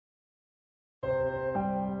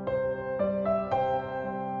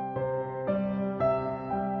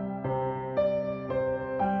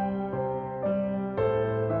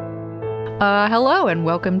Hello and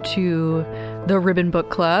welcome to the Ribbon Book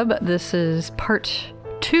Club. This is part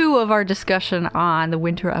 2 of our discussion on The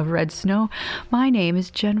Winter of Red Snow. My name is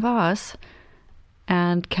Jen Voss,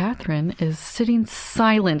 and Catherine is sitting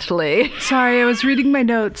silently. Sorry, I was reading my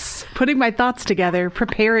notes, putting my thoughts together,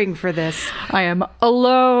 preparing for this. I am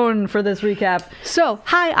alone for this recap. So,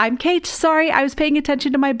 hi, I'm Kate. Sorry, I was paying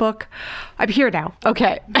attention to my book. I'm here now.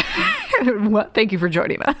 Okay. Well, thank you for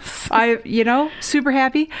joining us. Super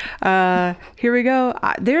happy. Here we go.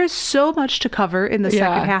 There is so much to cover in the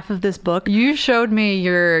second half of this book. You showed me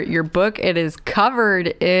your book. It is covered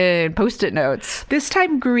in Post-it notes. This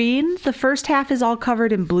time green. The first half is all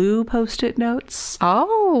covered in blue Post-it notes.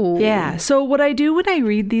 Oh. Yeah. So what I do when I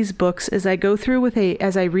read these books is I go through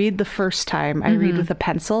as I read the first time, I read with a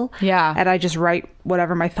pencil. Yeah. And I just write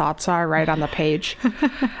whatever my thoughts are right on the page.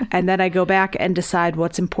 And then I go back and decide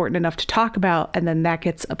what's important enough to talk about, and then that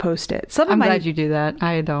gets a Post-it. I'm glad you do that.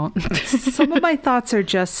 I don't. Some of my thoughts are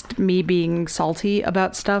just me being salty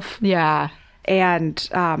about stuff. Yeah. And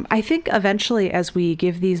I think eventually as we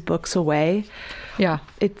give these books away,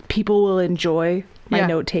 people will enjoy my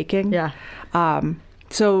note-taking. Yeah.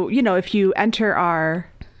 So, if you enter our...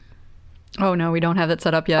 Oh, no, we don't have that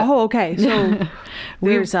set up yet. Oh, okay. So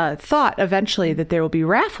there's a thought eventually that there will be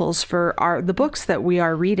raffles for the books that we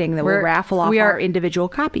are reading that will raffle off our individual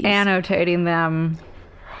copies. Annotating them.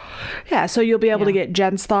 Yeah, so you'll be able to get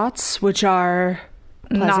Jen's thoughts, which are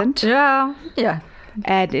pleasant. Yeah.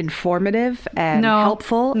 And informative and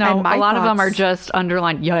helpful. No, and my a lot of them are thoughts, just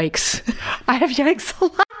underlined yikes. I have yikes a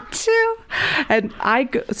lot too. And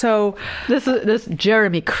this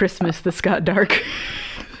Jeremy Christmas, this got dark.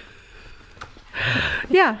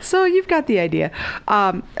 Yeah, so you've got the idea.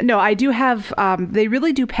 No, I do have, they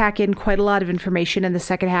really do pack in quite a lot of information in the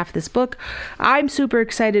second half of this book. I'm super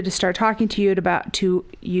excited to start talking to you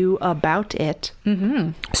about it.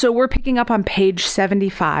 Mm-hmm. So we're picking up on page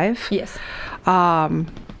 75. Yes. The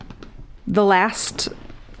last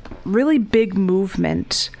really big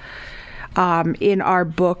movement in our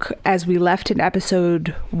book, as we left in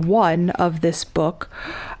episode 1 of this book,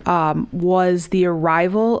 was the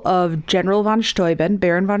arrival of General von Steuben,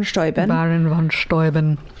 Baron von Steuben. Baron von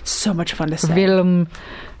Steuben. So much fun to say. Wilhelm.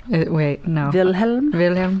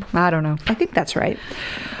 Wilhelm? I don't know. I think that's right.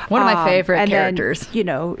 One of my favorite characters. Then,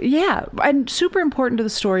 and super important to the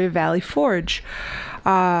story of Valley Forge.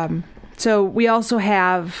 So we also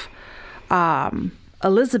have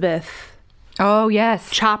Elizabeth. Oh, yes.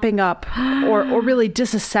 Chopping up or really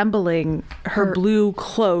disassembling her blue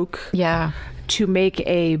cloak. Yeah. To make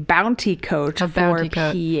a bounty coat for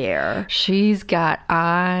Pierre. She's got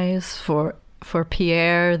eyes for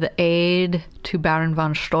Pierre, the aide to Baron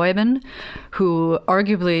von Steuben, who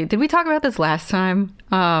arguably... Did we talk about this last time?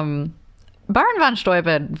 Baron von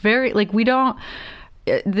Steuben,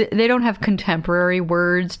 they don't have contemporary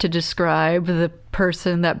words to describe the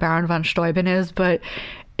person that Baron von Steuben is, but...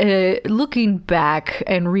 looking back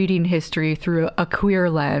and reading history through a queer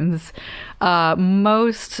lens,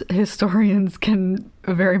 most historians can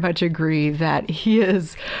very much agree that he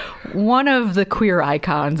is one of the queer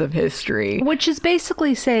icons of history. Which is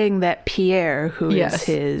basically saying that Pierre, who is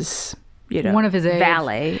his... one of his aides.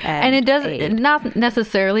 Valet. And it doesn't, not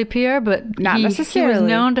necessarily Pierre, but he was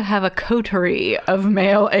known to have a coterie of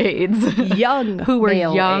male aides. Who were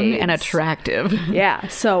young and attractive. Yeah.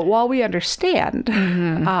 So while we understand,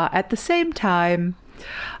 at the same time,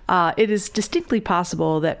 it is distinctly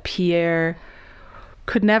possible that Pierre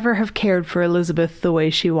could never have cared for Elizabeth the way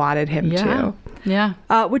she wanted him to. Yeah.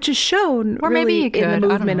 Which is shown or maybe he could. In the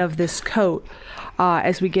movement of this coat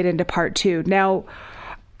as we get into part 2. Now,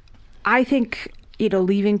 I think,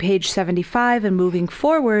 leaving page 75 and moving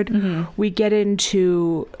forward, we get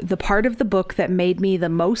into the part of the book that made me the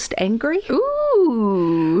most angry.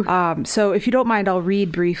 Ooh. So if you don't mind, I'll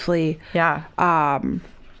read briefly. Yeah.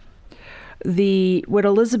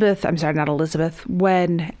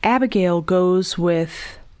 When Abigail goes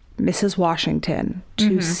with Mrs. Washington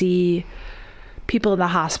to see people in the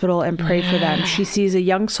hospital and pray for them, she sees a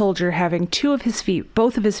young soldier having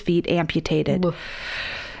both of his feet amputated. Oof.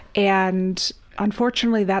 And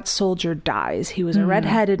unfortunately, that soldier dies. He was a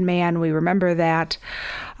redheaded man. We remember that.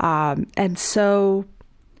 And so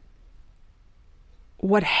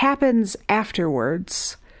what happens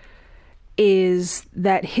afterwards is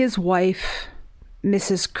that his wife,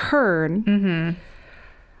 Mrs. Kern,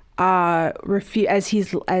 as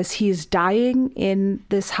he's dying in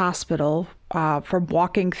this hospital from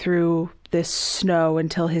walking through this snow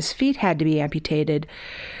until his feet had to be amputated,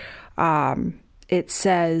 it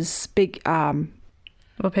says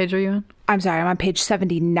what page are you on? I'm sorry, I'm on page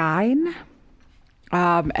 79.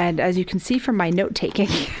 And as you can see from my note taking,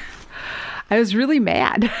 I was really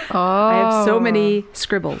mad. I have so many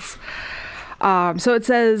scribbles. So it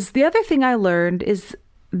says, the other thing I learned is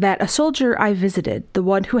that a soldier I visited, the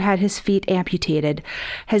one who had his feet amputated,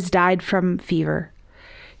 has died from fever.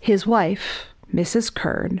 His wife, Mrs.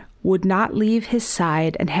 Kern, would not leave his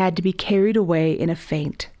side and had to be carried away in a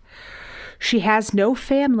faint. She has no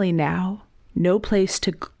family now, no place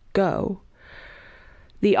to go.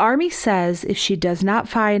 The army says if she does not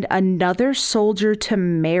find another soldier to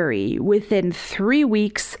marry within 3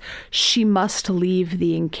 weeks, she must leave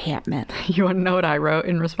the encampment. You want to know what I wrote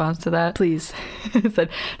in response to that? Please. I said,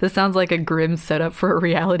 this sounds like a grim setup for a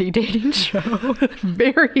reality dating show.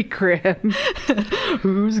 Very grim.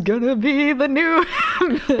 Who's gonna be the new...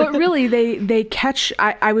 But really, they catch...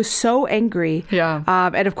 I was so angry. Yeah.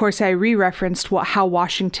 And of course, I re-referenced how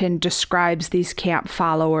Washington describes these camp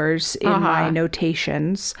followers in my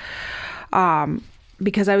notations. Because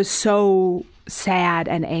I was so sad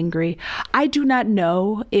and angry. I do not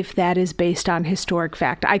know if that is based on historic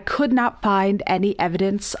fact. I could not find any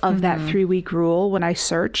evidence of that 3-week rule when I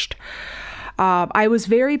searched. I was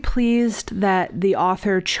very pleased that the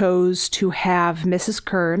author chose to have Mrs.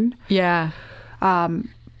 Kern. Yeah.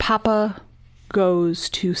 Papa goes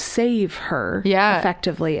to save her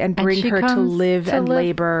effectively and bring her to live and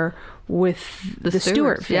labor with the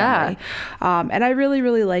Stewart family. Yeah. And I really,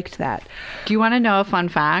 really liked that. Do you want to know a fun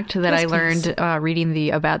fact that I learned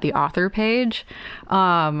reading about the author page?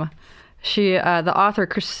 The author,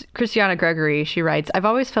 Christiana Gregory, she writes, I've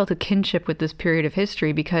always felt a kinship with this period of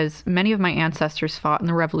history because many of my ancestors fought in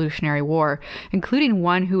the Revolutionary War, including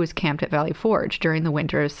one who was camped at Valley Forge during the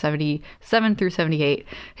winter of 77 through 78.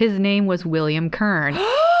 His name was William Kern.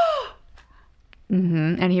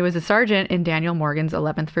 And he was a sergeant in Daniel Morgan's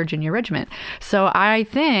 11th Virginia Regiment. So I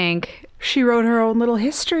think... She wrote her own little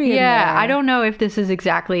history in there. I don't know if this is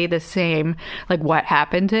exactly the same, like what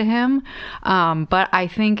happened to him. But I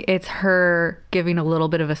think it's her giving a little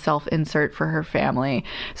bit of a self-insert for her family.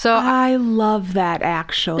 So I love that,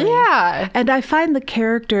 actually. Yeah. And I find the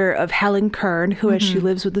character of Helen Kern, who as she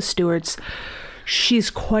lives with the Stewarts... She's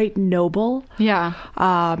quite noble. Yeah.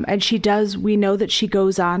 And we know that she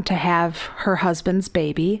goes on to have her husband's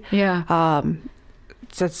baby. Yeah.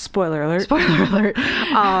 That's spoiler alert. Spoiler alert.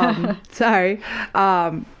 Sorry.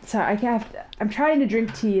 I'm trying to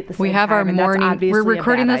drink tea at the same time. We have our morning. We're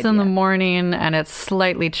recording this in the idea. morning, and it's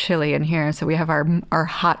slightly chilly in here, so we have our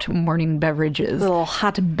hot morning beverages. A little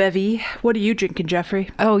hot bevy. What are you drinking, Jeffrey?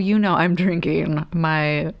 Oh, I'm drinking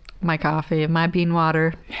my coffee, my bean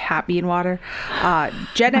water. Hot bean water.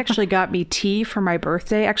 Jen actually got me tea for my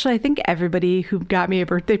birthday. Actually, I think everybody who got me a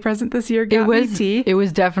birthday present this year got me tea. It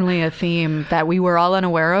was definitely a theme that we were all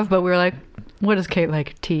unaware of, but we were like, what does Kate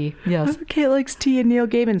like? Tea. Yes. Kate likes tea and Neil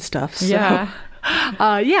Gaiman stuff. So.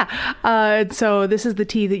 Yeah. So this is the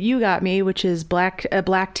tea that you got me, which is a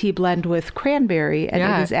black tea blend with cranberry, and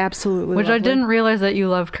it is absolutely which lovely. I didn't realize that you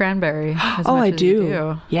loved cranberry. I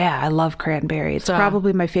do. Yeah, I love cranberry. It's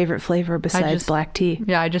probably my favorite flavor besides black tea.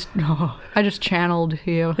 Yeah, I just channeled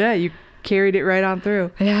you. Yeah, you carried it right on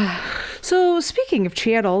through. Yeah. So speaking of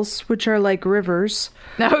channels, which are like rivers.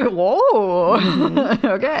 Whoa.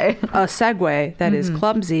 Okay. A segue that is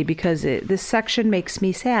clumsy because this section makes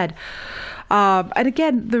me sad. And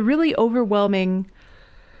again, the really overwhelming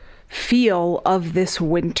feel of this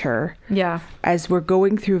winter as we're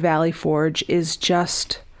going through Valley Forge is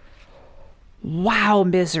just wow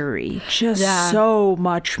misery. Just so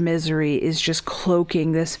much misery is just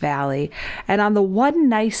cloaking this valley. And on the one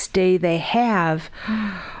nice day they have,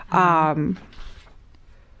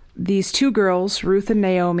 these two girls, Ruth and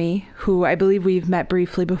Naomi, who I believe we've met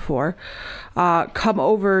briefly before, come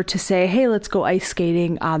over to say, hey, let's go ice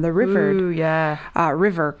skating on the river. Ooh, yeah.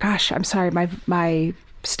 River. Gosh, I'm sorry. My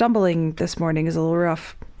stumbling this morning is a little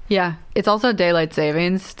rough. Yeah. It's also daylight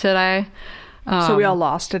savings today. So we all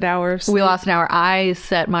lost an hour of sleep. We lost an hour. I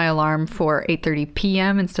set my alarm for 8:30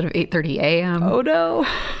 p.m. instead of 8:30 a.m. Oh, no.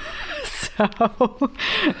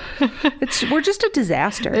 So we're just a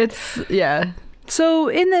disaster. Yeah. So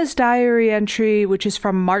in this diary entry, which is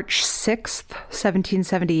from March 6th,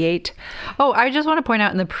 1778. Oh, I just want to point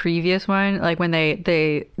out in the previous one, like when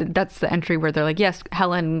that's the entry where they're like, yes,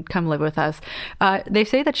 Helen, come live with us. They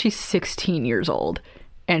say that she's 16 years old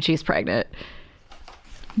and she's pregnant.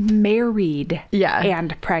 Married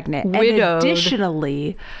and pregnant. Widowed. And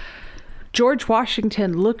additionally, George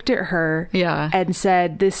Washington looked at her and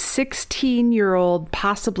said, this 16-year-old,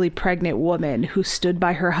 possibly pregnant woman who stood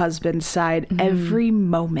by her husband's side every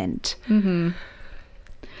moment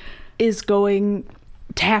is going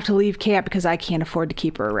to have to leave camp because I can't afford to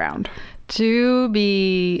keep her around. To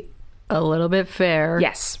be a little bit fair.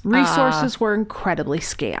 Yes. Resources were incredibly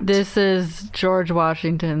scant. This is George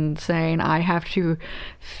Washington saying, I have to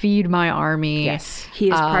feed my army. Yes. He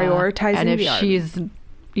is prioritizing and if the army. she's,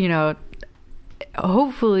 you know,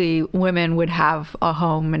 hopefully women would have a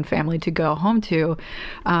home and family to go home to.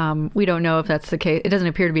 We don't know if that's the case. It doesn't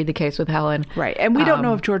appear to be the case with Helen. Right. And we don't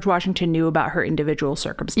know if George Washington knew about her individual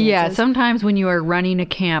circumstances. Yeah, sometimes when you are running a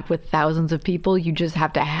camp with thousands of people, you just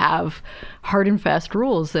have to have hard and fast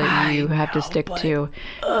rules that you have to stick to.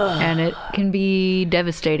 And it can be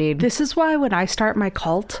devastating. This is why when I start my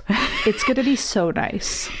cult, it's going to be so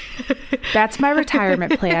nice. That's my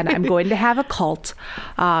retirement plan. I'm going to have a cult.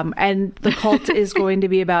 And the cult is going to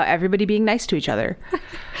be about everybody being nice to each other.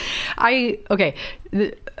 We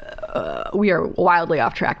are wildly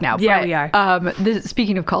off track now. Yeah, but, we are.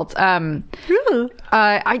 Speaking of cults, I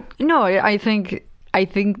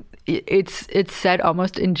think it's said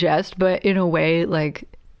almost in jest, but in a way, like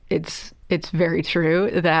it's very true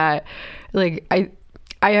that, like,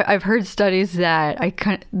 I've heard studies that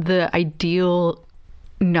the ideal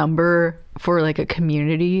number for like a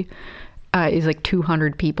community is like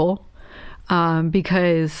 200 people.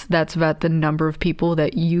 Because that's about the number of people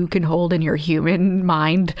that you can hold in your human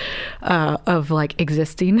mind of like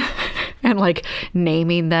existing and like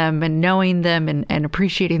naming them and knowing them and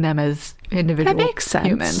appreciating them as individual that makes sense.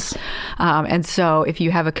 Humans. And so if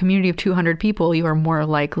you have a community of 200 people, you are more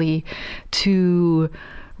likely to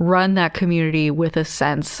run that community with a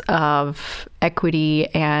sense of equity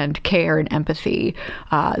and care and empathy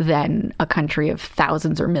than a country of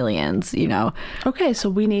thousands or millions, you know. Okay, so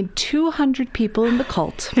we need 200 people in the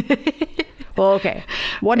cult. Well, okay,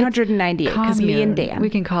 198 because me and Dan. We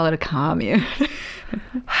can call it a commune.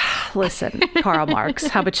 Listen, Karl Marx,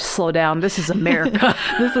 how about you slow down? This is America.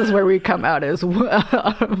 This is where we come out as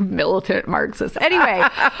militant Marxists. Anyway.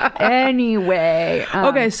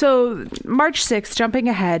 Okay, so March 6th, jumping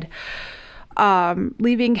ahead,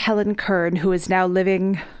 leaving Helen Kern, who is now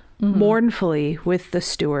living mournfully with the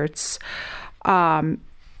Stewarts.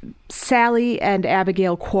 Sally and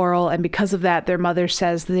Abigail quarrel, and because of that, their mother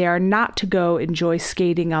says they are not to go enjoy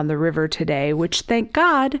skating on the river today, which, thank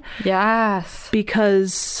God. Yes.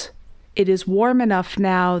 Because it is warm enough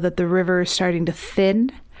now that the river is starting to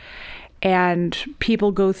thin, and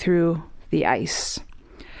people go through the ice.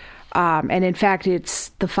 And in fact, it's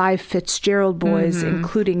the 5 Fitzgerald boys,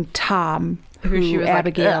 including Tom, who she was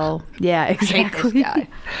Abigail. Like, yeah, exactly.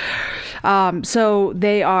 So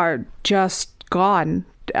they are just gone.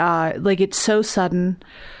 Like, it's so sudden,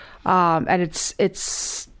 and it's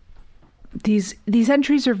these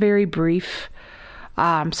entries are very brief.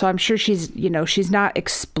 So I'm sure she's not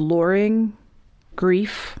exploring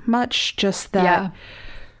grief much. Just that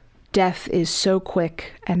death is so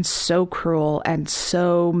quick and so cruel and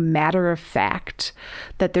so matter of fact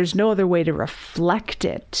that there's no other way to reflect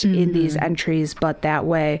it in these entries but that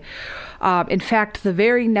way. In fact, the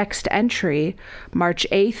very next entry, March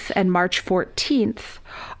 8th and March 14th,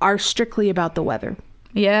 are strictly about the weather.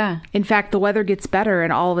 Yeah. In fact, the weather gets better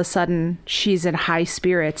and all of a sudden she's in high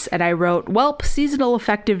spirits. And I wrote, "Welp, seasonal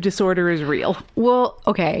affective disorder is real." Well,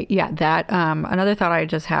 okay. Yeah. That, another thought I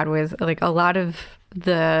just had was like a lot of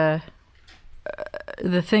the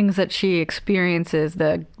things that she experiences,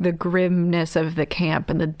 the grimness of the camp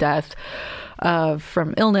and the death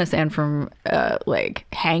from illness and from like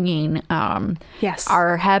hanging,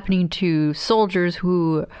 are happening to soldiers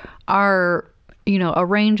who are, you know, a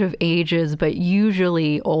range of ages, but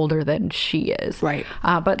usually older than she is. Right.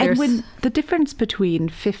 But there's... And when the difference between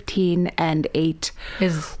 15 and 8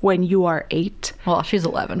 is when you are 8. Well, she's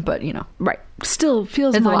 11, but you know. Right. Still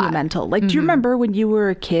feels monumental. Like, do you remember when you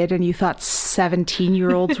were a kid and you thought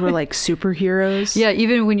 17-year-olds were like superheroes? Yeah,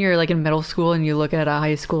 even when you're like in middle school and you look at a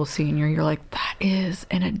high school senior, you're like, that is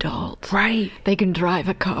an adult. Right. They can drive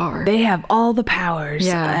a car. They have all the powers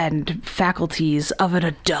and faculties of an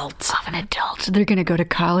adult. They're going to go to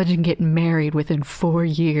college and get married within 4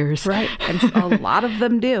 years. Right. And a lot of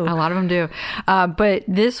them do. But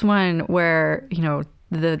this one where, you know,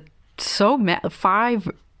 the 5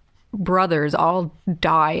 brothers all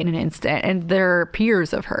die in an instant and they're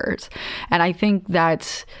peers of hers, and I think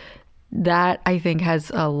that I think has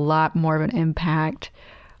a lot more of an impact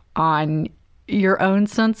on your own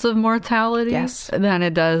sense of mortality than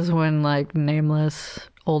it does when like nameless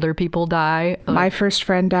older people die. My first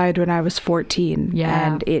friend died when I was 14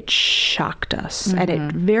 and it shocked us and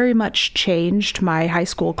it very much changed my high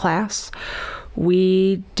school class.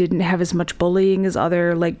 We didn't have as much bullying as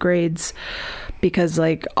other like grades because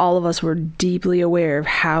like all of us were deeply aware of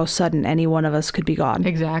how sudden any one of us could be gone.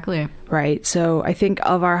 Exactly. Right. So I think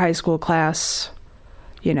of our high school class,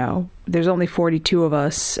 you know, there's only 42 of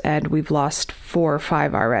us and we've lost 4 or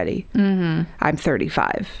 5 already. Mm-hmm. I'm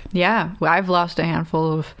 35. Yeah. Well, I've lost a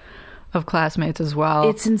handful of classmates as well.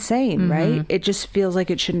 It's insane, right? It just feels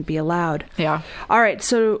like it shouldn't be allowed. Yeah. All right.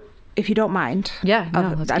 So if you don't mind. Yeah.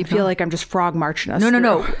 No, let's I keep feel going. like I'm just frog marching us.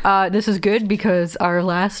 No. This is good because our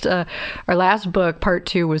last book, part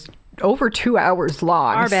 2, was over 2 hours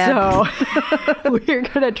long. Our bad. So we're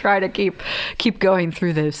gonna try to keep going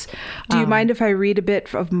through this. Do you mind if I read a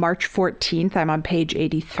bit of March 14th? I'm on page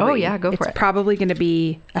 83. Oh yeah, go for it. It's probably going to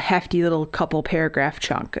be a hefty little couple paragraph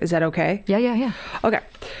chunk. Is that okay? Yeah. Okay.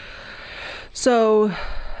 So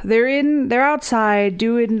they're outside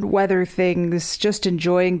doing weather things, just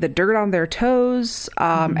enjoying the dirt on their toes,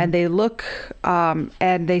 and they look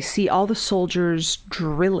and they see all the soldiers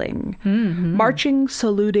drilling, marching,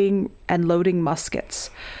 saluting, and loading muskets.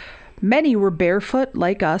 Many were barefoot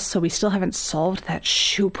like us, so we still haven't solved that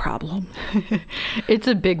shoe problem. It's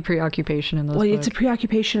a big preoccupation in those Well, books. it's a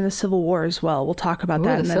preoccupation in the Civil War as well. We'll talk about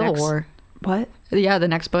that in the Civil next War. What? Yeah, the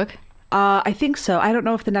next book. I think so. I don't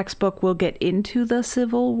know if the next book will get into the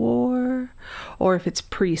Civil War or if it's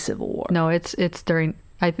pre-Civil War. No, it's during.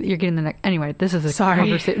 You're getting the next. Anyway, this is a Sorry.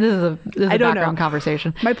 conversation. This is a I don't background know.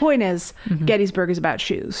 conversation. My point is, Gettysburg is about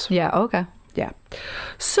shoes. Yeah. Okay. Yeah.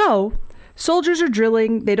 So, soldiers are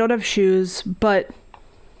drilling. They don't have shoes, but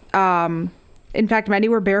in fact, many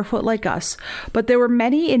were barefoot like us. But there were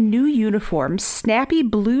many in new uniforms, snappy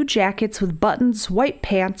blue jackets with buttons, white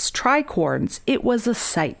pants, tricorns. It was a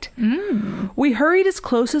sight. We hurried as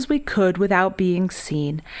close as we could without being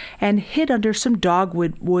seen and hid under some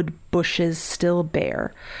dogwood bushes still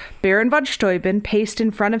bare. Baron von Steuben paced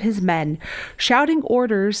in front of his men, shouting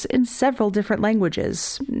orders in several different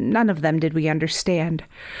languages. None of them did we understand.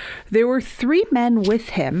 There were 3 men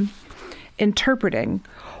with him, interpreting.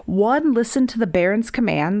 One listened to the Baron's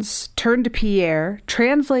commands, turned to Pierre,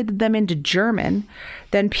 translated them into German.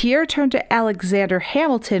 Then Pierre turned to Alexander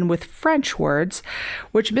Hamilton with French words,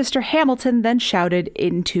 which Mr. Hamilton then shouted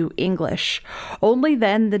into English. Only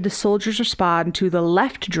then did the soldiers respond to the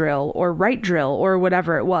left drill or right drill or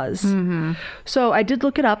whatever it was. So I did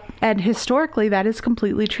look it up, and historically that is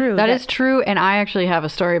completely true. That is true, and I actually have a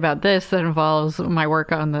story about this that involves my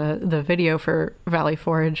work on the video for Valley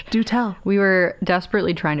Forge. Do tell. We were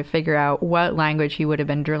desperately trying to figure out what language he would have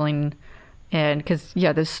been drilling in, because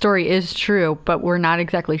this story is true, but we're not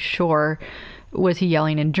exactly sure. Was he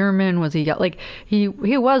yelling in German? Was he he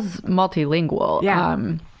was multilingual? Yeah.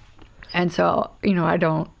 And so I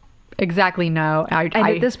don't exactly know.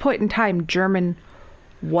 At this point in time, German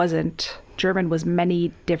was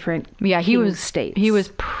many different states. He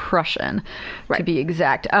was Prussian, to be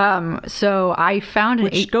exact. So I found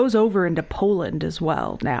which goes over into Poland as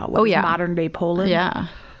well now. Modern day Poland. Yeah.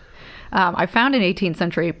 I found an 18th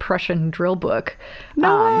century Prussian drill book.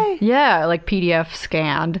 No way. Yeah, like PDF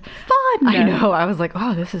scanned. Fun. I know. I was like,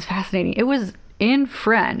 oh, this is fascinating. It was in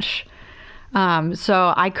French.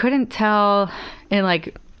 So I couldn't tell,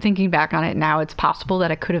 and thinking back on it now, it's possible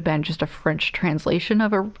that it could have been just a French translation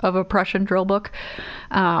of a Prussian drill book.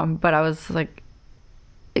 But I was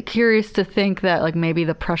curious to think that maybe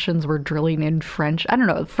the Prussians were drilling in French. I don't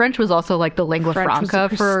know. French was also the lingua franca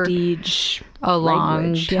for a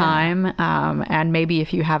long time. And maybe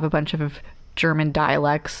if you have a bunch of German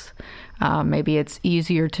dialects, maybe it's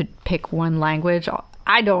easier to pick one language.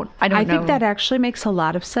 I don't know. I think that actually makes a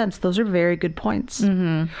lot of sense. Those are very good points.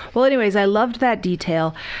 Well, anyways, I loved that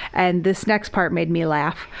detail, and this next part made me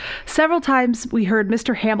laugh. Several times we heard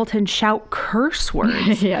Mr. Hamilton shout curse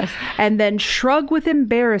words. Yes. And then shrug with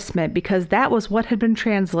embarrassment because that was what had been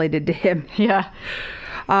translated to him. Yeah.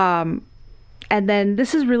 And then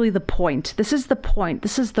this is really the point. This is the point.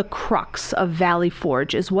 This is the crux of Valley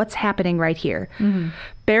Forge, is what's happening right here.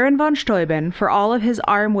 Baron von Steuben, for all of his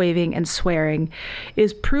arm waving and swearing,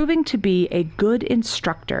 is proving to be a good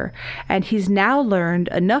instructor, and he's now learned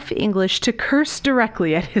enough English to curse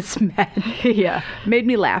directly at his men. Yeah. Made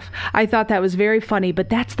me laugh. I thought that was very funny, but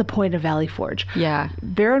that's the point of Valley Forge. Yeah.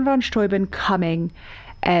 Baron von Steuben coming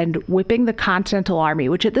and whipping the Continental Army,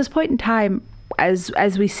 which at this point in time,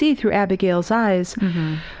 as we see through Abigail's eyes,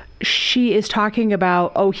 she is talking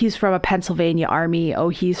about, oh, he's from a Pennsylvania army, oh,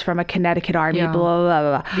 he's from a Connecticut army, blah, blah,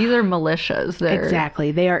 blah, blah. These are militias.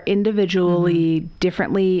 Exactly. They are individually,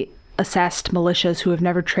 differently assessed militias who have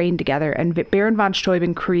never trained together, and Baron von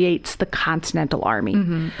Steuben creates the Continental Army.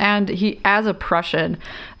 And he, as a Prussian,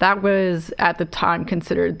 that was at the time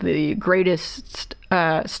considered the greatest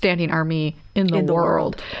standing army in the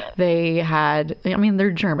world. They had,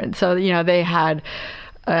 they're German, so they had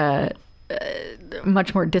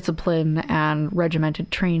much more discipline and regimented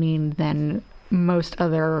training than most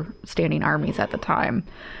other standing armies at the time.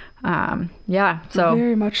 So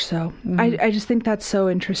very much so. I just think that's so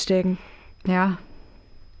interesting. Yeah.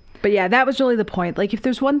 But yeah, that was really the point. Like, if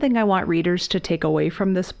there's one thing I want readers to take away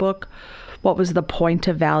from this book, what was the point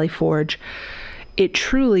of Valley Forge? It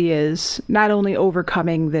truly is not only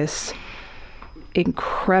overcoming this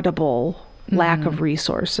incredible lack of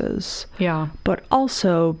resources, but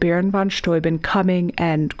also Baron von Steuben coming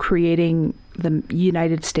and creating the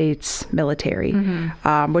United States military,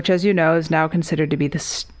 which, as you know, is now considered to be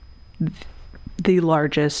the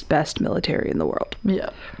largest, best military in the world. Yeah.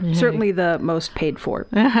 Certainly the most paid for.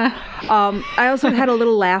 I also had a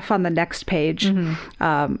little laugh on the next page.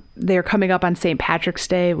 They're coming up on St. Patrick's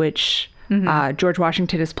Day, which George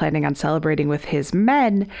Washington is planning on celebrating with his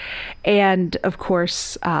men. And, of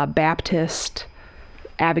course, Baptist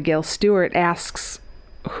Abigail Stewart asks,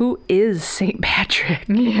 who is St. Patrick?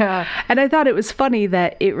 Yeah. And I thought it was funny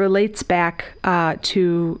that it relates back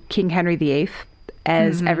to King Henry VIII,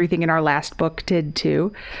 as everything in our last book did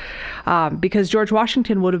too, because George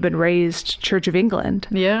Washington would have been raised Church of England,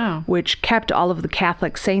 which kept all of the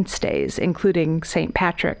Catholic saints' days, including St.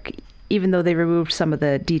 Patrick, even though they removed some of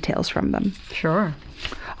the details from them. Sure.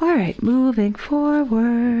 All right, moving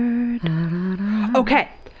forward. Okay,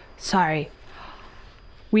 sorry.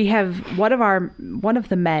 We have one of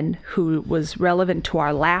the men who was relevant to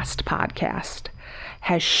our last podcast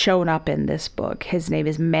has shown up in this book. His name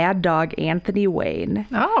is Mad Dog Anthony Wayne.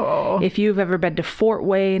 Oh. If you've ever been to Fort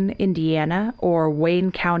Wayne, Indiana, or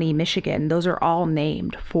Wayne County, Michigan, those are all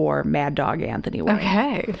named for Mad Dog Anthony Wayne.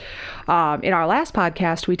 Okay. In our last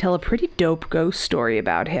podcast, we tell a pretty dope ghost story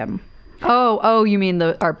about him. Oh, you mean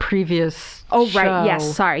our previous show. Right.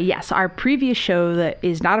 Yes. Sorry. Yes. Our previous show that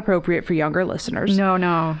is not appropriate for younger listeners.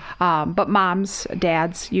 No. But moms,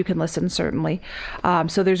 dads, you can listen, certainly.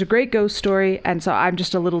 So there's a great ghost story. And so I'm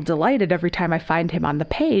just a little delighted every time I find him on the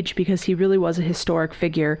page because he really was a historic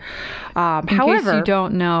figure. In case you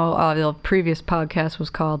don't know, the previous podcast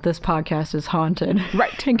was called This Podcast is Haunted.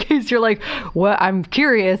 Right. In case you're like, well, I'm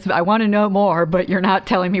curious. I want to know more, but you're not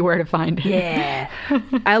telling me where to find it. Yeah.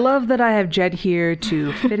 I love that I have Jed here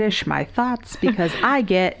to finish my thoughts because I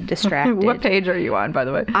get distracted. What page are you on, by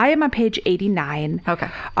the way? I am on page 89. Okay.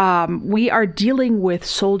 We are dealing with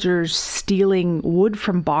soldiers stealing wood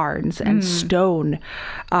from barns and stone,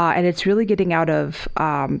 and it's really getting out of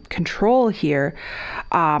control here.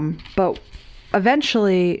 But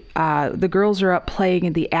eventually, the girls are up playing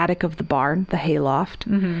in the attic of the barn, the hayloft,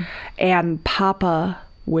 and Papa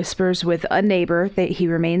whispers with a neighbor that he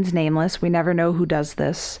remains nameless. We never know who does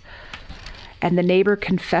this. And the neighbor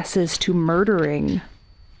confesses to murdering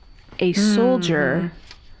a soldier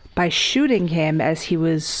by shooting him as he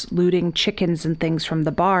was looting chickens and things from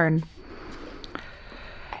the barn.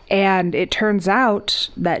 And it turns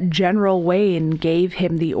out that General Wayne gave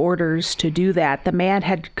him the orders to do that. The man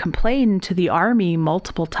had complained to the army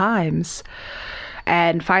multiple times.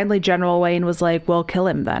 And finally, General Wayne was like, well, kill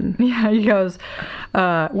him then. Yeah, he goes,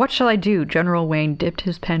 what shall I do? General Wayne dipped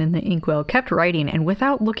his pen in the inkwell, kept writing, and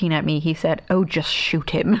without looking at me, he said, oh, just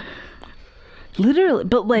shoot him. Literally.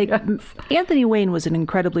 But, yes. Anthony Wayne was an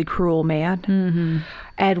incredibly cruel man.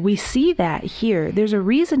 And we see that here. There's a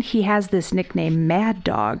reason he has this nickname Mad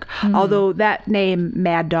Dog. Although that name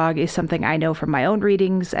Mad Dog is something I know from my own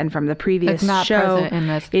readings and from the previous show. It's not present in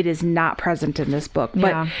this. It is not present in this book.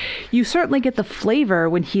 But you certainly get the flavor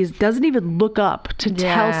when he doesn't even look up to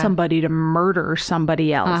tell somebody to murder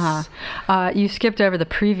somebody else. You skipped over the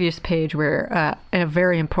previous page where a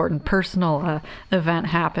very important personal event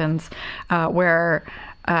happens where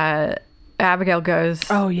Abigail goes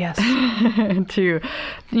to,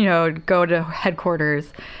 go to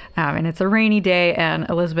headquarters. And it's a rainy day, and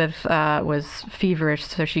Elizabeth was feverish,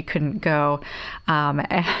 so she couldn't go.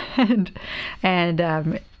 And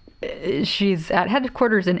she's at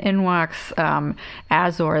headquarters, and in walks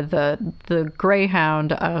Azor, the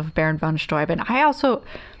Greyhound of Baron von Steuben.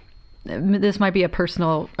 This might be a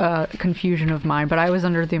personal confusion of mine, but I was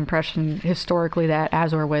under the impression historically that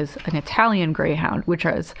Azor was an Italian Greyhound, which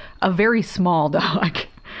is a very small dog.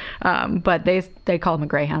 But they call him a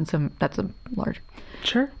Greyhound, so that's a large.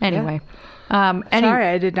 Sure. Anyway. Yeah. Sorry,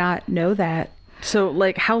 I did not know that.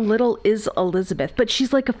 So, how little is Elizabeth? But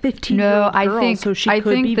she's like a 15-year-old girl, so she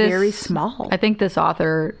could be very small. I think this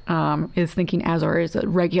author is thinking Azor is a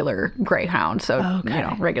regular Greyhound, so,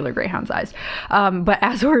 regular Greyhound size. But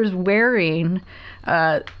Azor is wearing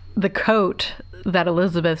the coat that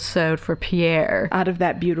Elizabeth sewed for Pierre. Out of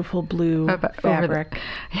that beautiful blue fabric.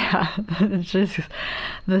 It's just,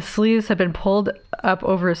 the sleeves had been pulled up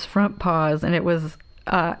over his front paws, and it was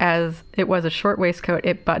as it was a short waistcoat,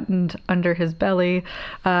 it buttoned under his belly.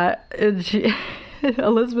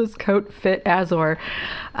 Elizabeth's coat fit Azor.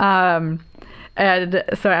 And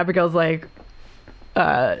so Abigail's like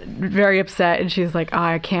very upset, and she's like,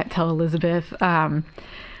 I can't tell Elizabeth.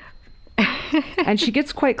 And she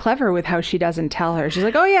gets quite clever with how she doesn't tell her. She's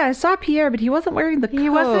like, oh yeah, I saw Pierre, but he wasn't wearing the coat. He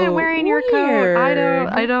wasn't wearing your coat.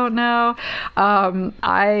 I don't know.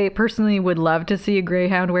 I personally would love to see a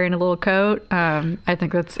greyhound wearing a little coat. I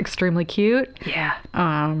think that's extremely cute. Yeah.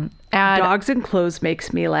 Dogs and clothes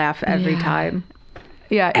makes me laugh every time.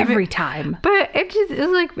 Yeah, every time. But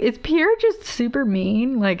it's like, is Pierre just super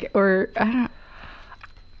mean? Like, or I don't.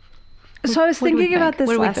 So I was thinking about this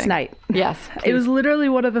last night. Yes. Please. It was literally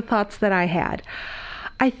one of the thoughts that I had.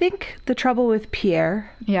 I think the trouble with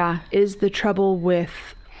Pierre is the trouble with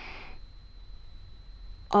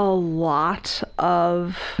a lot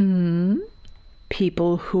of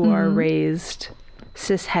people who are raised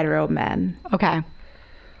cis hetero men. Okay.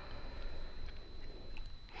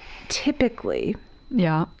 Typically,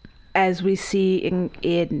 as we see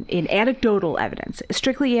in anecdotal evidence,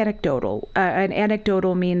 strictly anecdotal. An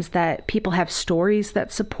anecdotal means that people have stories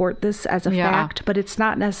that support this as a fact, but it's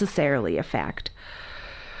not necessarily a fact.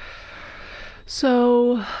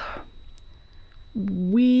 So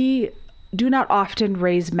we do not often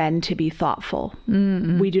raise men to be thoughtful.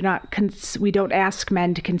 We do not. We don't ask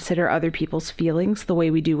men to consider other people's feelings the way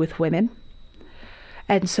we do with women,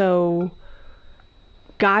 and so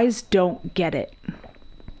guys don't get it.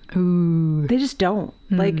 Ooh. They just don't.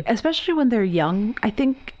 Like, especially when they're young, I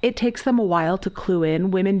think it takes them a while to clue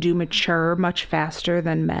in. Women do mature much faster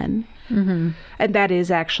than men. And that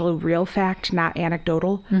is actually a real fact, not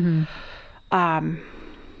anecdotal. So I'm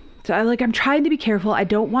trying to be careful. I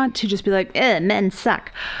don't want to just be like, men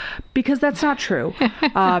suck, because that's not true.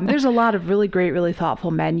 There's a lot of really great, really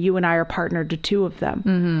thoughtful men. You and I are partnered to two of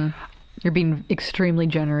them. You're being extremely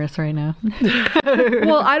generous right now.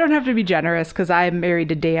 Well, I don't have to be generous because I'm married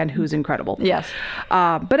to Dan, who's incredible. Yes.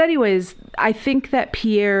 But anyways, I think that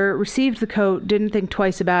Pierre received the coat, didn't think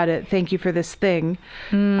twice about it. Thank you for this thing.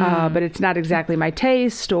 But it's not exactly my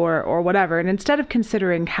taste or whatever. And instead of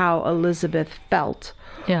considering how Elizabeth felt,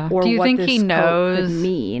 or do you what think this he coat knows? could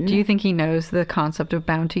mean. Do you think he knows the concept of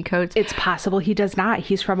bounty coats? It's possible he does not.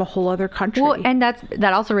 He's from a whole other country. Well, and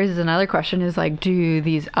that also raises another question: is like, do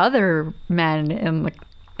these other men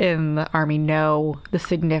in the army know the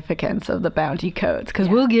significance of the bounty coats? Because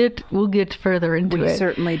we'll get further into it. We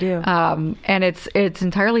certainly do. And it's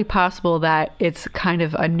entirely possible that it's kind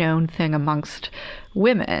of a known thing amongst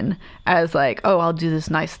women as like, oh, I'll do this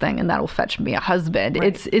nice thing and that'll fetch me a husband.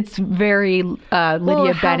 Right. It's very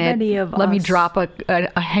Lydia Bennett. Let me drop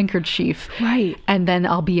a handkerchief, right, and then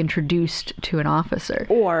I'll be introduced to an officer.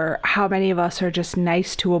 Or how many of us are just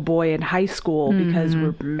nice to a boy in high school because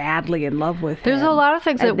we're madly in love with him. There's a lot of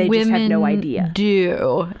things that women just have no idea.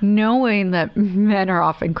 do, knowing that men are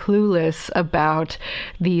often clueless about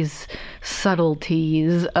these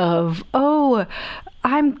subtleties of, oh,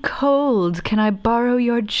 I'm cold. Can I borrow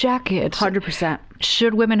your jacket? 100%.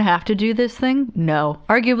 Should women have to do this thing? No.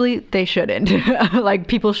 Arguably, they shouldn't. Like,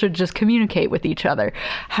 people should just communicate with each other.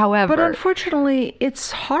 However... But unfortunately, it's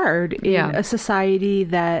hard in a society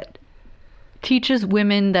that teaches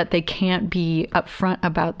women that they can't be upfront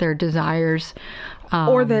about their desires.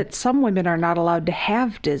 Or that some women are not allowed to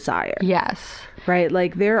have desire. Yes. Right?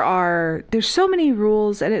 Like, there's so many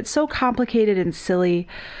rules, and it's so complicated and silly.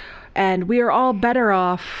 And we are all better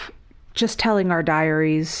off just telling our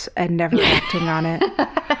diaries and never acting on it.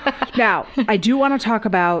 Now, I do want to talk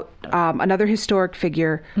about another historic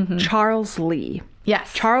figure, Charles Lee.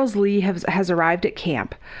 Yes. Charles Lee has arrived at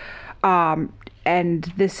camp. And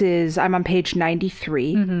this is, I'm on page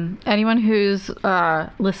 93. Anyone who's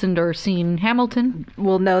listened or seen Hamilton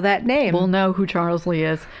will know that name. Will know who Charles Lee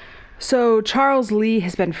is. So Charles Lee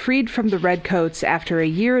has been freed from the Redcoats after a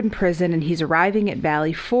year in prison, and he's arriving at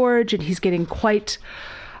Valley Forge, and he's getting quite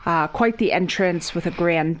the entrance with a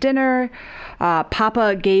grand dinner.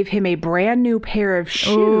 Papa gave him a brand new pair of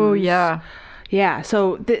shoes. Oh, yeah. Yeah,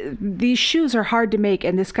 so these shoes are hard to make,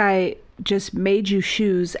 and this guy just made you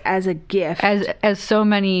shoes as a gift. As so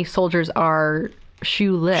many soldiers are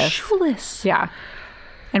shoeless. Shoeless. Yeah.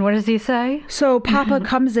 And what does he say? So Papa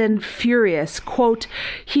comes in furious, quote,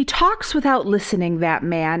 "He talks without listening, that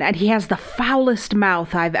man, and he has the foulest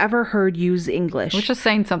mouth I've ever heard use English." Which is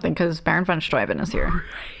saying something because Baron von Steuben is here.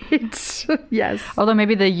 Yes. Although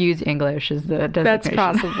maybe the use English is the designation. That's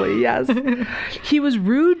possibly, yes. "He was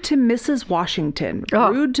rude to Mrs. Washington,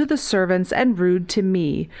 rude to the servants, and rude to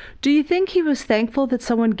me. Do you think he was thankful that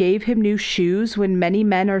someone gave him new shoes when many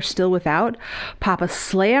men are still without?" Papa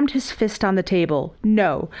slammed his fist on the table.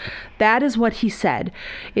 "No, that is what he said.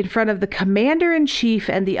 In front of the commander-in-chief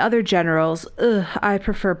and the other generals. Ugh, I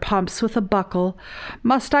prefer pumps with a buckle.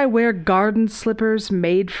 Must I wear garden slippers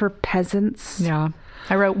made for peasants?" Yeah.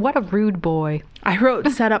 I wrote, "What a rude boy." I wrote,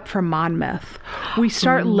 "Set up for Monmouth." We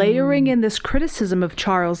start layering in this criticism of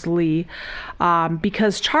Charles Lee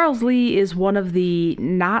because Charles Lee is one of the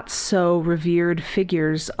not so revered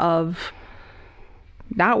figures of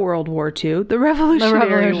not World War II, the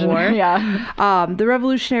Revolutionary War. Yeah. The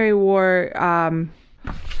Revolutionary War.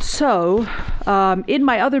 In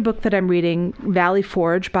my other book that I'm reading, Valley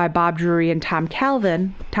Forge by Bob Drury and Tom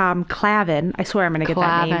Clavin, I swear I'm going to get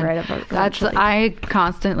that name right. I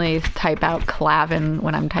constantly type out Clavin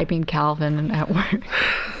when I'm typing Calvin at work.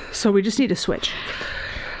 So we just need to switch.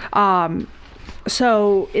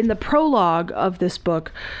 So in the prologue of this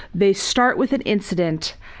book, they start with an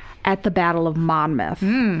incident at the Battle of Monmouth.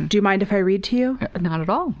 Do you mind if I read to you? Not at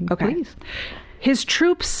all. Okay. Please. "His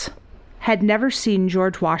troops had never seen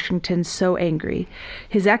George Washington so angry.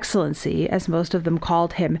 His Excellency, as most of them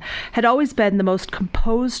called him, had always been the most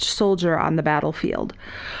composed soldier on the battlefield.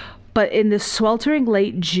 But in this sweltering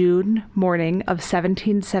late June morning of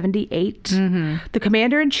 1778, the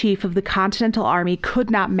commander-in-chief of the Continental Army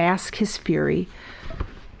could not mask his fury.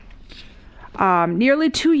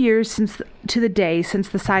 Nearly 2 years to the day since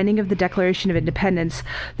the signing of the Declaration of Independence,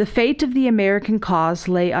 the fate of the American cause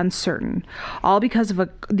lay uncertain, all because of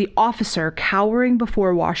the officer cowering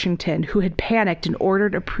before Washington, who had panicked and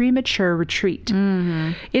ordered a premature retreat.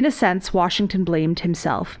 In a sense, Washington blamed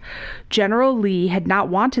himself. General Lee had not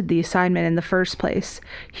wanted the assignment in the first place.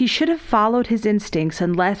 He should have followed his instincts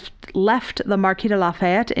and left the Marquis de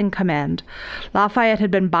Lafayette in command. Lafayette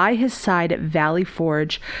had been by his side at Valley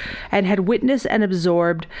Forge and had witnessed and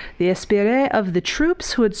absorbed the esprit of the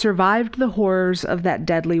troops who had survived the horrors of that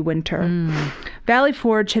deadly winter. Valley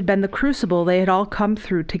Forge had been the crucible they had all come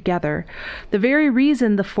through together. The very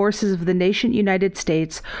reason the forces of the nation United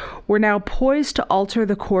States were now poised to alter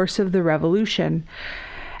the course of the Revolution.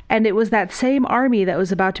 And it was that same army that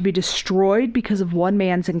was about to be destroyed because of one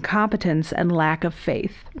man's incompetence and lack of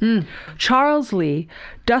faith. Charles Lee,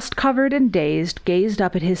 dust-covered and dazed, gazed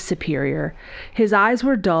up at his superior. His eyes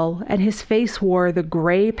were dull, and his face wore the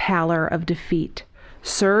gray pallor of defeat.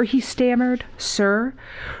 "Sir," he stammered, "sir."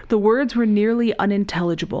 The words were nearly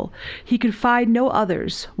unintelligible. He could find no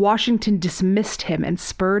others. Washington dismissed him and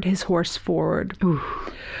spurred his horse forward.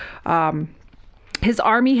 His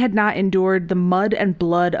army had not endured the mud and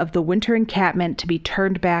blood of the winter encampment to be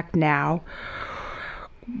turned back now.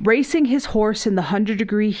 Racing his horse in the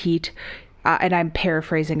 100-degree heat, and I'm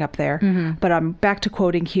paraphrasing up there, but I'm back to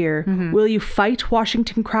quoting here. "Will you fight?"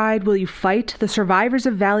 Washington cried. "Will you fight?" The survivors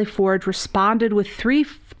of Valley Forge responded with 3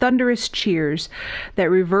 thunderous cheers that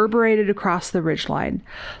reverberated across the ridgeline.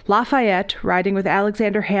 Lafayette, riding with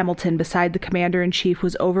Alexander Hamilton beside the commander-in-chief,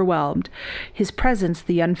 was overwhelmed. His presence,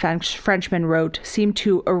 the young Frenchman wrote, seemed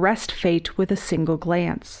to arrest fate with a single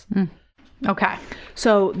glance. Okay.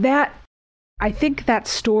 So I think that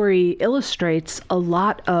story illustrates a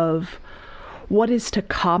lot of what is to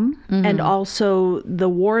come and also the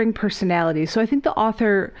warring personalities. So I think the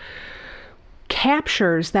author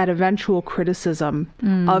captures that eventual criticism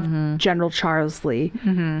of General Charles Lee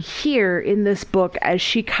here in this book, as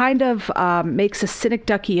she kind of makes a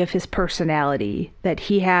synecdoche of his personality, that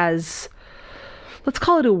he has, let's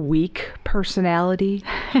call it a weak personality.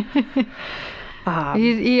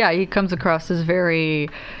 He comes across as very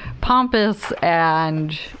pompous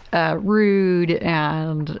and rude,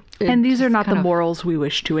 and these are not the morals we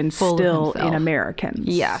wish to instill in Americans.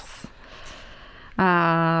 Yes. So.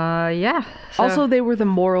 Also, they were the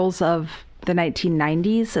morals of the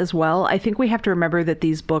 1990s as well. I think we have to remember that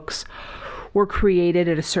these books were created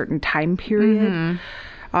at a certain time period.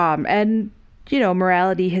 And,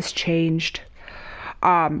 morality has changed.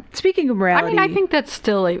 Speaking of morality... I think that's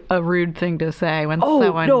still a rude thing to say when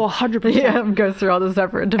someone... 100%. Goes through all this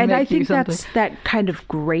effort to make you something. And I think that's that kind of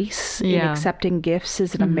grace in accepting gifts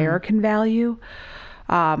is an American value.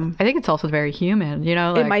 I think it's also very human,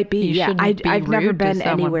 it might be, I've never been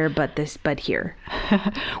anywhere but here.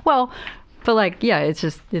 Well, but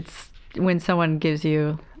it's when someone gives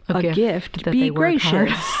you a gift that be they work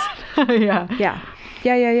gracious. hard. Yeah.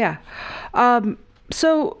 Yeah.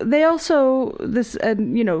 So they also,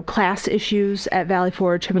 class issues at Valley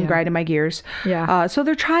Forge have been grinding my gears. Yeah. So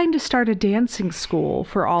they're trying to start a dancing school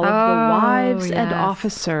for all of the wives and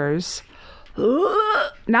officers.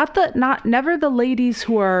 Never the ladies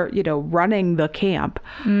who are, running the camp.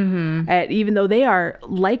 Even though they are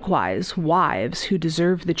likewise wives who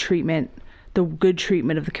deserve the good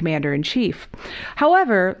treatment of the commander-in-chief.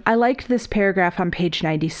 However, I liked this paragraph on page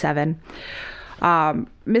 97.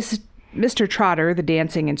 Mr. Trotter, the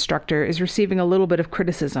dancing instructor, is receiving a little bit of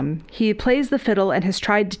criticism. He plays the fiddle and has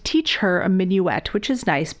tried to teach her a minuet, which is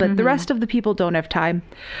nice, but the rest of the people don't have time.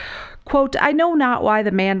 Quote, I know not why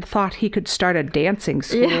the man thought he could start a dancing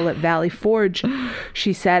school at Valley Forge,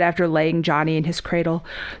 she said after laying Johnny in his cradle.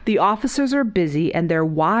 The officers are busy and their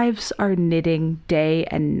wives are knitting day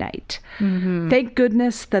and night. Thank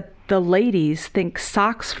goodness that the ladies think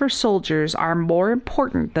socks for soldiers are more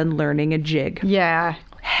important than learning a jig. Yeah.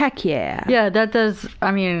 Heck yeah. Yeah, that does,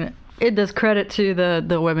 it does credit to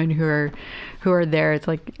the women who are there. It's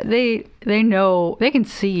like they know, they can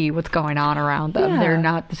see what's going on around them. They're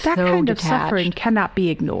not that so kind detached. of suffering cannot be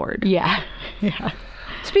ignored. Yeah.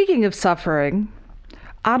 Speaking of suffering,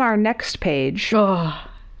 on our next page,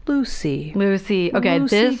 Lucy. Okay,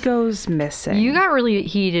 Lucy this goes missing. You got really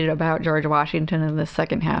heated about George Washington in the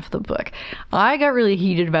second half of the book. I got really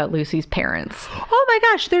heated about Lucy's parents. Oh my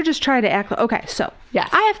gosh, they're just trying to act. Okay, so yes,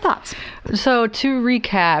 I have thoughts. So to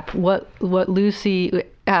recap, what Lucy,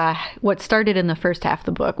 what started in the first half of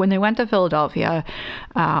the book when they went to Philadelphia.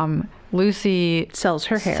 Lucy sells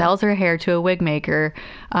her hair to a wig maker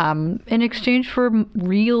in exchange for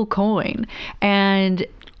real coin, and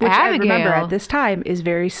which Abigail, I remember at this time is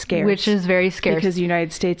very scarce. Which is very scarce. Because the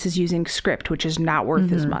United States is using script, which is not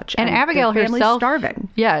worth as much. And Abigail herself, starving.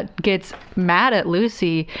 Yeah, gets mad at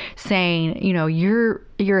Lucy saying,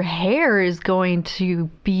 your hair is going to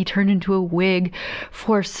be turned into a wig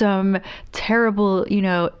for some terrible,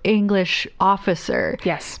 English officer.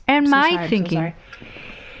 Yes. And my thinking...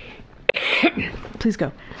 Please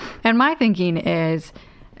go. And my thinking is,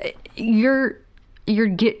 you're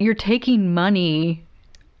taking money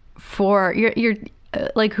for you're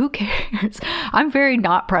like, who cares? I'm very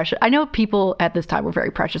not precious. I know people at this time were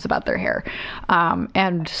very precious about their hair,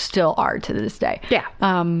 and still are to this day. Yeah.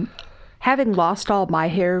 Having lost all my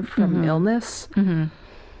hair from illness,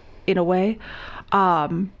 in a way,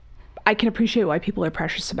 I can appreciate why people are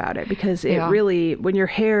precious about it, because it really, when your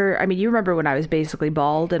hair, you remember when I was basically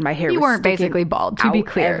bald and my hair you was weren't basically bald, to be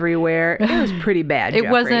clear. Everywhere. It was pretty bad, It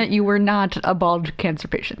wasn't, you were not a bald cancer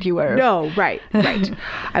patient. You were. No, right.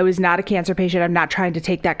 I was not a cancer patient. I'm not trying to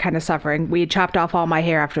take that kind of suffering. We had chopped off all my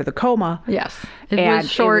hair after the coma. Yes. It was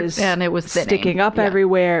short and it was thinning. Sticking up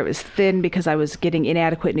everywhere. It was thin because I was getting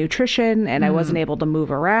inadequate nutrition and I wasn't able to move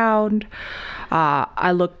around.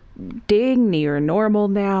 I look dang near normal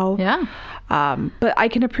now. Yeah. But I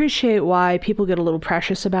can appreciate why people get a little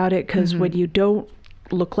precious about it, because when you don't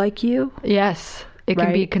look like you. Yes. It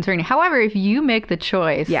can be concerning. However, if you make the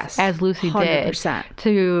choice, as Lucy 100%. did,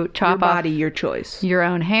 to chop your body, off your choice, your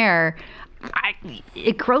own hair,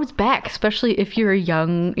 it grows back, especially if you're a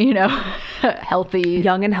young,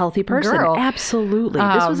 healthy person. Girl. Absolutely.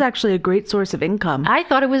 This was actually a great source of income. I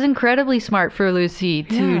thought it was incredibly smart for Lucy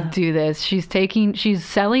to do this. She's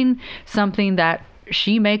selling something that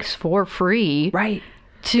she makes for free. Right.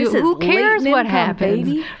 Who cares what happens?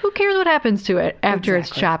 Baby? Who cares what happens to it after it's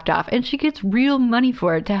chopped off? And she gets real money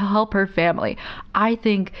for it to help her family. I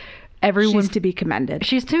think she's to be commended.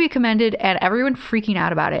 She's to be commended, and everyone freaking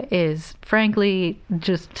out about it is, frankly,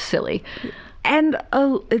 just silly. And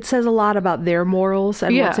it says a lot about their morals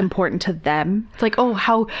and what's important to them. It's like, oh,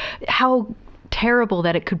 how terrible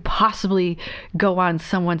that it could possibly go on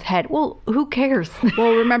someone's head. Well, who cares?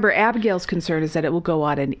 Well, remember, Abigail's concern is that it will go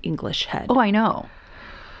on an English head. Oh, I know.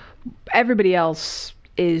 Everybody else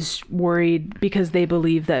is worried because they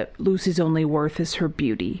believe that Lucy's only worth is her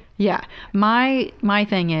beauty. Yeah. My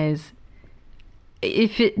thing is,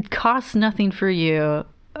 if it costs nothing for you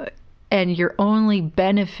and you're only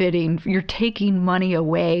benefiting, you're taking money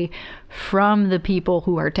away from the people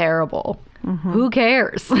who are terrible. Who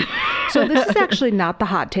cares? So this is actually not the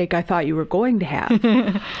hot take I thought you were going to have.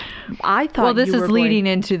 I thought well, this is leading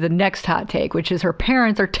into the next hot take, which is her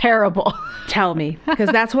parents are terrible. Tell me, because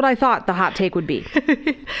that's what I thought the hot take would be.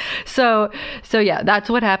 So yeah, that's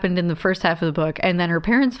what happened in the first half of the book. And then her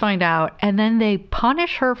parents find out, and then they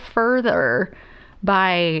punish her further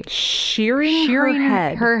by shearing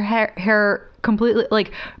her hair completely,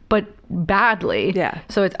 but badly. Yeah.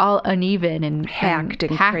 So it's all uneven and hacked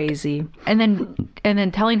and crazy. And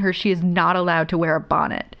then telling her she is not allowed to wear a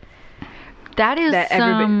bonnet. That is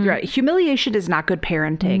right. Humiliation is not good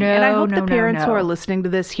parenting. No, and I hope no, the parents no. who are listening to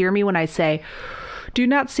this hear me when I say, do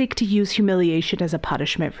not seek to use humiliation as a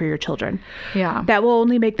punishment for your children. Yeah. That will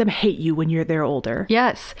only make them hate you when they're older.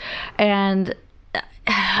 Yes. And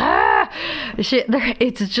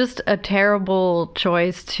it's just a terrible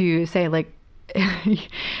choice to say, like,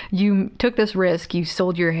 you took this risk, you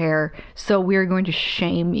sold your hair, so we're going to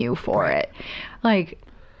shame you for it. Like,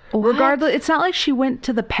 regardless, it's not like she went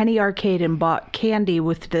to the penny arcade and bought candy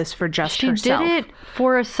with this for just herself. She did it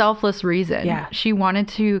for a selfless reason. Yeah. She wanted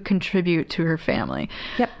to contribute to her family.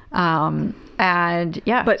 Yep. And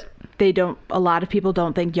yeah. But a lot of people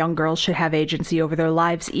don't think young girls should have agency over their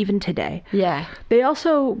lives even today. Yeah. They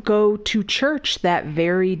also go to church that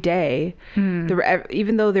very day,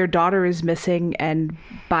 even though their daughter is missing, and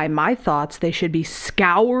by my thoughts, they should be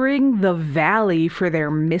scouring the valley for their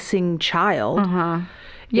missing child.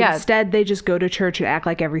 Yeah. Instead, they just go to church and act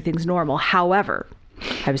like everything's normal. However,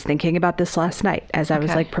 I was thinking about this last night as I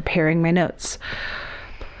was like preparing my notes.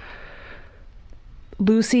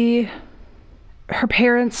 Lucy, her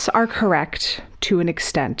parents are correct to an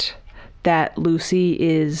extent that Lucy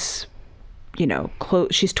is,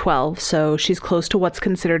 she's 12, so she's close to what's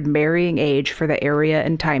considered marrying age for the area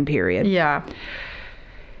and time period. Yeah.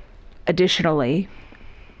 Additionally,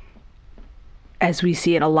 as we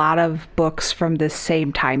see in a lot of books from this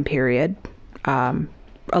same time period, a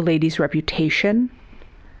lady's reputation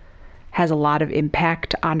has a lot of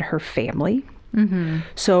impact on her family.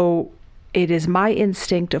 So it is my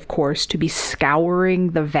instinct, of course, to be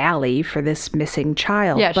scouring the valley for this missing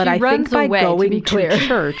child. Yeah, but she I runs think by away, going to be clear.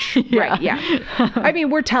 church, right? Yeah. I mean,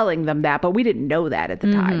 we're telling them that, but we didn't know that at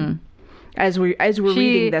the time. As we're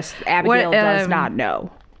reading this, Abigail does not know.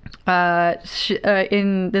 This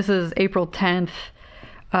is April 10th.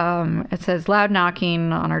 It says loud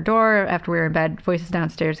knocking on our door after we were in bed, voices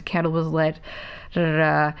downstairs, a candle was lit.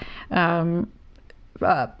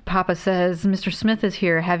 Papa says, Mr. Smith is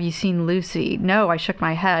here. Have you seen Lucy? No, I shook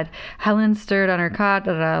my head. Helen stirred on her cot.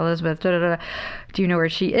 Elizabeth, do you know where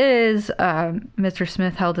she is? Mr.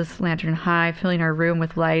 Smith held his lantern high, filling our room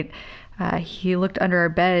with light. He looked under our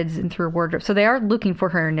beds and through a wardrobe. So they are looking for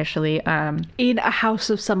her initially. In a house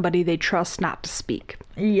of somebody they trust not to speak.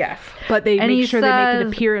 Yes. But they make sure they make an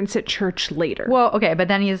appearance at church later. Well, okay, but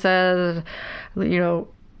then he says,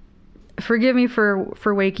 forgive me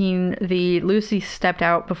for waking thee. Lucy stepped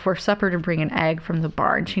out before supper to bring an egg from the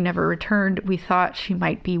barn. She never returned. We thought she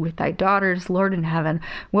might be with thy daughters. Lord in heaven,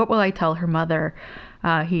 what will I tell her mother?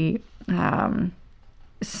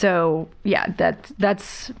 So yeah,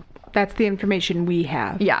 that's the information we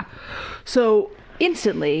have. Yeah. So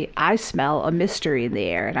instantly, I smell a mystery in the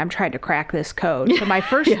air, and I'm trying to crack this code. So my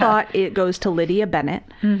first thought, it goes to Lydia Bennett.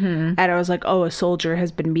 And I was like, oh, a soldier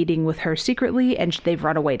has been meeting with her secretly, and they've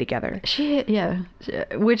run away together.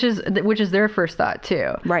 Which is their first thought,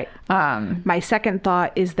 too. Right. My second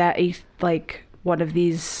thought is that one of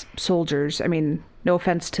these soldiers, I mean, no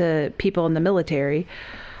offense to people in the military,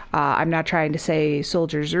 I'm not trying to say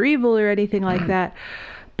soldiers are evil or anything like that,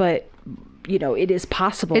 but it is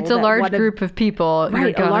possible. It's a large group of people.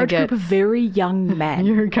 Right, a large group of very young men.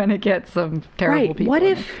 You're gonna get some terrible people. What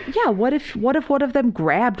if one of them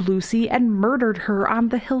grabbed Lucy and murdered her on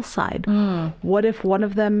the hillside? What if one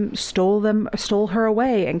of them stole her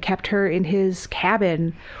away and kept her in his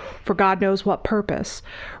cabin for God knows what purpose?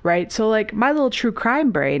 Right? So my little true crime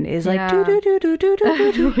brain is like do do do do do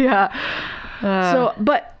do do. Yeah. So,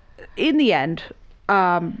 but in the end,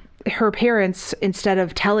 her parents, instead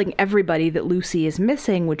of telling everybody that Lucy is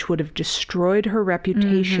missing, which would have destroyed her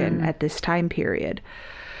reputation at this time period.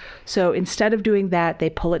 So instead of doing that,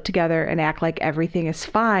 they pull it together and act like everything is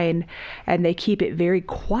fine, and they keep it very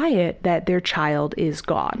quiet that their child is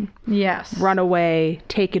gone. Yes. Run away,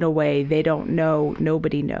 taken away. They don't know.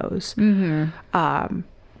 Nobody knows.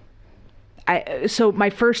 So my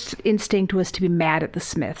first instinct was to be mad at the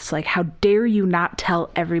Smiths. Like, how dare you not tell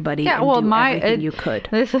everybody everything you could.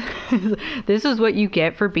 This is what you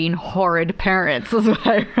get for being horrid parents, is what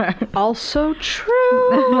I read. Also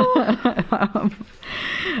true.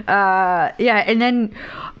 And then,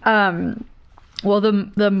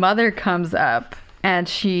 the mother comes up and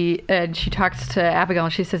she talks to Abigail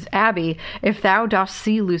and she says, Abby, if thou dost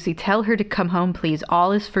see Lucy, tell her to come home, please.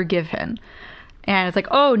 All is forgiven. And it's like,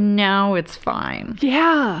 oh, now it's fine.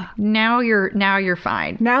 Yeah. Now you're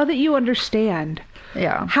fine. Now that you understand.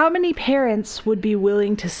 Yeah. How many parents would be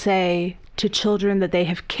willing to say to children that they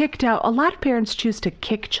have kicked out? A lot of parents choose to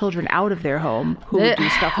kick children out of their home who would do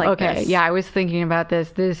stuff like this. Okay, yeah, I was thinking about this.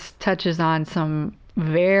 This touches on some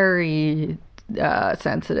very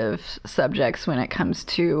sensitive subjects when it comes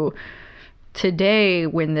to today,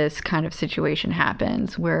 when this kind of situation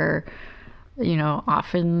happens, where,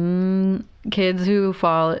 often kids who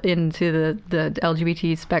fall into the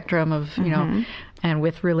LGBT spectrum of, and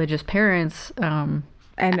with religious parents, and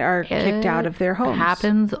are kicked out of their homes.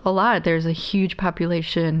 Happens a lot. There's a huge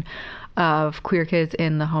population of queer kids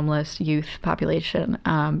in the homeless youth population.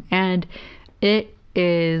 And it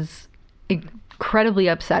is incredibly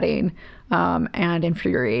upsetting and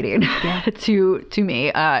infuriating to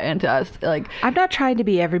me and to us. Like, I'm not trying to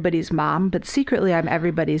be everybody's mom, but secretly I'm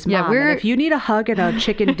everybody's mom. And if you need a hug and a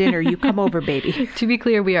chicken dinner, you come over, baby. To be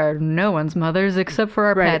clear, we are no one's mothers except for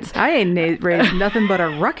our pets. I ain't raised nothing but a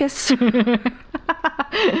ruckus.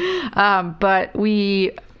 But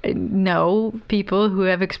we know people who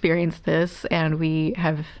have experienced this, and we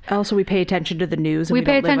have also, we pay attention to the news, and we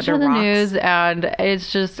pay don't live attention under to the rocks. news, and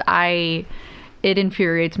it's just it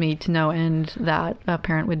infuriates me to no end that a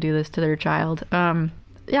parent would do this to their child.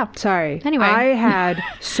 Sorry. Anyway, I had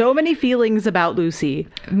so many feelings about Lucy.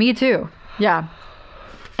 Me too. Yeah.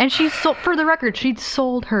 And for the record, she'd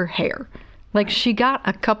sold her hair. Like, she got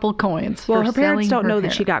a couple coins. Well, for her parents don't know hair.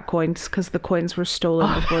 that she got coins because the coins were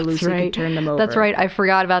stolen before Lucy could turn them over. That's right. I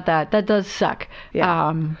forgot about that. That does suck.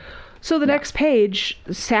 Yeah. So the next page,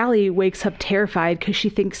 Sally wakes up terrified because she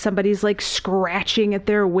thinks somebody's like scratching at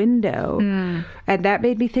their window. And that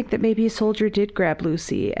made me think that maybe a soldier did grab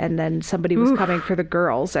Lucy, and then somebody was coming for the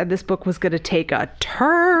girls, and this book was going to take a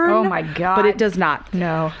turn. Oh my God. But it does not.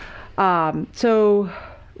 No. So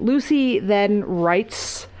Lucy then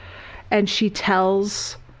writes, and she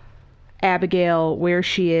tells Abigail where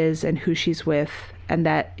she is and who she's with, and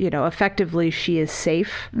that, effectively she is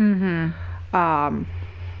safe.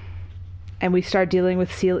 And we start dealing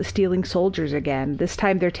with stealing soldiers again. This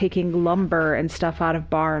time they're taking lumber and stuff out of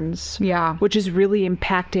barns. Yeah. Which is really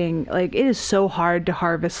impacting. Like, it is so hard to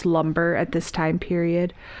harvest lumber at this time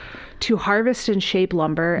period. To harvest and shape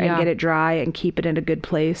lumber and get it dry and keep it in a good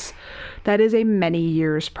place, that is a many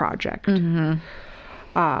years project.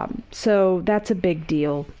 So that's a big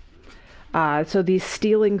deal. So these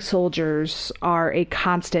stealing soldiers are a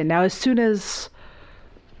constant. Now, as soon as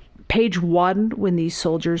page 1, when these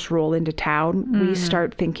soldiers roll into town, we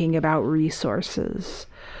start thinking about resources.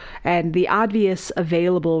 And the obvious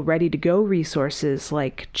available, ready-to-go resources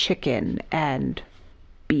like chicken and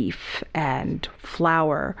beef and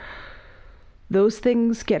flour, those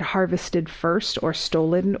things get harvested first, or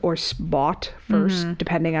stolen, or bought first,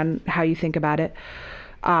 depending on how you think about it.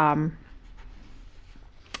 And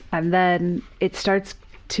then it starts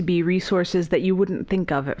to be resources that you wouldn't think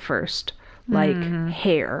of at first, like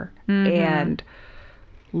hair and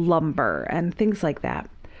lumber and things like that.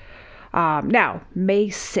 Now, May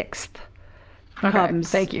 6th comes.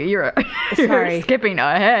 Thank you. You're Sorry. skipping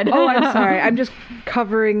ahead. Oh, I'm sorry. I'm just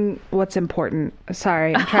covering what's important.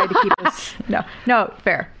 Sorry. I'm trying to keep this. No,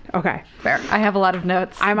 fair. Okay. Fair. I have a lot of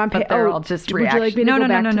notes. I'm on but they're all just would you like me to go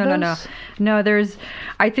back to those? No, there's,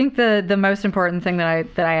 I think the most important thing that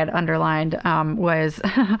I had underlined was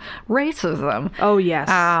racism. Oh, yes.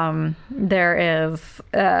 There is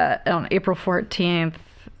on April 14th,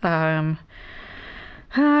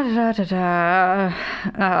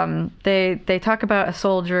 they talk about a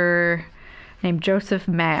soldier named Joseph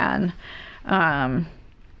Mann.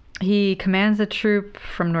 He commands a troop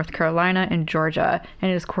from North Carolina and Georgia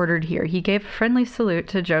and is quartered here. He gave a friendly salute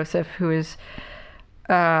to Joseph, who is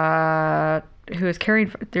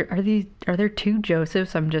carrying. Are there two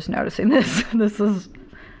Josephs? I'm just noticing this. This is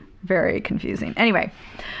very confusing. Anyway,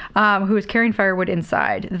 who is carrying firewood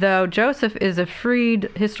inside. Though Joseph is a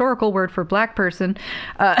freed historical word for black person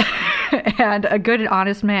and a good and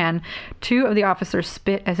honest man, 2 of the officers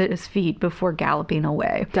spit at his feet before galloping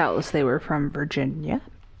away. Doubtless they were from Virginia.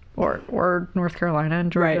 Or North Carolina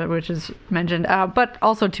and Georgia, right, which is mentioned. But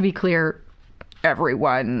also, to be clear,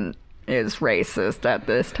 everyone is racist at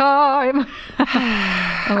this time.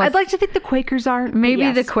 I'd like to think the Quakers aren't.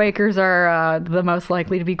 Maybe the Quakers are the most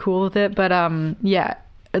likely to be cool with it. But yeah,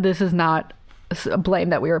 this is not a blame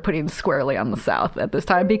that we were putting squarely on the South at this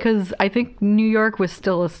time, because I think New York was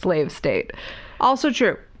still a slave state. Also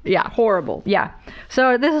true. Yeah. Horrible. Yeah.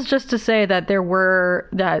 So this is just to say that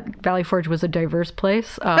that Valley Forge was a diverse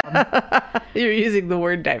place. You're using the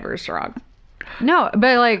word diverse wrong. No,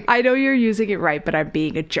 but like, I know you're using it right, but I'm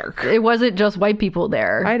being a jerk. It wasn't just white people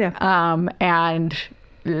there. I know. And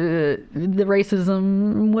the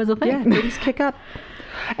racism was a thing. Yeah, things kick up.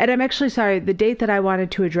 And I'm actually sorry, the date that I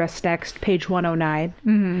wanted to address next, page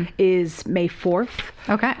 109, is May 4th.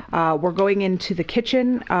 Okay. We're going into the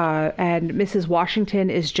kitchen, and Mrs. Washington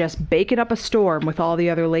is just baking up a storm with all the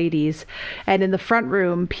other ladies. And in the front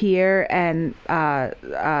room, Pierre and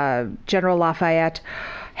General Lafayette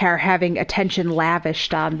are having attention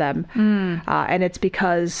lavished on them. And it's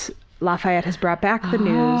because Lafayette has brought back the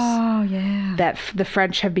news that the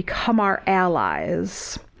French have become our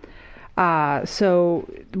allies. So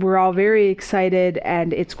we're all very excited,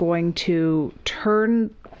 and it's going to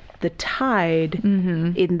turn the tide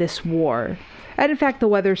in this war. And in fact, the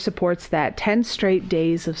weather supports that. 10 straight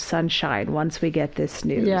days of sunshine once we get this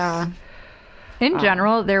news. Yeah. In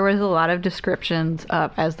general, there was a lot of descriptions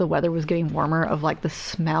of, as the weather was getting warmer, of like the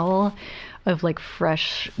smell of like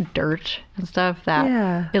fresh dirt and stuff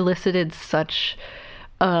that elicited such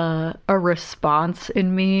a response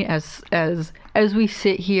in me as we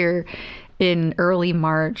sit here in early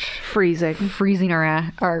March, freezing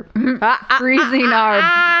our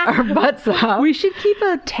butts up. We should keep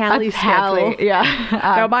a tally schedule. Yeah.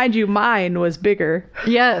 Now, mind you, mine was bigger.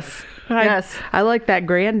 Yes. Yes. I like that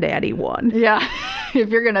granddaddy one. Yeah. If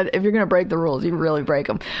you're gonna break the rules, you really break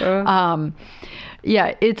them.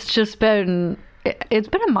 Yeah. It's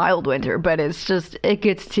been a mild winter, but it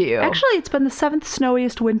gets to you. Actually, it's been the 7th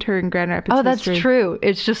snowiest winter in Grand Rapids history. That's true.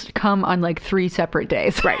 It's just come on like 3 separate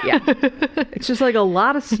days. Right, yeah. It's just like a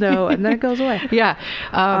lot of snow, and then it goes away. Yeah.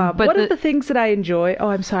 But one of the things that I enjoy... Oh,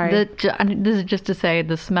 I'm sorry. This is just to say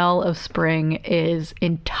the smell of spring is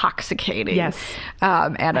intoxicating. Yes.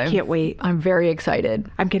 And I can't wait. I'm very excited.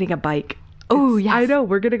 I'm getting a bike. Oh, yes. I know.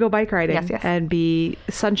 We're going to go bike riding yes. and be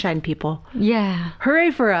sunshine people. Yeah.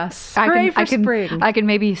 Hooray for us. Hooray for spring. I can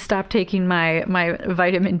maybe stop taking my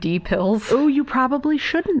vitamin D pills. Oh, you probably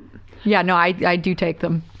shouldn't. Yeah, no, I do take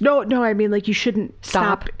them. No, I mean, like, you shouldn't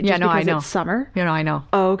stop just because I know. It's summer. I know.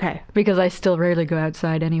 Oh, okay. Because I still rarely go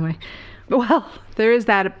outside anyway. Well, there is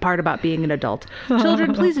that part about being an adult.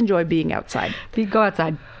 Children, please enjoy being outside. Go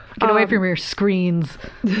outside. Get away from your screens.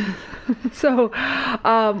 So,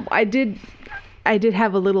 I did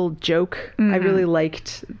have a little joke. I really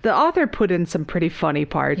liked. The author put in some pretty funny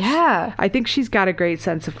parts. Yeah. I think she's got a great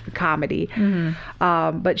sense of comedy.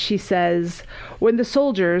 But she says, when the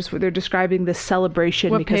soldiers, they're describing this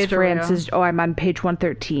celebration because France is... Oh, I'm on page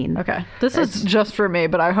 113. Okay. This is just for me,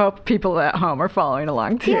 but I hope people at home are following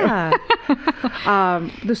along too. Yeah.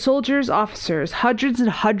 The soldiers, officers, hundreds and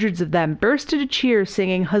hundreds of them burst into cheers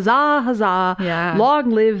singing, huzzah, huzzah, long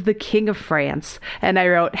live the King of France. And I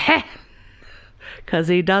wrote, heh. Because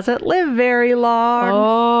he doesn't live very long.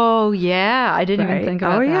 Oh, yeah. I didn't even think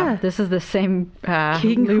about that. Yeah. This is the same...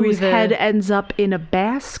 King whose head ends up in a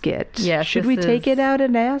basket. Yeah, should we take it out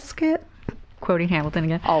in a basket? Quoting Hamilton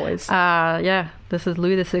again. Always. Yeah. This is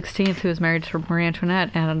Louis XVI, who is married to Marie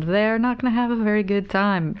Antoinette, and they're not going to have a very good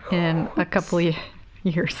time in a couple of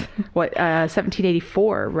years. What,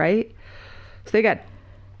 1784, right? So they got...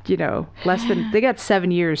 they got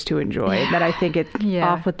 7 years to enjoy. And then I think it's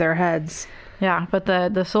off with their heads. Yeah, but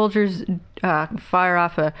the soldiers fire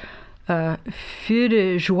off a feu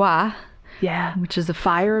de joie. Yeah, which is a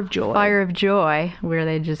fire of joy. Fire of joy, where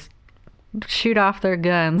they just shoot off their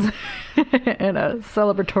guns in a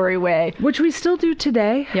celebratory way. Which we still do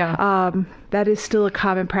today. Yeah. That is still a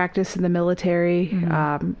common practice in the military.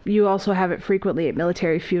 You also have it frequently at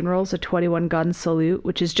military funerals, a 21-gun salute,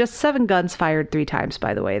 which is just 7 guns fired 3 times,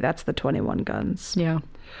 by the way. That's the 21 guns. Yeah.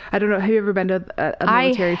 I don't know. Have you ever been to a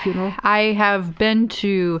military funeral? I have been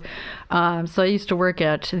to, so I used to work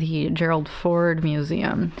at the Gerald Ford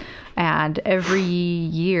Museum, and every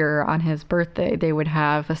year on his birthday, they would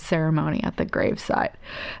have a ceremony at the gravesite,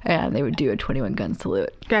 and they would do a 21-gun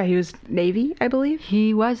salute. Yeah, he was Navy, I believe.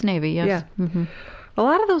 He was Navy, yes. Yeah. Mm-hmm. A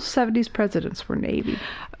lot of those 70s presidents were Navy.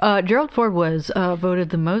 Gerald Ford was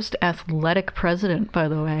voted the most athletic president, by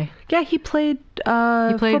the way. Yeah, he played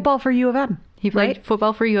football for U of M. He played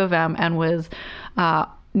football for U of M and was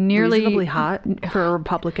nearly... reasonably hot for a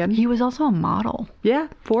Republican. He was also a model. Yeah,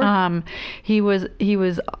 Ford. He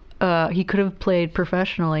could have played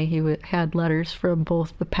professionally. He had letters from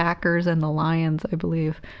both the Packers and the Lions, I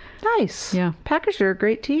believe. Nice. Yeah. Packers are a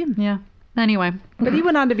great team. Yeah. Anyway. But he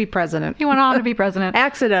went on to be president.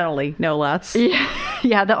 Accidentally, no less.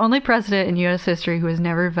 Yeah, the only president in U.S. history who has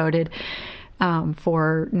never voted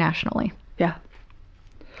for nationally. Yeah.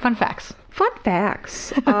 Fun facts.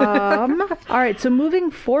 All right, so moving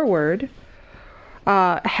forward,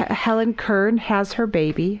 Helen Kern has her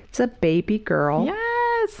baby. It's a baby girl.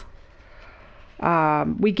 Yes.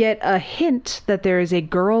 We get a hint that there is a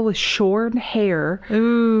girl with shorn hair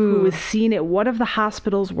who was seen at one of the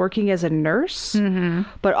hospitals working as a nurse. Mm-hmm.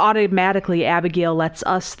 But automatically, Abigail lets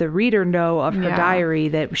us, the reader, know of her diary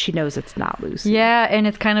that she knows it's not Lucy. Yeah, and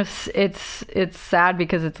it's kind of it's sad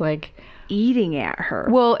because it's like eating at her.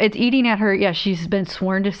 Well, it's eating at her. Yeah, she's been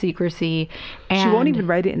sworn to secrecy. And she won't even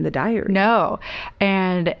write it in the diary. No.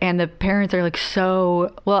 And the parents are like,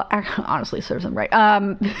 so, well, honestly, serves them right.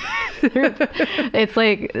 It's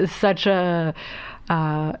like such a,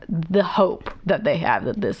 the hope that they have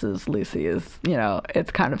that this is Lucy is, you know,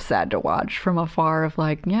 it's kind of sad to watch from afar of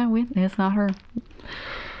like, yeah, it's not her.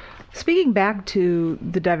 Speaking back to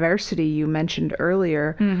the diversity you mentioned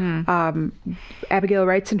earlier, Abigail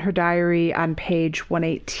writes in her diary on page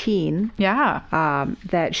 118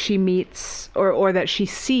 that she meets or that she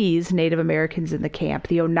sees Native Americans in the camp.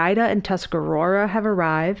 The Oneida and Tuscarora have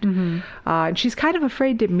arrived, and she's kind of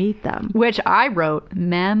afraid to meet them. Which I wrote,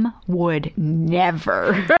 Mem would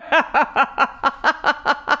never.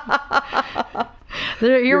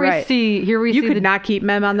 Here we see. You could not keep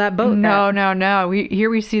Mem on that boat. No. Here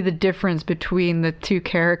we see the difference between the two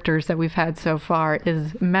characters that we've had so far.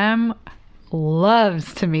 Is Mem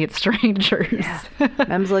loves to meet strangers. Yeah.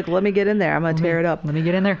 Mem's like, let me get in there. I'm gonna tear it up. Let me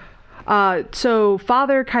get in there. So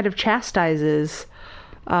father kind of chastises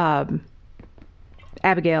Abigail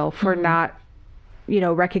for not,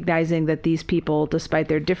 recognizing that these people, despite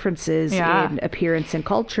their differences in appearance and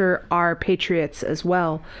culture, are patriots as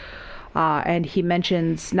well. And he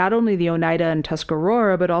mentions not only the Oneida and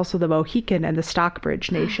Tuscarora, but also the Mohican and the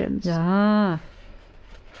Stockbridge nations. Yeah.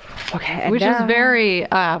 Okay. Which is very,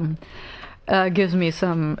 gives me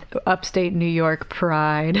some upstate New York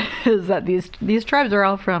pride, is that these tribes are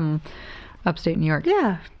all from upstate New York.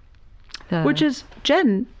 Yeah. Which is,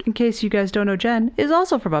 Jen, in case you guys don't know Jen, is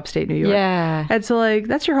also from upstate New York. Yeah. And so,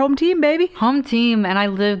 that's your home team, baby. Home team. And I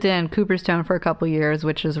lived in Cooperstown for a couple years,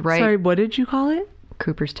 which is right. Sorry, what did you call it?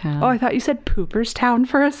 Cooperstown. Oh, I thought you said Pooperstown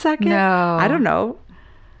for a second. No. I don't know.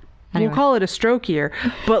 Anyway. We'll call it a stroke year.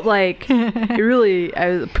 But it really,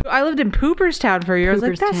 I lived in Pooperstown for a year. I was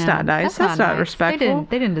like, that's not nice. That's not respectful.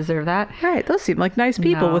 They didn't deserve that. Right. Those seem like nice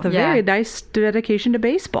people with a very nice dedication to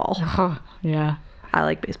baseball. Oh, yeah. I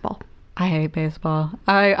like baseball. I hate baseball.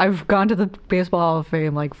 I've gone to the Baseball Hall of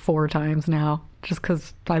Fame like 4 times now, just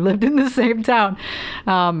because I lived in the same town.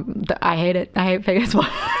 I hate it. I hate baseball.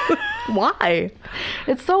 Why?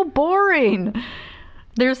 It's so boring.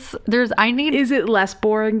 Is it less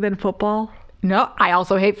boring than football? No, I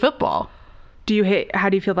also hate football. How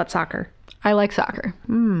do you feel about soccer? I like soccer.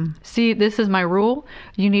 See, this is my rule.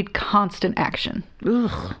 You need constant action.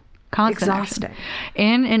 Ugh. Constant exhausting. Action.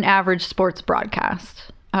 In an average sports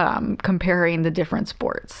broadcast, comparing the different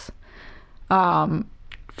sports.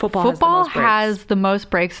 Football has the most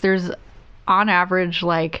breaks. There's on average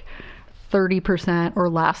 30% or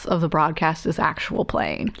less of the broadcast is actual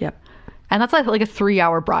playing. Yep. And that's like a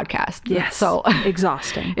 3-hour broadcast. Yes. So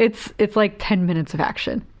exhausting. It's like 10 minutes of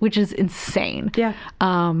action, which is insane. Yeah.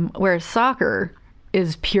 Whereas soccer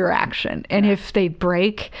is pure action. And if they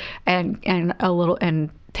break and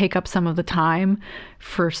take up some of the time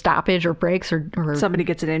for stoppage or breaks or somebody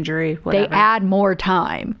gets an injury, whatever. They add more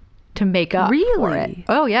time to make up for it.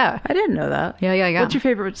 Oh, yeah. I didn't know that. Yeah. What's your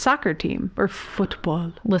favorite soccer team or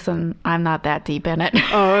football? Listen, I'm not that deep in it.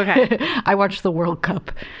 Oh, okay. I watched the World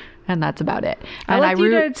Cup, and that's about it. I like the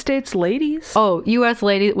United States ladies. Oh, U.S.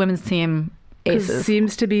 women's team aces.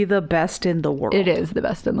 Seems to be the best in the world. It is the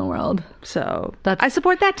best in the world. So I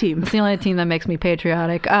support that team. It's the only team that makes me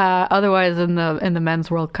patriotic. Otherwise, in the men's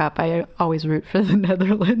World Cup, I always root for the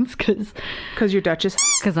Netherlands because you're Dutch as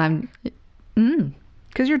because I'm.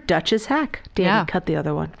 Because you're Dutch as heck. Danny, cut the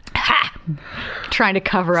other one. Ha! Trying to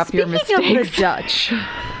cover up your mistakes. Speaking of the Dutch.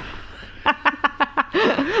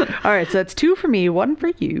 All right, so that's 2 for me, 1 for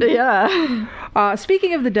you. Yeah.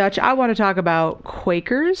 Speaking of the Dutch, I want to talk about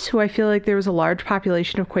Quakers, who I feel like there was a large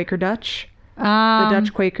population of Quaker Dutch. The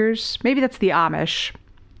Dutch Quakers. Maybe that's the Amish.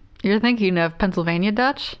 You're thinking of Pennsylvania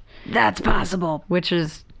Dutch? That's possible. Which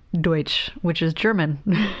is Deutsch, which is German.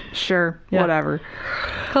 Sure, whatever.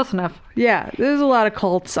 Close enough. Yeah, there's a lot of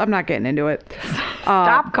cults. I'm not getting into it.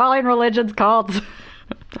 Stop calling religions cults.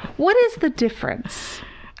 What is the difference?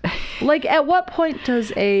 At what point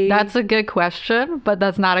does a... That's a good question, but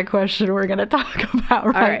that's not a question we're going to talk about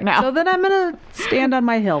right now. So then I'm going to stand on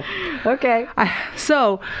my hill. Okay. I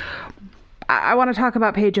want to talk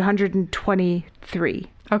about page 123.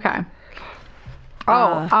 Okay.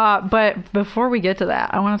 But before we get to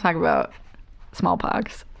that, I want to talk about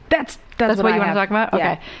smallpox. That's what you want to talk about?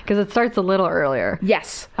 Yeah. Okay. Because it starts a little earlier.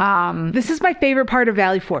 Yes. This is my favorite part of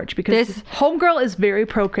Valley Forge because Homegirl is very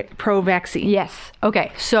pro-vaccine. Yes.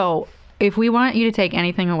 Okay. So if we want you to take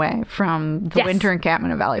anything away from the winter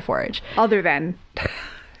encampment of Valley Forge. Other than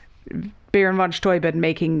Baron von Steuben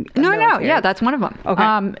making No. Yeah, that's one of them.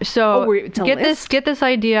 Okay. So get this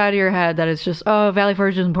idea out of your head that it's just, Valley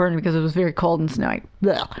Forge is important because it was very cold and snowy.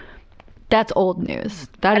 Blech. That's old news.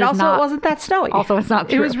 That And is also, not, it wasn't that snowy. Also, it's not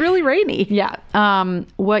true. It was really rainy. Yeah. Why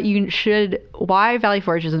Valley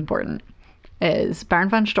Forge is important is Baron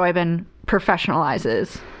von Steuben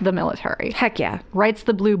professionalizes the military. Heck yeah. Writes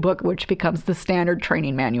the Blue Book, which becomes the standard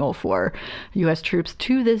training manual for U.S. troops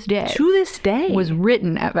to this day. To this day. Was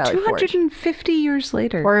written at Valley Forge. 250 years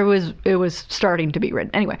later. Or it was starting to be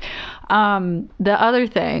written. Anyway, the other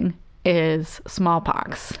thing is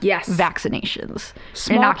smallpox. Yes. Vaccinations.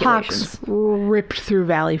 Smallpox ripped through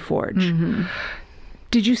Valley Forge. Mm-hmm.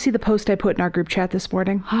 Did you see the post I put in our group chat this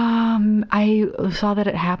morning? I saw that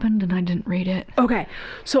it happened and I didn't read it. Okay.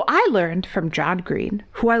 So I learned from John Green,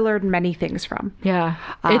 who I learned many things from. Yeah.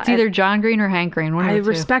 It's either John Green or Hank Green. I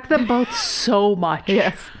respect them both so much.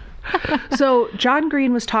 Yes. So John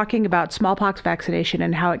Green was talking about smallpox vaccination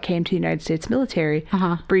and how it came to the United States military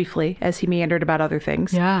briefly as he meandered about other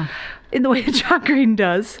things. Yeah. In the way that John Green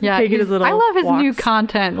does. Yeah. Taking his little I love his walks. new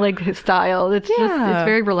content, like his style. It's just, it's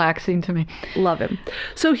very relaxing to me. Love him.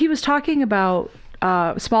 So he was talking about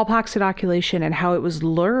smallpox inoculation and how it was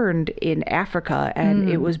learned in Africa, and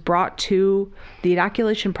it was brought to, the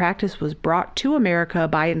inoculation practice was brought to America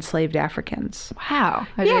by enslaved Africans. Wow.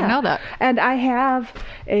 I didn't know that. And I have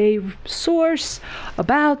a source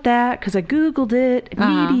about that because I Googled it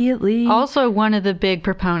immediately. Also, one of the big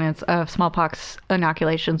proponents of smallpox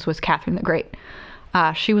inoculations was Catherine the Great.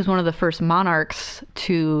 She was one of the first monarchs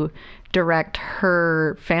to direct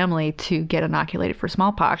her family to get inoculated for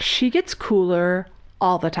smallpox. She gets cooler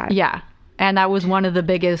all the time. Yeah. And that was one of the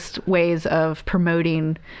biggest ways of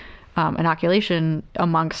promoting inoculation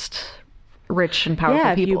amongst rich and powerful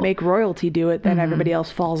people. Yeah, if you make royalty do it, then everybody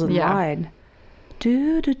else falls in line.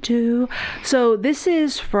 So this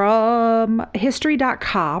is from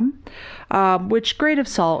history.com, which, grain of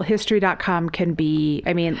salt, history.com can be,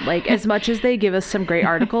 I mean, like, as much as they give us some great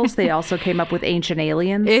articles, they also came up with Ancient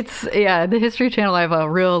Aliens. The History Channel I have a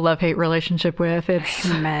real love-hate relationship with.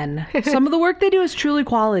 Men. Some of the work they do is truly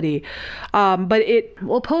quality. But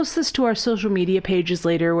we'll post this to our social media pages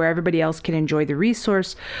later where everybody else can enjoy the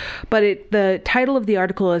resource. But the title of the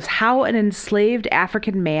article is How an Enslaved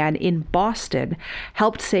African Man in Boston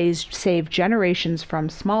Helped Save Generations from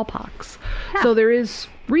Smallpox. Yeah. So there is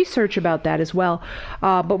research about that as well.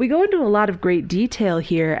 But we go into a lot of great detail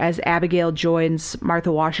here as Abigail joins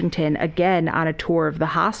Martha Washington again on a tour of the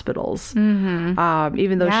hospitals,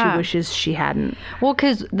 even though she wishes she hadn't. Well,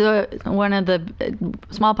 because one of the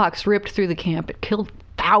smallpox ripped through the camp. It killed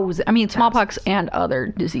thousands. I mean, smallpox and other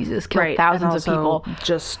diseases killed thousands of people.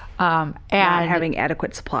 Just not having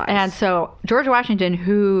adequate supplies. And so George Washington,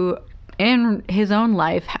 who in his own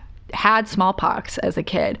life had smallpox as a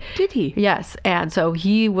kid. Did he? Yes. And so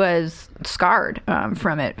he was scarred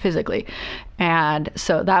from it physically. And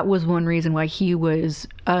so that was one reason why he was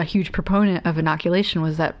a huge proponent of inoculation,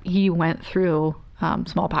 was that he went through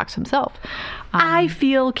smallpox himself. I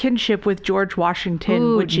feel kinship with George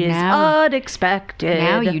Washington, which is unexpected.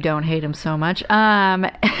 Now you don't hate him so much.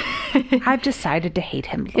 I've decided to hate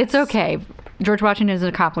him less. It's okay. George Washington is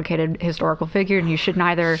a complicated historical figure, and you should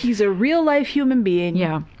neither... He's a real-life human being.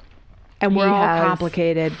 Yeah. And we're all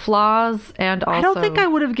complicated. Flaws, and also... I don't think I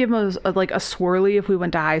would have given him a swirly if we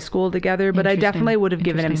went to high school together, but I definitely would have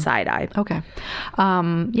given him side-eye. Okay.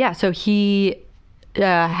 So he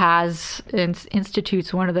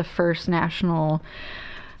institutes one of the first national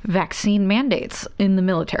vaccine mandates in the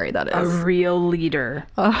military, that is. A real leader.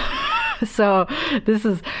 So this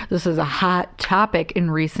is a hot topic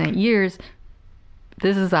in recent years.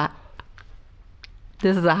 This is a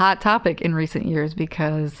hot topic in recent years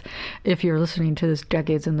because if you're listening to this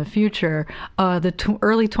decades in the future, the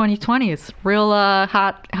early 2020s, real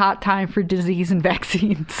hot time for disease and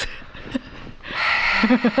vaccines.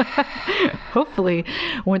 Hopefully,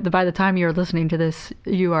 by the time you're listening to this,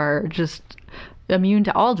 you are just immune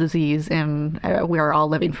to all disease and we are all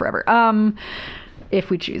living forever, if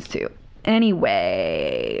we choose to.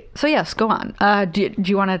 Anyway, so yes, go on. Do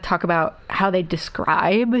you want to talk about how they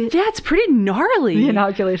describe? Yeah, it's pretty gnarly. The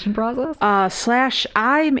inoculation process? /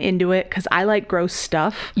 I'm into it because I like gross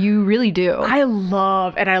stuff. You really do. I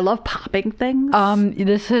love popping things.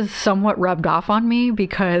 This has somewhat rubbed off on me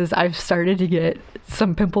because I've started to get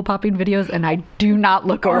some pimple popping videos and I do not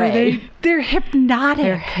look away. They're hypnotic.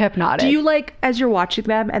 They're hypnotic. Do you as you're watching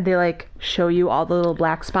them and they show you all the little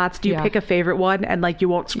black spots, do you pick a favorite one and you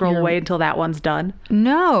won't scroll away until that one's done?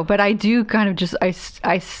 No, but I do kind of just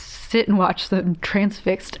I sit and watch them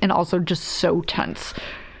transfixed and also just so tense.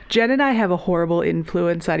 Jen and I have a horrible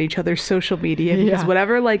influence on each other's social media because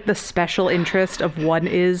whatever like the special interest of one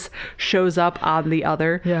is shows up on the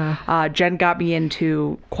other. Yeah. Jen got me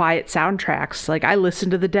into quiet soundtracks. Like I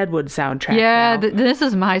listened to the Deadwood soundtrack. Yeah, now. this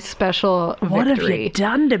is my special victory. What have you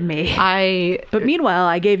done to me? But meanwhile,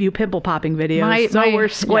 I gave you pimple popping videos, so we're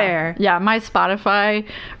square. Yeah, my Spotify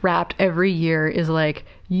Wrapped every year is like,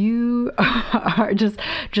 you are just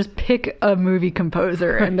pick a movie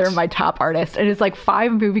composer and they're my top artist, and it's like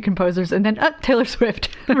 5 movie composers and then Taylor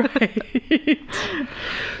Swift. Right.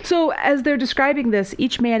 So as they're describing this,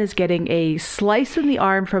 each man is getting a slice in the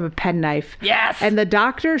arm from a penknife. Yes. And the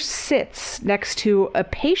doctor sits next to a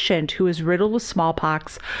patient who is riddled with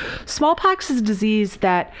smallpox. Smallpox is a disease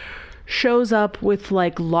that shows up with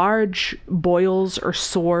like large boils or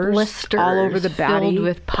sores, blisters all over the body, filled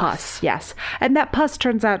with pus. Yes, and that pus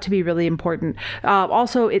turns out to be really important.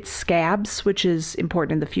 Also, it scabs, which is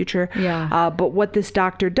important in the future. Yeah. But what this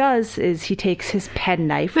doctor does is he takes his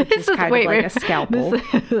penknife, which is kind of like a scalpel.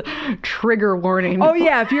 Trigger warning. Oh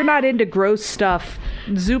yeah, if you're not into gross stuff,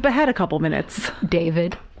 zoop ahead a couple minutes,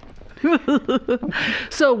 David.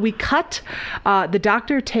 So we cut. The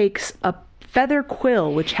doctor takes a feather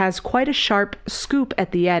quill, which has quite a sharp scoop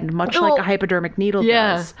at the end, much like a hypodermic needle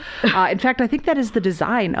does. In fact, I think that is the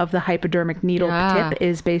design of the hypodermic needle tip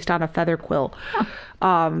is based on a feather quill.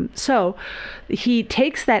 So he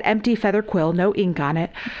takes that empty feather quill, no ink on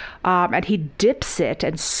it, and he dips it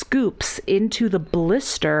and scoops into the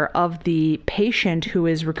blister of the patient who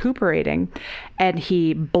is recuperating, and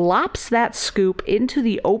he blops that scoop into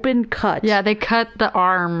the open cut. Yeah, they cut the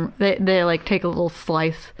arm. They like take a little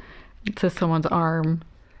slice to someone's arm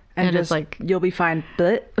and just like, you'll be fine.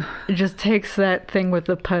 But it just takes that thing with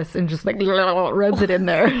the pus and just like rubs it in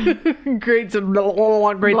there. Great sound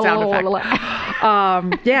effect.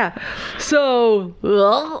 Yeah. So,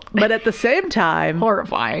 but at the same time,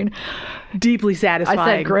 horrifying, deeply satisfying.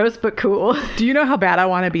 I said gross but cool. Do you know how bad I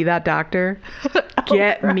want to be that doctor?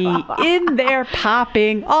 Get me in there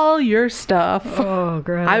popping all your stuff. Oh,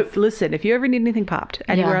 gross. Listen, if you ever need anything popped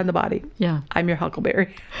anywhere on the body, I'm your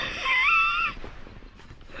Huckleberry.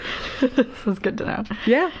 This is good to know.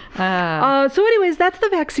 Yeah. So anyways, that's the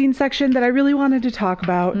vaccine section that I really wanted to talk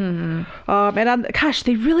about. And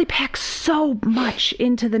they really pack so much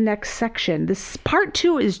into the next section. This part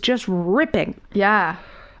 2 is just ripping. Yeah.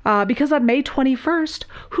 Because on May 21st,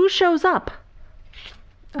 who shows up?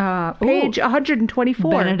 Page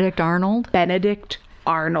 124. Benedict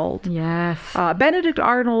Arnold. Yes. Benedict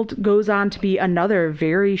Arnold goes on to be another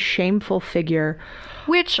very shameful figure.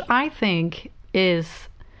 Which I think is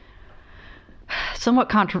somewhat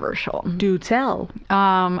controversial. Do tell.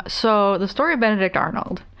 So the story of Benedict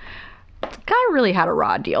Arnold, this guy really had a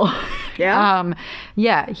raw deal. Yeah?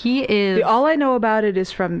 Yeah, he is... All I know about it is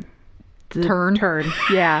from the Turn.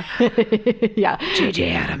 Yeah. Yeah.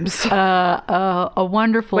 J.J. Adams. A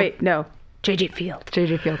wonderful... Wait, no. J.J. Field.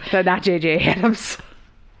 No, not J.J. Adams.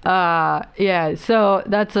 Yeah, so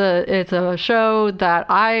it's a show that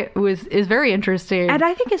is very interesting. And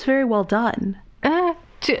I think it's very well done.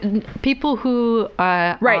 To people who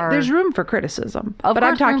there's room for criticism, but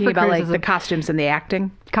I'm talking about like the costumes and the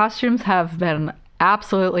acting. Costumes have been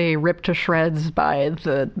absolutely ripped to shreds by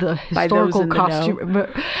the historical costume.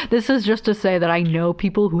 But this is just to say that I know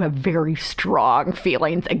people who have very strong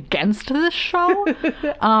feelings against this show,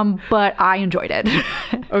 but I enjoyed it.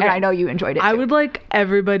 Okay. And I know you enjoyed it too. I would like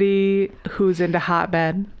everybody who's into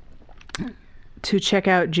hotbed to check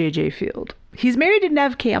out J.J. Field. He's married to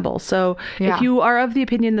Neve Campbell, so if you are of the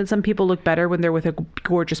opinion that some people look better when they're with a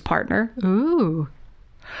gorgeous partner,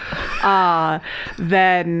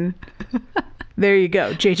 then there you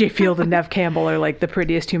go. J.J. Field and Neve Campbell are like the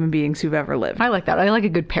prettiest human beings who've ever lived. I like that. I like a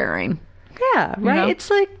good pairing. Yeah, right. You know? It's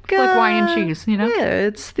like wine and cheese, you know. Yeah,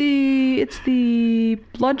 it's the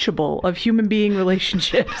Lunchable of human being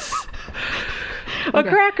relationships. A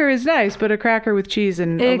cracker is nice, but a cracker with cheese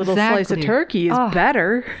and a little slice of turkey is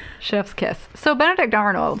better. Chef's kiss. So Benedict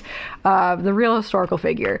Arnold, the real historical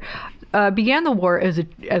figure, began the war as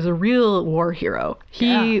a real war hero.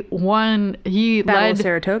 He led Battle of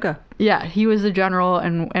Saratoga. Yeah, he was a general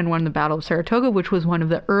and won the Battle of Saratoga, which was one of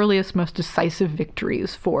the earliest, most decisive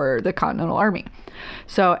victories for the Continental Army.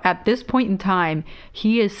 So at this point in time,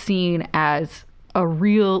 he is seen as a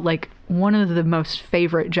real, like, one of the most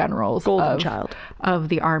favorite generals of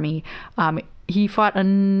the army. He fought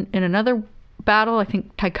in another battle, I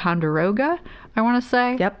think Ticonderoga, I want to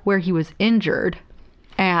say, where he was injured.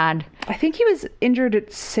 And I think he was injured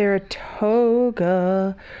at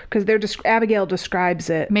Saratoga because Abigail describes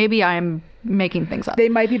it. Maybe I'm making things up. They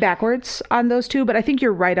might be backwards on those two, but I think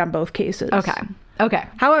you're right on both cases. Okay. Okay.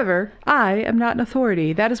 However, I am not an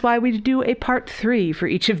authority. That is why we do a part 3 for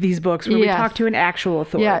each of these books where we talk to an actual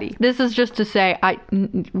authority. Yeah, this is just to say I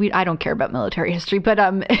don't care about military history,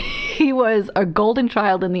 but he was a golden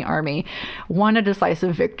child in the army, won a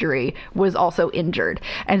decisive victory, was also injured.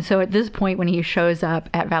 And so at this point when he shows up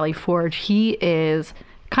at Valley Forge, he is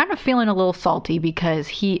kind of feeling a little salty because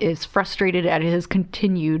he is frustrated at his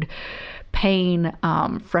continued pain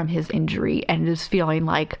from his injury and is feeling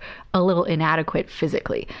like a little inadequate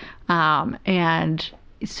physically. And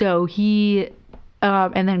so he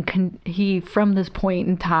from this point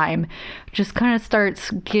in time just kind of starts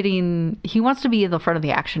he wants to be in the front of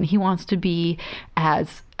the action. He wants to be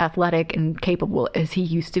as athletic and capable as he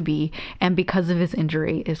used to be. And because of his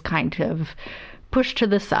injury is kind of pushed to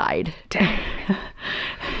the side.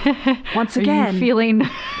 Once again, are you feeling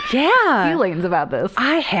feelings about this?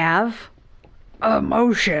 I have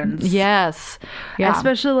emotions. Yes. Yeah.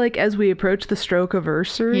 Especially like as we approach the stroke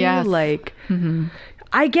anniversary. Yes. Like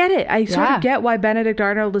I get it. I sort of get why Benedict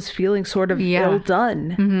Arnold is feeling sort of ill done.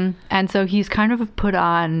 Mm-hmm. And so he's kind of put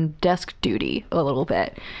on desk duty a little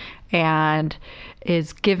bit and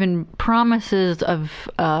is given promises of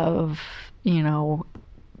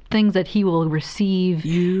things that he will receive.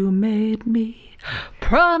 You made me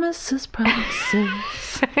promises.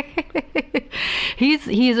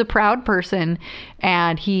 He's a proud person,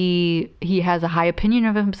 and he has a high opinion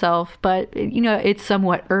of himself, but it's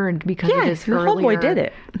somewhat earned because of his your homeboy did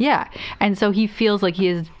it. Yeah, and so he feels like he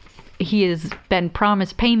has been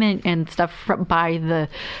promised payment and stuff by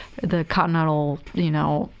the Continental,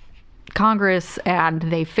 Congress, and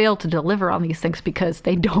they fail to deliver on these things because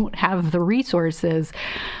they don't have the resources.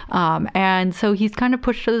 And so he's kind of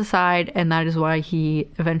pushed to the side, and that is why he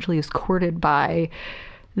eventually is courted by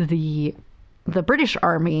the British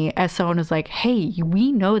Army as someone who's like, hey,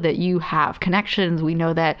 we know that you have connections. We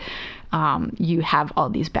know that you have all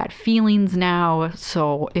these bad feelings now.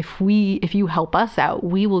 So if you help us out,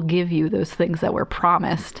 we will give you those things that were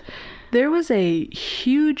promised. There was a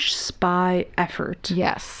huge spy effort.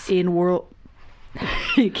 Yes. In world.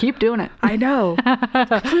 You keep doing it. I know.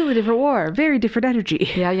 Completely different war. Very different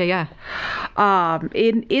energy. Yeah.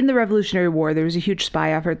 In the Revolutionary War, there was a huge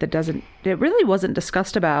spy effort that it really wasn't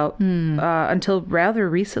discussed about until rather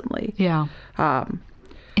recently. Yeah.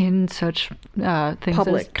 In such things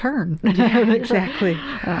public as turn. Exactly.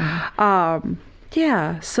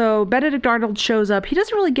 Yeah. So Benedict Arnold shows up. He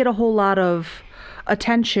doesn't really get a whole lot of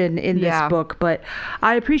attention in this book, but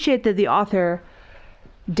I appreciate that the author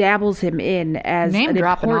dabbles him in as an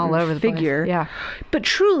important all over the figure. Place. Yeah. But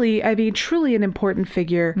truly an important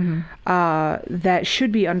figure that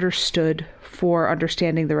should be understood for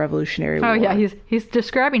understanding the Revolutionary War. Oh yeah, he's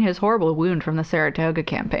describing his horrible wound from the Saratoga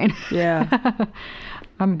campaign. Yeah.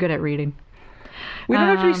 I'm good at reading. We don't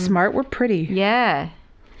have to be smart, we're pretty. Yeah.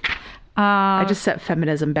 I just set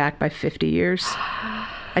feminism back by 50 years.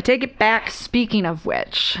 I take it back. Speaking of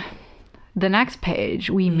which, the next page,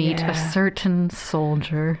 we meet a certain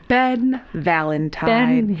soldier. Ben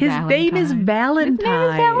Valentine. His name is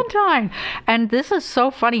Valentine. And this is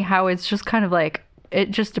so funny how it's just kind of like,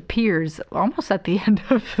 it just appears almost at the end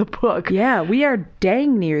of the book. Yeah, we are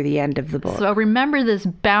dang near the end of the book. So remember this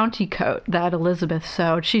bounty coat that Elizabeth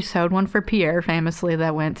sewed. She sewed one for Pierre, famously,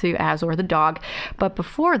 that went to Azor the dog. But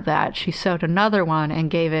before that, she sewed another one and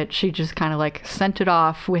she just kind of like sent it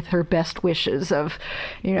off with her best wishes of,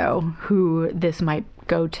 who this might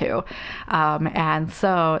go to. And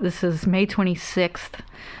so this is May 26th.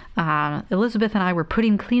 Elizabeth and I were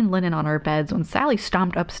putting clean linen on our beds when Sally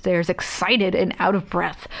stomped upstairs, excited and out of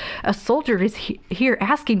breath. A soldier is here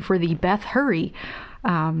asking for thee, Beth. Hurry.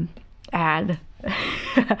 And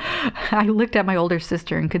I looked at my older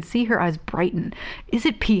sister and could see her eyes brighten. Is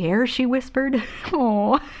it Pierre? She whispered.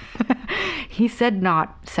 Oh, he said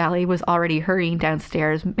not. Sally was already hurrying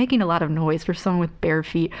downstairs, making a lot of noise for someone with bare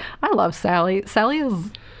feet. I love Sally. Sally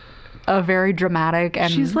is a very dramatic,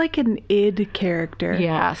 and she's like an id character.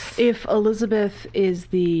 Yes. If Elizabeth is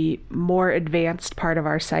the more advanced part of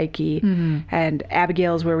our psyche, and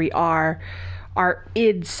Abigail is where we are, our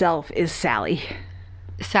id self is Sally.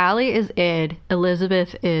 Sally is id.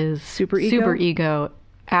 Elizabeth is super ego.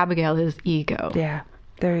 Abigail is ego. Yeah.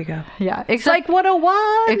 There you go. Yeah. It's like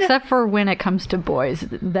 101. Except for when it comes to boys,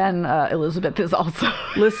 then Elizabeth is also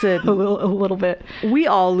listen a little bit. We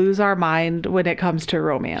all lose our mind when it comes to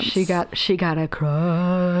romance. She got a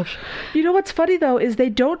crush. You know what's funny though is they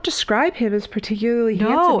don't describe him as particularly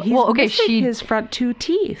handsome. He's missing his front two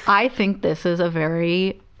teeth. I think this is a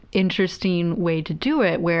very interesting way to do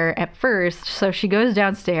it, where at first, so she goes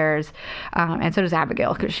downstairs, and so does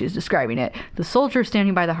Abigail, because she's describing it. The soldier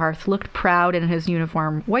standing by the hearth looked proud in his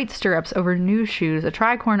uniform, white stirrups over new shoes, a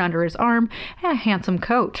tricorn under his arm, and a handsome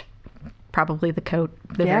coat. Probably the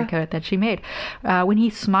very coat that she made. When he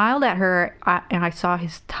smiled at her, and I saw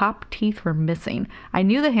his top teeth were missing, I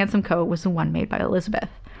knew the handsome coat was the one made by Elizabeth.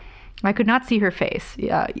 I could not see her face.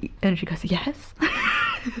 And she goes, yes?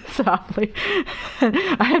 Softly.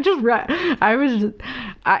 I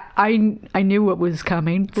knew what was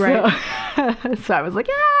coming. Right. So I was like,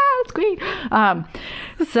 yeah, squeak.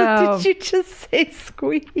 So did you just say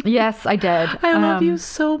squeak? Yes, I did. I love you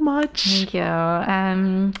so much. Thank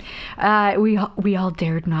you. We all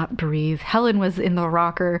dared not breathe. Helen was in the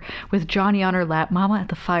rocker with Johnny on her lap, Mama at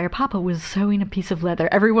the fire, Papa was sewing a piece of leather.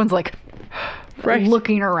 Everyone's like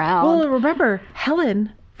looking around. Well, remember,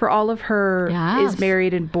 Helen, for all of her, is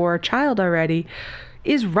married and bore a child already,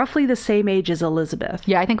 is roughly the same age as Elizabeth.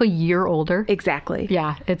 Yeah, I think a year older. Exactly.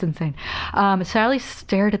 Yeah, it's insane. Sally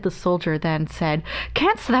stared at the soldier, then said,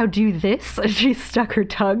 "Canst thou do this?" She stuck her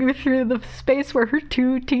tongue through the space where her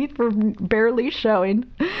 2 teeth were barely showing.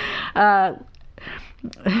 So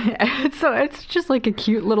it's just like a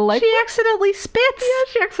cute little, like, she accidentally spits.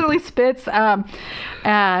 Yeah, she accidentally spits. And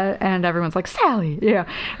everyone's like, Sally. Yeah.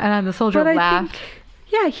 And then the soldier laughed.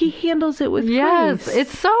 Yeah, he handles it with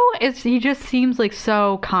grace. He just seems like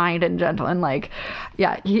so kind and gentle, and like,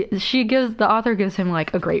 yeah, the author gives him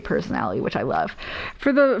like a great personality, which I love.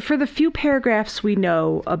 For the few paragraphs we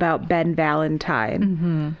know about Ben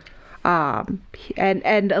Valentine,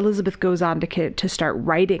 and Elizabeth goes on to start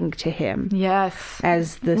writing to him. Yes,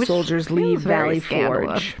 as the soldiers leave Valley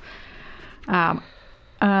Forge. So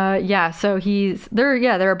they're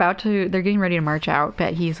getting ready to march out,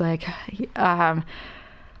 but he's like,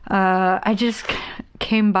 I just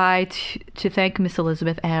came by to thank Miss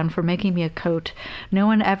Elizabeth Ann for making me a coat. No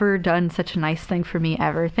one ever done such a nice thing for me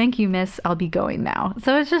ever. Thank you, miss. I'll be going now.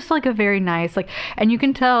 So it's just like a very nice, like, and you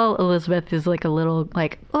can tell Elizabeth is like a little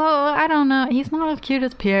like, oh, I don't know, he's not as cute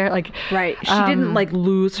as Pierre. Like, right. She didn't like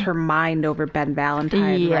lose her mind over Ben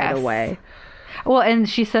Valentine right away. Well, and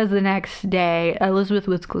she says the next day, Elizabeth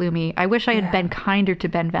was gloomy. I wish I had been kinder to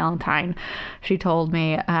Ben Valentine, she told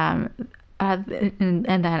me. And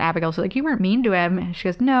then Abigail's like, you weren't mean to him. And she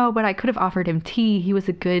goes, no, but I could have offered him tea. He was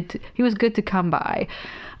good to come by.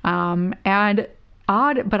 And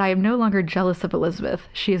odd, but I am no longer jealous of Elizabeth.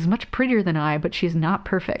 She is much prettier than I, but she's not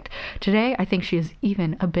perfect. Today, I think she is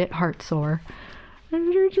even a bit heart sore.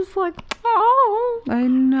 And you're just like, oh, I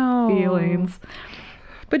know. Feelings.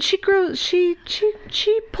 But she grows. She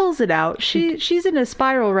pulls it out. She's in a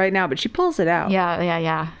spiral right now, but she pulls it out.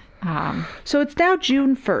 Yeah. So it's now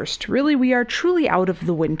June 1st. Really, we are truly out of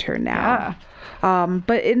the winter now. Yeah.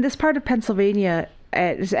 But in this part of Pennsylvania,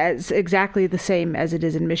 as exactly the same as it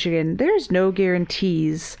is in Michigan, there's no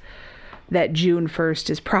guarantees that June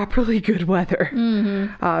 1st is properly good weather.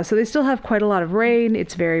 Mm-hmm. So they still have quite a lot of rain.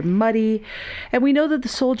 It's very muddy. And we know that the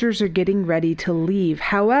soldiers are getting ready to leave.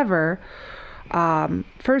 However,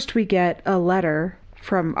 first we get a letter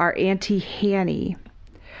from our Auntie Hanny.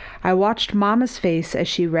 I watched Mama's face as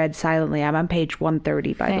she read silently. I'm on page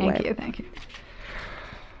 130, by the way. Thank you.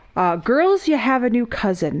 Girls, you have a new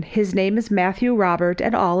cousin. His name is Matthew Robert,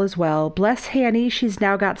 and all is well. Bless Hanny, she's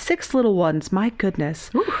now got 6 little ones. My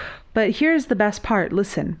goodness. Ooh. But here's the best part.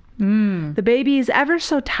 Listen. The baby is ever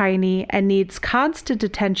so tiny and needs constant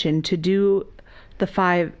attention to do the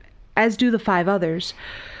 5 others.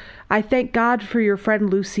 I thank God for your friend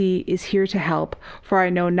Lucy is here to help, for I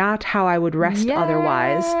know not how I would rest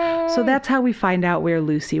otherwise. So that's how we find out where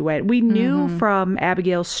Lucy went. We knew from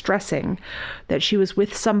Abigail stressing that she was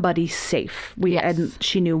with somebody safe. And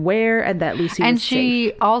she knew where, and that Lucy was safe. And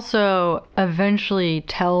she also eventually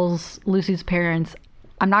tells Lucy's parents,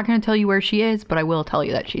 I'm not going to tell you where she is, but I will tell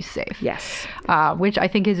you that she's safe. Yes. Which I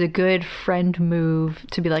think is a good friend move,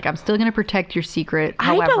 to be like, I'm still going to protect your secret.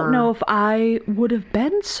 However, I don't know if I would have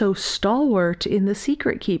been so stalwart in the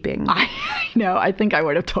secret keeping. I know. I think I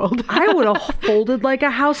would have told. I would have folded like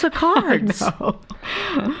a house of cards. I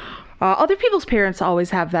know. Other people's parents always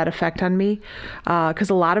have that effect on me, because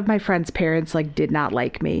a lot of my friends' parents did not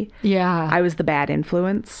like me. Yeah. I was the bad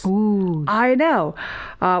influence. Ooh. I know,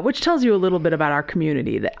 which tells you a little bit about our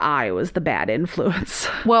community, that I was the bad influence.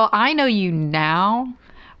 Well, I know you now,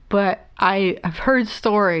 but I've heard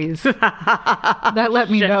stories that let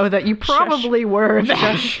me know that you probably were.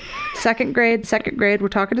 Second grade. We're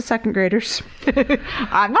talking to second graders.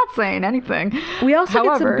 I'm not saying anything. We also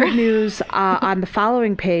get some However, good news on the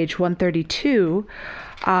following page, 132.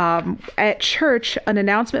 At church, an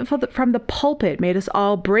announcement from the pulpit made us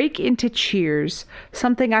all break into cheers,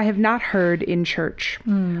 something I have not heard in church.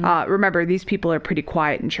 Remember, these people are pretty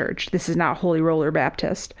quiet in church. This is not Holy Roller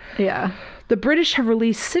Baptist. Yeah. The British have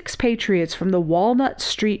released 6 patriots from the Walnut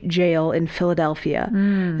Street Jail in Philadelphia.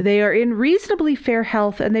 They are in reasonably fair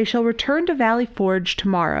health, and they shall return to Valley Forge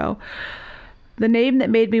tomorrow. The name that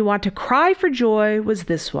made me want to cry for joy was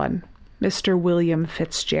this one, Mr. William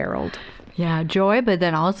Fitzgerald. Yeah, joy, but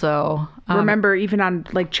then also... Remember, even on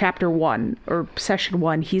like chapter 1 or session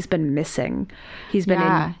 1, he's been missing. He's been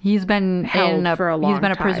held for a long time. He's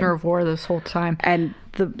been a prisoner of war this whole time. And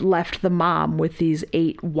left the mom with these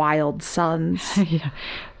 8 wild sons. Yeah.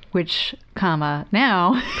 Which,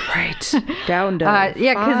 now... Right. Down to 5.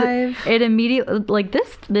 Because it immediately... Like,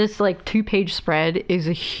 this like 2-page spread is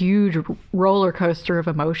a huge roller coaster of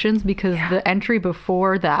emotions, because the entry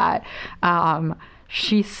before that...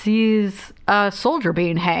 she sees a soldier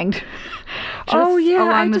being hanged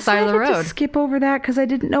along the side of the road. I decided to skip over that because I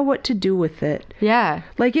didn't know what to do with it. Yeah.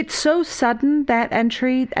 Like, it's so sudden, that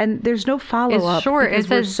entry, and there's no follow-up. It's short. Because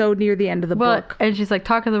we're so near the end of the book. And she's like,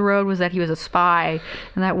 talk of the road was that he was a spy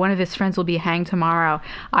and that one of his friends will be hanged tomorrow.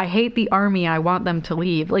 I hate the army. I want them to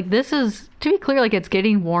leave. Like, this is, to be clear, like, it's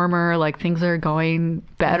getting warmer. Like, things are going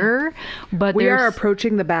better. But we are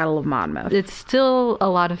approaching the Battle of Monmouth. It's still a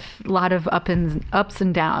lot of ups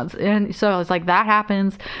and downs. And so it's like that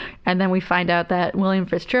happens. And then we find out that William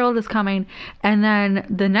Fitzgerald is coming. And then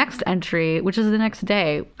the next entry, which is the next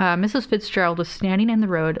day, Mrs. Fitzgerald was standing in the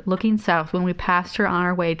road looking south when we passed her on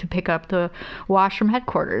our way to pick up the wash from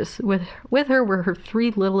headquarters. With her were her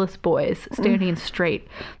 3 littlest boys, standing straight,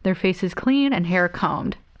 their faces clean and hair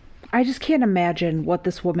combed. I just can't imagine what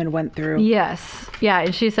this woman went through. Yes. Yeah,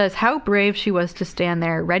 and she says how brave she was to stand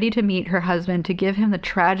there, ready to meet her husband to give him the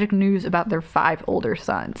tragic news about their 5 older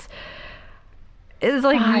sons. It's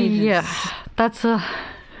like, that's a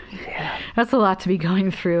lot to be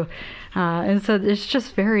going through. And so it's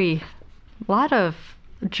just a lot of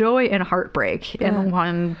joy and heartbreak in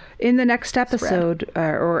one. In the next episode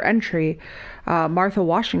or entry, Martha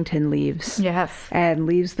Washington leaves. Yes. And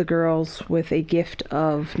leaves the girls with a gift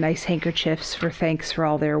of nice handkerchiefs for thanks for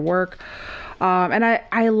all their work. And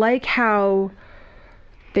I like how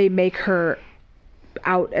they make her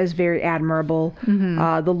out as very admirable.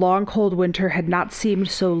 The long cold winter had not seemed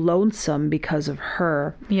so lonesome because of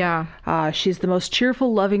her. Yeah. She's the most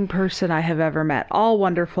cheerful, loving person I have ever met. All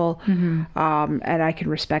wonderful. And I can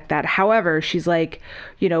respect that. However, she's like,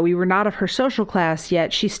 we were not of her social class,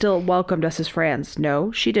 yet she still welcomed us as friends.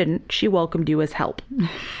 No, she didn't. She welcomed you as help.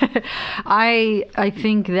 I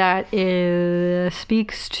think that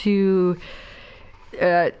speaks to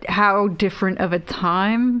how different of a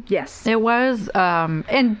time it was.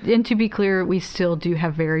 And to be clear, we still do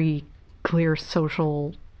have very clear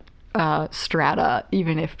social strata,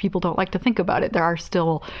 even if people don't like to think about it. There are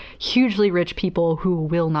still hugely rich people who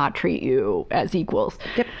will not treat you as equals.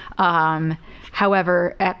 Yep.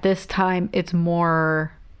 However, at this time, it's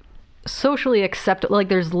more socially acceptable. Like,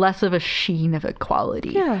 there's less of a sheen of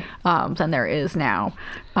equality than there is now.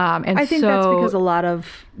 And I think that's because a lot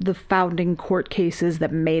of the founding court cases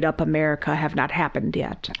that made up America have not happened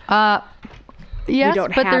yet. Yes, we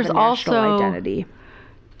don't but have there's a national also identity.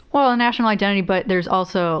 Well, a national identity, but there's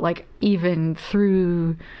also, like, even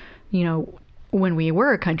through, when we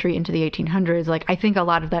were a country into the 1800s, like, I think a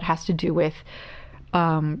lot of that has to do with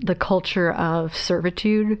the culture of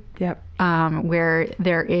servitude. Yep. Where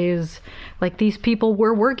there is, like, these people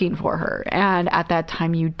were working for her, and at that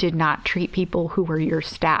time you did not treat people who were your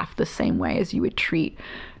staff the same way as you would treat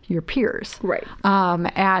your peers. Right.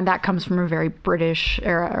 And that comes from a very British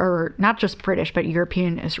era, or not just British, but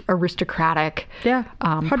European aristocratic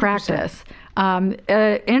practice.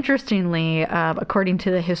 Interestingly, according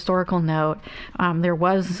to the historical note, there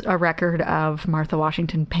was a record of Martha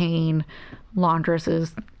Washington paying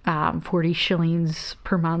laundresses 40 shillings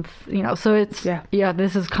per month, so it's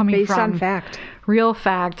this is coming based from on fact, real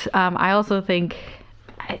fact. I also think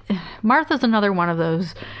Martha's another one of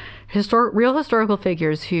those real historical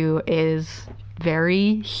figures who is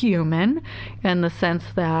very human, in the sense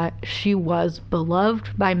that she was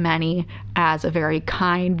beloved by many as a very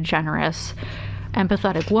kind, generous,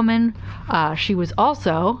 empathetic woman. She was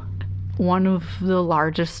also one of the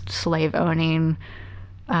largest slave owning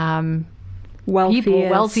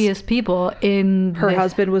wealthiest people in her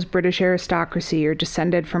husband was British aristocracy or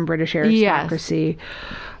descended from British aristocracy.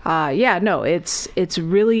 Yes. It's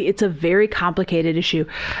a very complicated issue.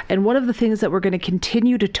 And one of the things that we're going to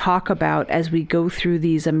continue to talk about as we go through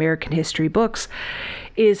these American history books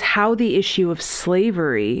is how the issue of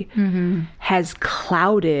slavery has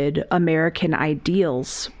clouded American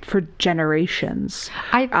ideals for generations.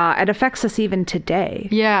 It affects us even today.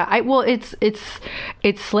 Yeah,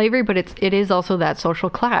 it's slavery, but it is also that social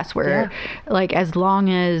class where, like, as long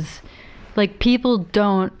as, like, people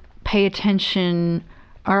don't pay attention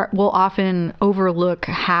or will often overlook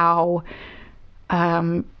how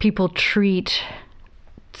people treat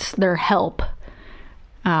their help.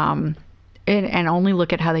 And only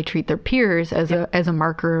look at how they treat their peers as a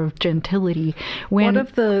marker of gentility. When one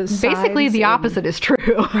of the basically the opposite is true.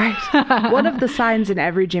 Right. One of the signs in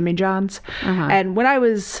every Jimmy John's. And when I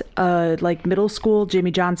was like middle school,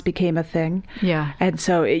 Jimmy John's became a thing. Yeah. And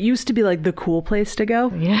so it used to be like the cool place to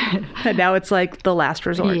go. Yeah. And now it's like the last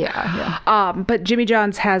resort. Yeah. But Jimmy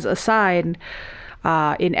John's has a sign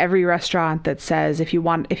in every restaurant that says, if you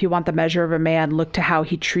want the measure of a man, look to how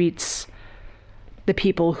he treats the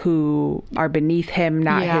people who are beneath him,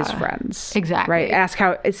 not his friends. Exactly.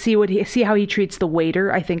 Right. See how he treats the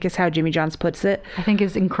waiter, I think is how Jimmy John's puts it. I think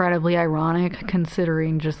is incredibly ironic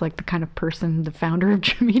considering just like the kind of person the founder of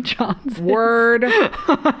Jimmy John's is. Word.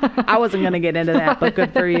 I wasn't going to get into that, but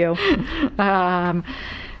good for you.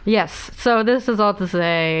 Yes. So this is all to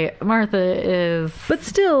say Martha is... But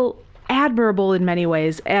still... admirable in many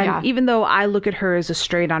ways, and even though I look at her as a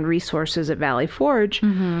strain on resources at Valley Forge,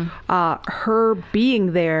 her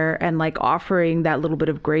being there and like offering that little bit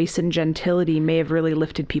of grace and gentility may have really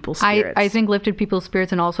lifted people's spirits. I think lifted people's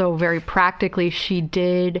spirits, and also very practically she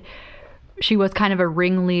was kind of a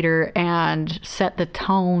ringleader and set the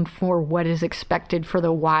tone for what is expected for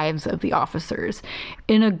the wives of the officers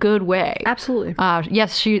in a good way. Absolutely.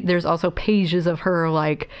 Yes, there's also pages of her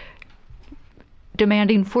like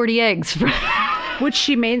demanding 40 eggs which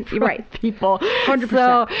she made people 100%.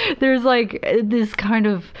 So there's like this kind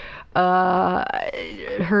of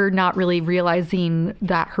her not really realizing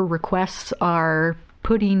that her requests are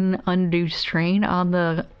putting undue strain on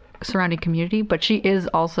the surrounding community, but she is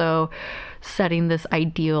also setting this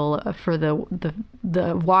ideal for the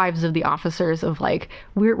wives of the officers of like,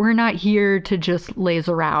 we're not here to just laze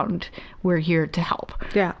around, we're here to help.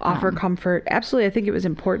 Offer comfort. Absolutely. I think it was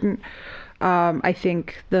important. I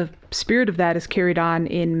think the spirit of that is carried on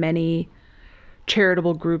in many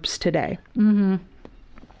charitable groups today.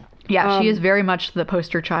 Yeah, she is very much the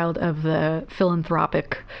poster child of the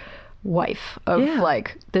philanthropic wife of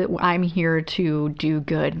like, I'm here to do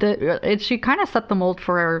good. She kind of set the mold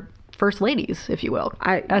for first ladies, if you will.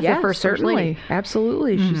 As the first lady.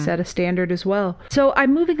 Absolutely. She set a standard as well. So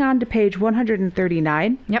I'm moving on to page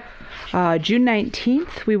 139. Yep. June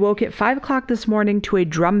 19th, we woke at 5 o'clock this morning to a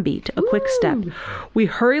drum beat, a quick step. We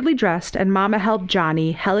hurriedly dressed, and Mama held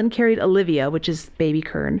Johnny. Helen carried Olivia, which is baby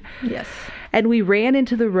Kern. Yes. And we ran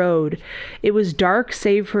into the road. It was dark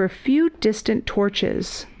save for a few distant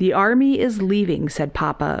torches. The army is leaving, said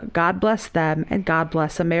Papa. God bless them, and God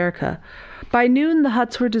bless America. By noon, the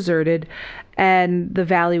huts were deserted, and the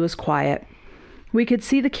valley was quiet. We could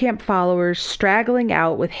see the camp followers straggling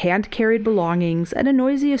out with hand-carried belongings and a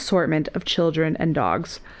noisy assortment of children and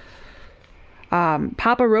dogs.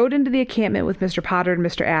 Papa rode into the encampment with Mr. Potter and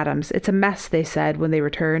Mr. Adams. It's a mess, they said when they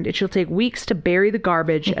returned. It shall take weeks to bury the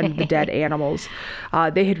garbage and the dead animals.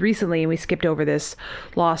 They had recently, and we skipped over this,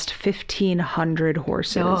 lost 1,500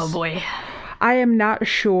 horses. Oh, boy. I am not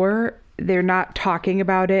sure. They're not talking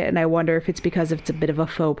about it, and I wonder if it's because it's a bit of a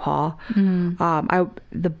faux pas.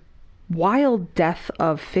 The wild death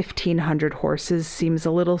of 1,500 horses seems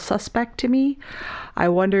a little suspect to me. I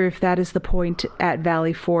wonder if that is the point at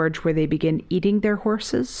Valley Forge where they begin eating their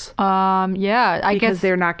horses. I guess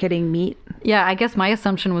they're not getting meat. Yeah, I guess my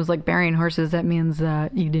assumption was like burying horses. That means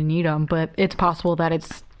that you didn't eat them, but it's possible that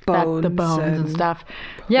it's the bones and stuff.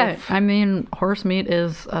 Yeah, I mean, horse meat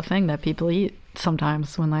is a thing that people eat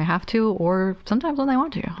sometimes when they have to, or sometimes when they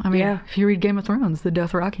want to. I mean, if you read Game of Thrones, the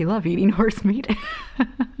Dothraki love eating horse meat.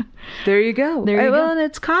 There you go. Well, and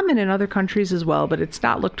it's common in other countries as well, but it's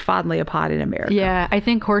not looked fondly upon in America. Yeah, I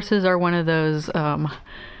think horses are one of those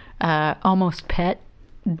almost pet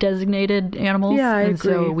designated animals. Yeah, I agree.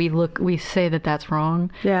 So we say that that's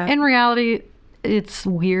wrong. Yeah. In reality, it's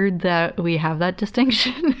weird that we have that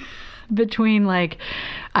distinction between like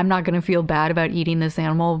I'm not going to feel bad about eating this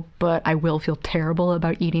animal, but I will feel terrible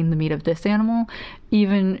about eating the meat of this animal.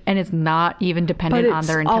 And it's not even dependent on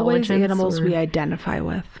their intelligence. Always animals we identify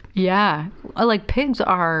with. Yeah. Like pigs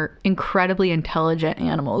are incredibly intelligent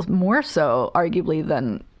animals, more so arguably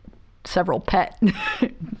than several pet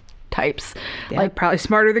types. Yeah, like probably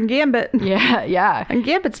smarter than Gambit. Yeah. And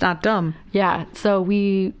Gambit's not dumb. Yeah. So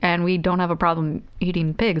we don't have a problem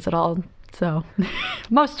eating pigs at all. So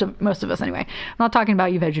most of us anyway. I'm not talking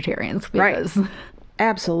about you vegetarians because right.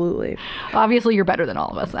 Absolutely. Obviously you're better than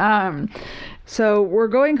all of us. So we're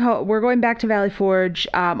going back to Valley Forge.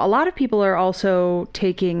 A lot of people are also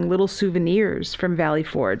taking little souvenirs from Valley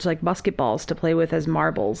Forge, like musket balls to play with as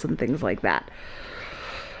marbles and things like that.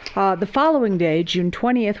 The following day, June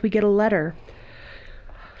 20th, we get a letter.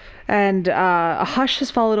 And a hush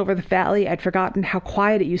has fallen over the valley. I'd forgotten how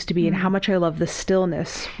quiet it used to be and how much I love the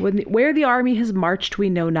stillness. Where the army has marched, we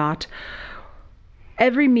know not.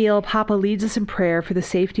 Every meal, Papa leads us in prayer for the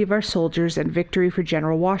safety of our soldiers and victory for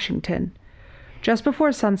General Washington. Just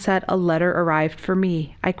before sunset, a letter arrived for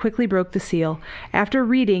me. I quickly broke the seal. After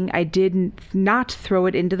reading, I did not throw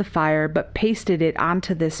it into the fire, but pasted it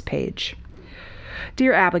onto this page.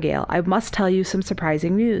 Dear Abigail, I must tell you some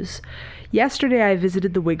surprising news. Yesterday I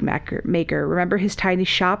visited the wig maker. Remember his tiny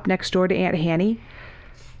shop next door to Aunt Hanny?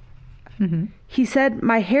 Mm-hmm. He said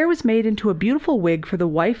my hair was made into a beautiful wig for the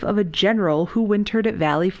wife of a general who wintered at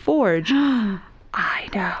Valley Forge. I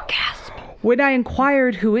know. Gasp. When I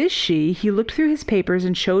inquired who is she, he looked through his papers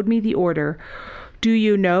and showed me the order. Do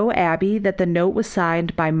you know, Abby, that the note was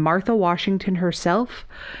signed by Martha Washington herself?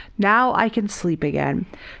 Now I can sleep again.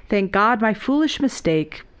 Thank God my foolish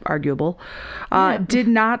mistake, arguable, did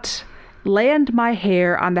not land my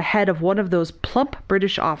hair on the head of one of those plump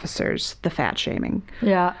British officers, the fat shaming.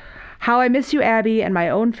 Yeah. How I miss you, Abby, and my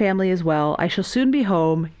own family as well. I shall soon be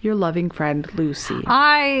home. Your loving friend, Lucy.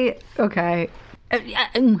 Okay.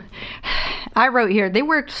 I wrote here, they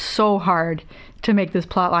worked so hard to make this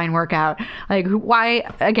plot line work out. Like, why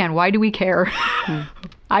do we care?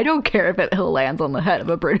 I don't care if it lands on the head of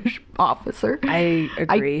a British officer. I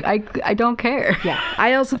agree. I don't care. Yeah.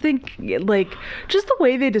 I also think, like, just the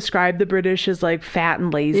way they describe the British as, like, fat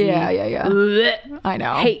and lazy. Yeah. Blech. I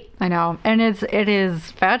know. Hate. I know. And it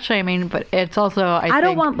is fat shaming, but it's also, I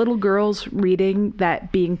don't want little girls reading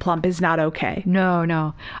that being plump is not okay.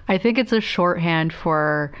 No. I think it's a shorthand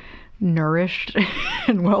for nourished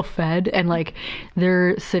and well fed, and like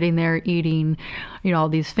they're sitting there eating all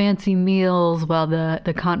these fancy meals while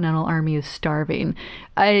the Continental Army is starving.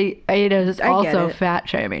 It is also fat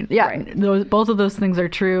shaming. Yeah, right. Both of those things are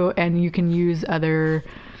true, and you can use other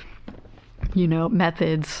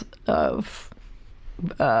methods of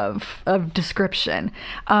description.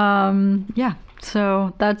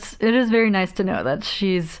 So it is very nice to know that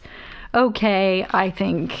she's okay. I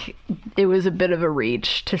think it was a bit of a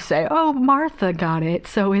reach to say, oh, Martha got it,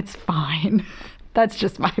 so it's fine. That's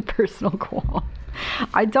just my personal qualm.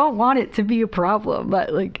 I don't want it to be a problem,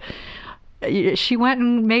 but like, she went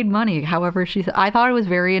and made money. However, I thought it was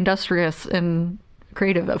very industrious and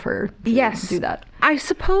creative of her to do that. I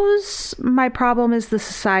suppose my problem is the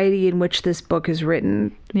society in which this book is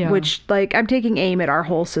written, which, like, I'm taking aim at our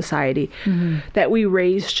whole society, that we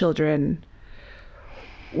raise children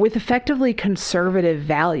with effectively conservative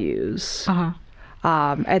values.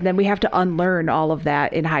 And then we have to unlearn all of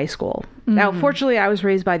that in high school. Now, fortunately, I was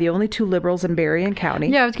raised by the only two liberals in Berrien County.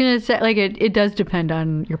 Yeah, I was going to say, like, it does depend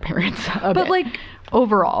on your parents a bit. Like,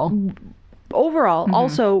 overall,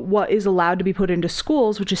 also what is allowed to be put into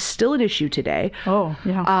schools, which is still an issue today. Oh,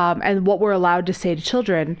 yeah. And what we're allowed to say to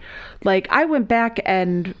children. Like, I went back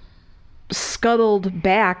and scuttled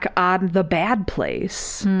back on The Bad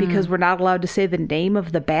Place because we're not allowed to say the name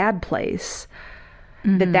of the bad place.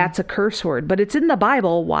 That's a curse word, but it's in the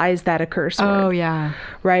Bible. Why is that a curse word? Oh, yeah.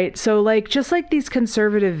 Right. So, like, just like these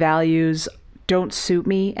conservative values don't suit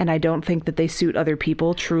me, and I don't think that they suit other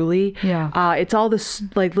people truly. Yeah. It's all this,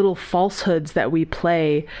 like, little falsehoods that we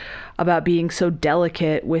play about being so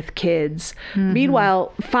delicate with kids.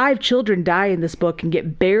 Meanwhile, 5 children die in this book and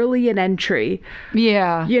get barely an entry.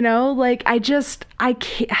 Yeah. Like, I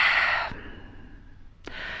can't.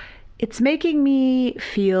 It's making me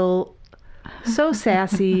feel so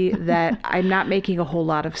sassy that I'm not making a whole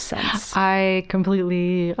lot of sense. I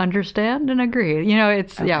completely understand and agree.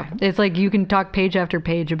 It's like you can talk page after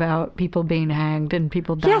page about people being hanged and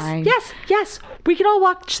people dying. Yes. We can all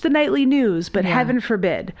watch the nightly news, but heaven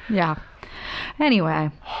forbid. Yeah.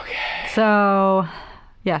 Anyway. Okay. So,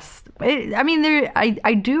 yes.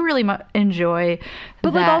 I do really enjoy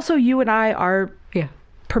but, like, also you and I are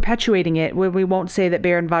perpetuating perpetuating it when we won't say that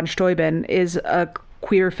Baron von Steuben is a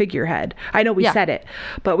queer figurehead. I know we said it,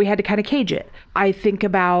 but we had to kind of cage it. I think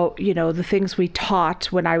about, the things we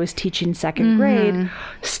taught when I was teaching second grade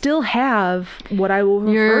still have what I will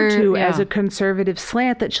refer to as a conservative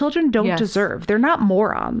slant that children don't deserve. They're not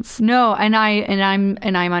morons. No, and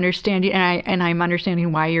I'm understanding, and I'm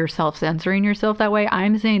understanding why you're self-censoring yourself that way.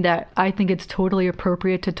 I'm saying that I think it's totally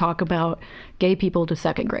appropriate to talk about gay people to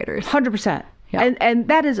second graders. 100%. Yeah. And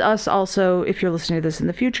that is us also, if you're listening to this in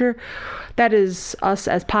the future, that is us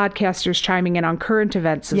as podcasters chiming in on current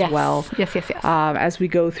events as well. Yes. As we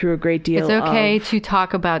go through a great deal It's okay to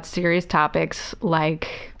talk about serious topics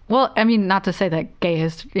like, well, I mean, not to say that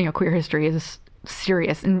queer history is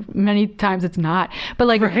serious, and many times it's not, but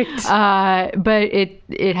but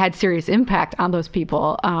it had serious impact on those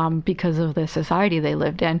people because of the society they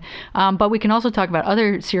lived in, but we can also talk about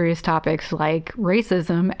other serious topics like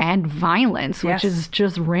racism and violence, which is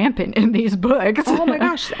just rampant in these books. Oh my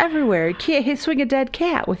gosh, it's everywhere. You can't swing a dead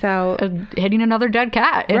cat without hitting another dead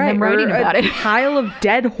cat and then writing about it. A pile of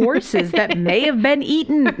dead horses that may have been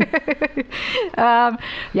eaten.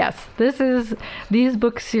 Yes, these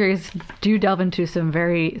book series do delve into some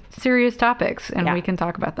very serious topics, and we can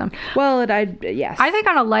talk about them. Well, I think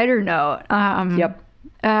on a lighter note,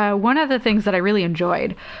 one of the things that I really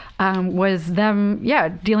enjoyed was them,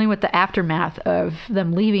 dealing with the aftermath of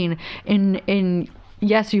them leaving. In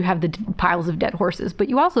yes, you have the piles of dead horses, but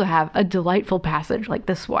you also have a delightful passage like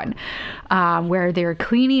this one, where they're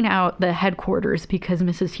cleaning out the headquarters because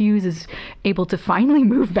Mrs. Hughes is able to finally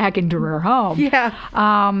move back into her home. Yeah.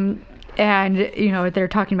 And they're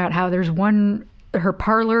talking about how there's her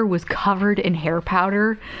parlor was covered in hair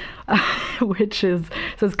powder, which is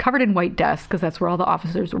covered in white dust because that's where all the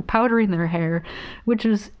officers were powdering their hair, which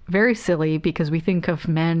is very silly because we think of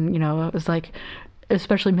men, it was like,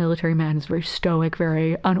 especially military men, is very stoic,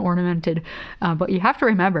 very unornamented. But you have to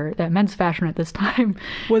remember that men's fashion at this time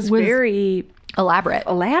was very elaborate.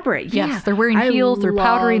 Yeah. Yes, they're wearing heels, they're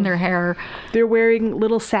powdering their hair. They're wearing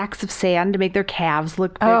little sacks of sand to make their calves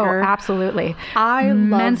look bigger. Oh, absolutely. I love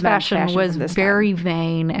men's fashion was very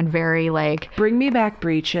vain and very like... Bring me back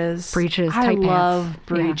breeches. Tight pants. I love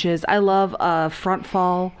breeches. Yeah. I love front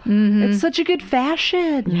fall. Mm-hmm. It's such a good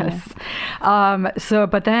fashion. Yes. So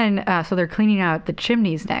they're cleaning out the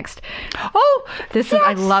chimneys next. Oh,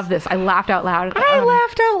 I love this. I laughed out loud. I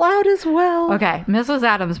laughed out loud as well. Okay. Mrs.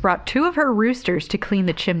 Adams brought 2 of her roosters to clean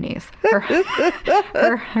the chimneys. These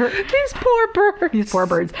poor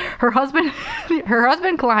birds. Her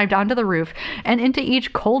husband climbed onto the roof and into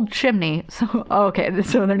each cold chimney. So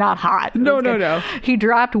they're not hot. No. He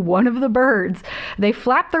dropped one of the birds. They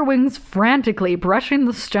flapped their wings frantically, brushing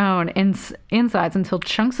the stone insides until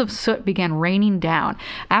chunks of soot began raining down.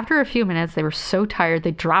 After a few minutes, they were so tired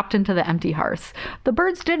they dropped into the empty hearths. The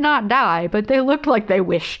birds did not die, but they looked like they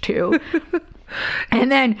wished to. And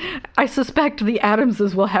then I suspect the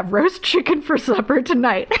Adamses will have roast chicken for supper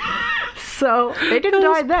tonight. So they didn't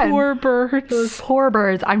die then. Those poor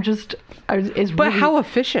birds. But how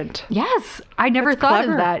efficient. Yes. I never thought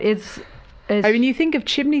of that. I mean, you think of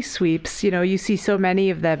chimney sweeps, you see so many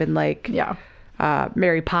of them in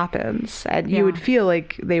Mary Poppins, and you would feel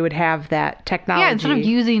like they would have that technology. Yeah, instead of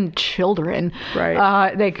using children,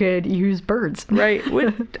 right? They could use birds. Right.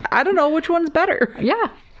 I don't know which one's better. Yeah.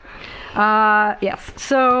 Yes.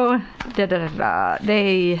 So,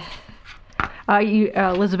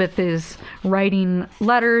 Elizabeth is writing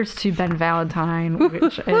letters to Ben Valentine,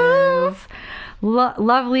 which is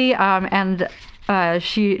lovely. And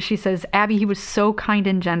she says, Abby, he was so kind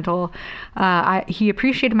and gentle. He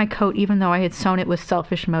appreciated my coat, even though I had sewn it with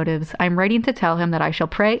selfish motives. I'm writing to tell him that I shall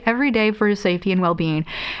pray every day for his safety and well-being.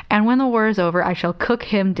 And when the war is over, I shall cook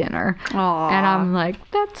him dinner. Aww. And I'm like,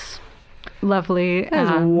 that's lovely.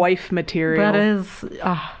 That is wife material. That is.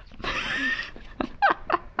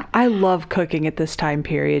 I love cooking at this time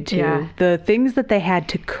period too. Yeah. The things that they had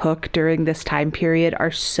to cook during this time period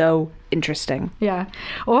are so interesting. Yeah.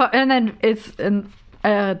 Well, and then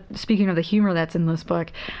speaking of the humor that's in this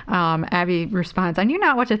book, Abby responds, I knew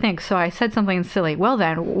not what to think, so I said something silly. Well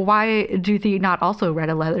then, why do thee not also write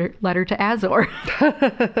a letter to Azor?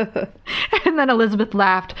 And then Elizabeth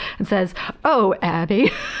laughed and says, oh,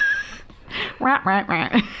 Abby.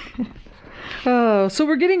 Oh, so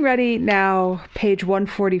we're getting ready now, page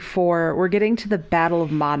 144. We're getting to the Battle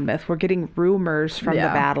of Monmouth. We're getting rumors from the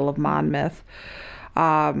Battle of Monmouth.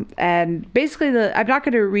 And basically, I'm not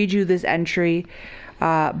going to read you this entry,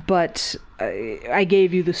 but I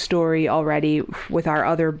gave you the story already with our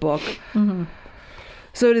other book. Mm-hmm.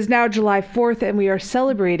 So it is now July 4th, and we are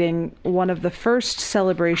celebrating one of the first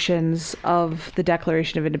celebrations of the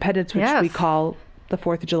Declaration of Independence, which we call the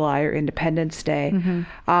 4th of July or Independence Day.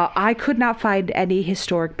 I could not find any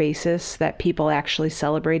historic basis that people actually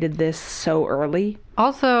celebrated this so early.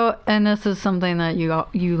 Also, and this is something that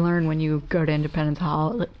you learn when you go to Independence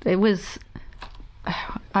Hall, it was,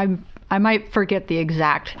 I might forget the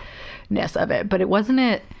exactness of it, but wasn't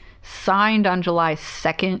it signed on July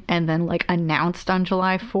 2nd and then like announced on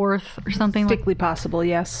July 4th or something? Strictly possible,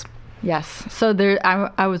 yes. Yes. So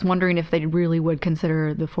I was wondering if they really would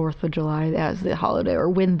consider the 4th of July as the holiday or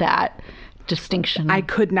when that distinction. I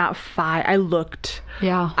could not find. I looked.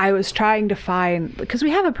 Yeah. I was trying to find, because we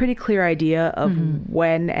have a pretty clear idea of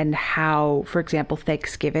when and how, for example,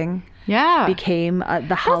 Thanksgiving became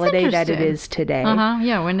the holiday that it is today.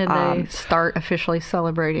 Yeah. When did they start officially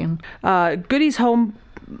celebrating? Goody's home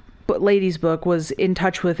lady's book was in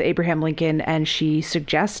touch with Abraham Lincoln, and she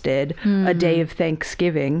suggested a day of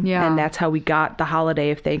Thanksgiving. Yeah. And that's how we got the holiday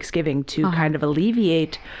of Thanksgiving, to kind of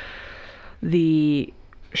alleviate the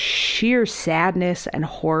sheer sadness and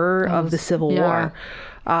horror of the Civil War.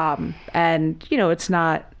 And, you know, it's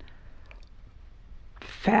not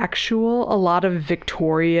factual. A lot of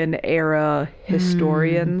Victorian era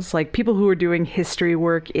historians, like people who were doing history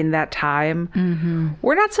work in that time,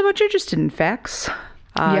 were not so much interested in facts.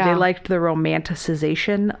 They liked the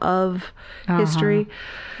romanticization of history.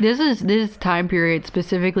 This time period,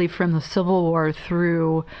 specifically from the Civil War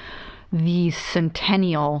through the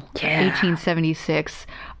centennial, 1876,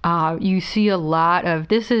 you see a lot of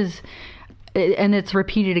and it's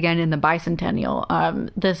repeated again in the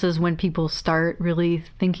bicentennial. This is when people start really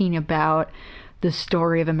thinking about the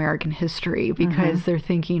story of American history, because they're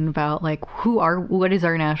thinking about like what is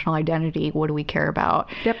our national identity? What do we care about?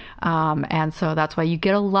 Yep. And so that's why you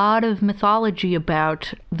get a lot of mythology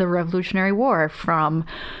about the Revolutionary War from,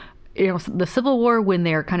 you know, the Civil War, when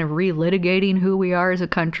they're kind of relitigating who we are as a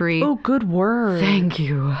country. Oh, good word. Thank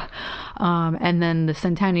you. And then the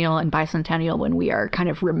centennial and bicentennial, when we are kind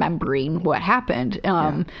of remembering what happened.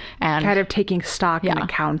 And kind of taking stock in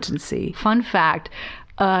accountancy. Fun fact,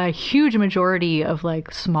 a huge majority of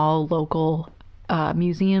like small local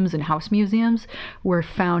museums and house museums were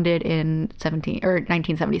founded in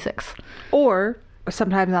 1976. Or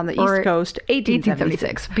sometimes on the East Coast,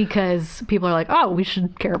 1876. Because people are like, oh, we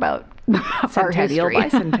should care about our Centennial,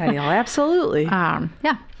 history. bicentennial, absolutely.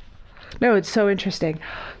 Yeah. No, it's so interesting.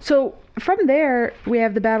 So from there, we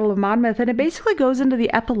have the Battle of Monmouth, and it basically goes into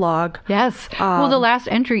the epilogue. Yes. Well, the last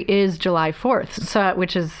entry is July 4th, so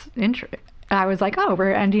which is interesting. I was like, oh,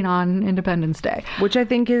 we're ending on Independence Day. Which I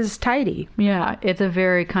think is tidy. Yeah, it's a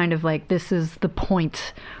very kind of like, this is the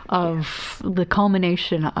point of the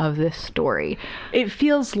culmination of this story. It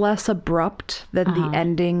feels less abrupt than the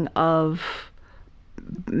ending of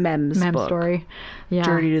Mem's book, story. Yeah.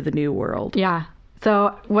 Journey to the New World. Yeah.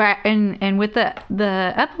 So, and with the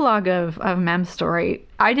epilogue of Mem's story,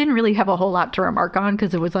 I didn't really have a whole lot to remark on,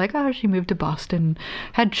 because it was like, oh, she moved to Boston,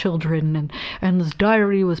 had children, and this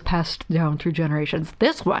diary was passed down through generations.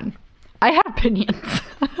 This one, I have opinions,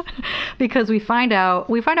 because we find out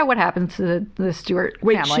what happens to the Stewart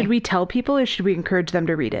family. Wait, should we tell people, or should we encourage them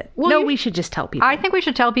to read it? Well, no, we should just tell people. I think we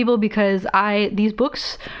should tell people, because these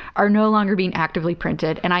books are no longer being actively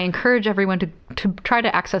printed, and I encourage everyone to try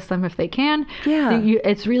to access them if they can. Yeah.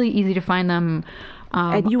 It's really easy to find them.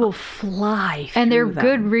 And you will fly through And they're them.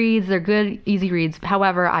 good reads. They're good, easy reads.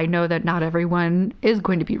 However, I know that not everyone is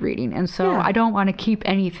going to be reading. And so I don't want to keep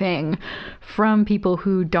anything from people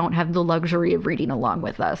who don't have the luxury of reading along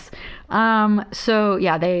with us. So,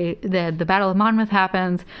 yeah, the Battle of Monmouth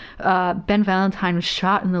happens. Ben Valentine was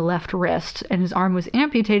shot in the left wrist, and his arm was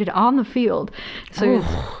amputated on the field. So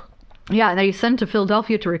yeah, and he's sent to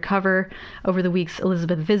Philadelphia to recover. Over the weeks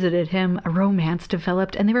Elizabeth visited him, a romance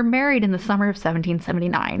developed, and they were married in the summer of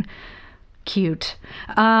 1779. Cute.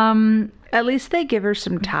 At least they give her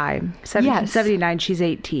some time. 1779, she's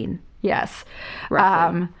 18. Yes.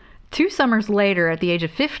 Roughly. 2 summers later, at the age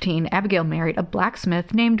of 15, Abigail married a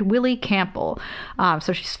blacksmith named Willie Campbell.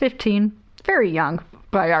 So she's 15, very young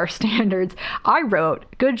by our standards. I wrote,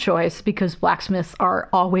 good choice, because blacksmiths are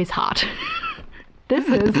always hot.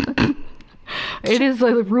 It is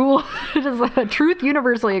a rule. It is a truth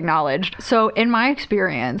universally acknowledged. So in my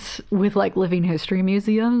experience with like living history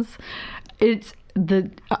museums, it's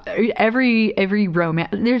every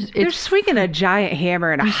romance. They're swinging a giant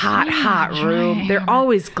hammer in a hot room. They're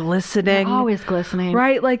always glistening.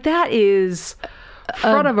 Right? Like that is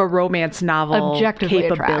front of a romance novel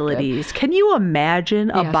capabilities. Attractive. Can you imagine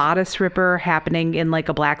a bodice ripper happening in like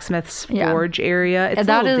a blacksmith's forge area? It's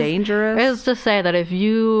a little dangerous. Is to say that if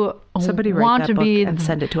you want to be and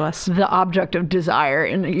send it to us, the object of desire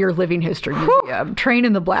in your living history museum, train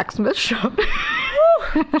in the blacksmith shop.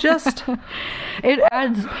 Just it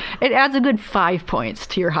adds a good 5 points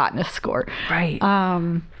to your hotness score. right.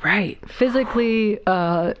 Right. Physically,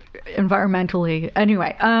 environmentally.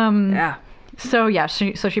 Anyway, Yeah. so yeah,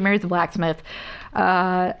 she marries the blacksmith.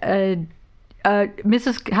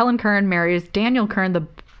 Mrs. Helen Kern marries Daniel Kern,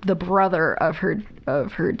 the brother of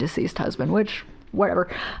her deceased husband, which whatever.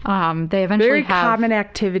 They eventually Very have common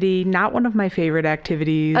activity. Not one of my favorite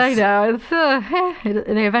activities. I know.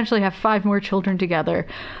 They eventually have 5 more children together.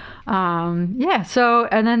 Yeah. So,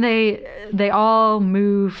 and then they all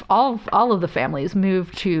move. All of the families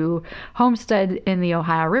move to Homestead in the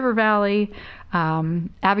Ohio River Valley.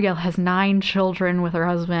 Abigail has 9 children with her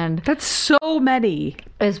husband. That's so many.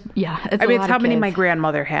 It's I mean, it's how many my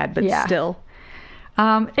grandmother had, but still.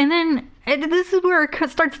 And then this is where it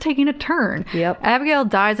starts taking a turn. Yep. Abigail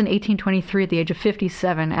dies in 1823 at the age of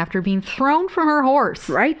 57 after being thrown from her horse.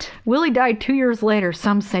 Right. Willie died 2 years later,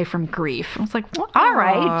 some say from grief. I was like, well, all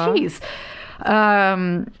right, jeez.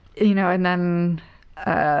 And then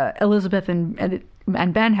Elizabeth and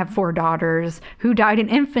Ben have 4 daughters who died in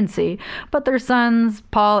infancy, but their sons,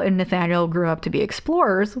 Paul and Nathaniel, grew up to be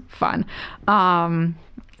explorers. Fun. And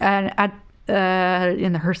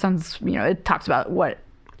in her sons, it talks about what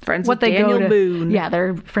they Daniel go to. Boone. Yeah,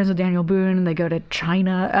 they're friends with Daniel Boone, and they go to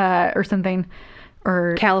China or something.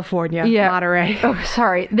 Or California, Monterey. Oh,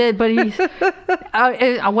 sorry. But he's what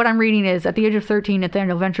I'm reading is at the age of 13,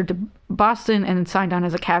 Nathaniel ventured to Boston and signed on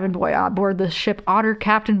as a cabin boy aboard the ship Otter,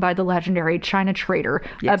 captained by the legendary China trader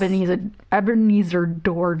Ebenezer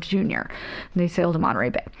Dorr Jr. And they sailed to Monterey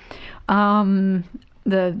Bay,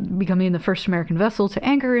 becoming the first American vessel to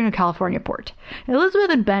anchor in a California port.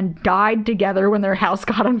 Elizabeth and Ben died together when their house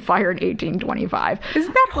got on fire in 1825.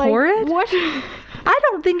 Isn't that horrid? What? I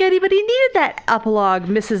don't think anybody needed that epilogue,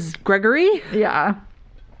 Mrs. Gregory. Yeah.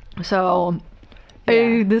 So,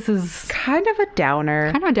 this is kind of a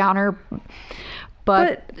downer.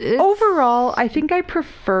 But overall, I think I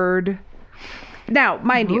preferred... Now,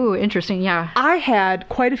 mind you... Ooh, interesting, yeah. I had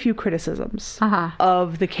quite a few criticisms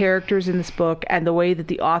of the characters in this book and the way that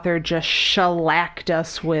the author just shellacked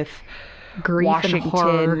us with grief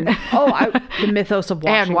Washington. And horror. The mythos of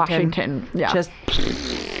Washington. And Washington, yeah. Just...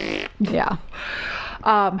 Yeah.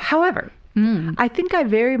 However, I think I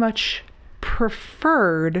very much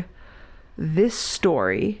preferred this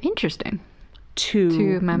story. Interesting.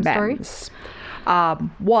 To Mem's story?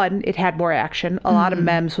 One, it had more action. A lot of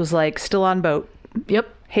Mem's was like, still on boat. Yep.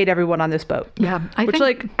 Hate everyone on this boat. Yeah. Which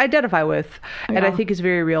identify with. Yeah. And I think is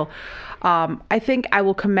very real. I think I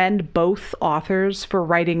will commend both authors for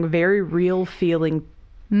writing very real feeling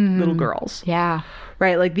little girls. Yeah.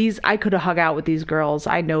 Right? Like I could have hung out with these girls.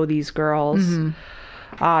 I know these girls.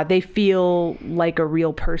 They feel like a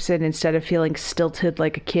real person instead of feeling stilted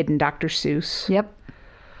like a kid in Dr. Seuss. Yep.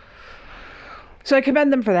 So I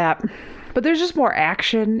commend them for that. But there's just more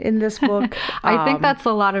action in this book. I think that's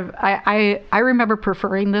a lot of... I remember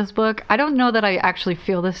preferring this book. I don't know that I actually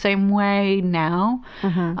feel the same way now.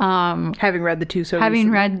 Having read the two so having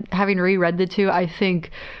recently. reread the two, I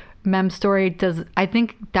think Mem's story does... I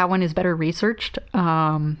think that one is better researched.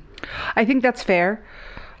 I think that's fair.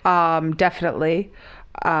 Definitely.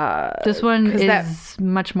 This one is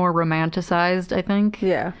much more romanticized, I think.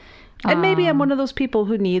 Yeah. And maybe I'm one of those people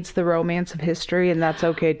who needs the romance of history, and that's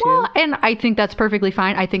okay too. Well, and I think that's perfectly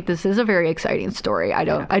fine. I think this is a very exciting story. I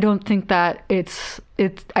don't think that it's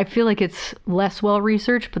I feel like it's less well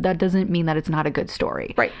researched, but that doesn't mean that it's not a good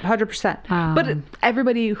story. Right, 100%. But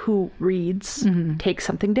everybody who reads takes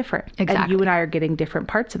something different. Exactly. And you and I are getting different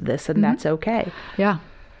parts of this, and that's okay. Yeah.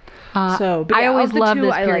 I always loved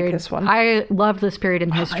this period. I like this one. I loved this period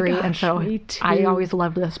in history, and so me too. I always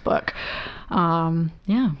loved this book.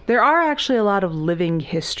 Yeah. There are actually a lot of living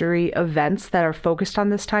history events that are focused on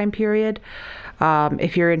this time period.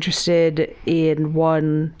 If you're interested in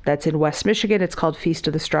one that's in West Michigan, it's called Feast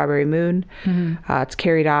of the Strawberry Moon. It's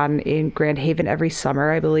carried on in Grand Haven every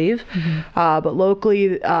summer, I believe. But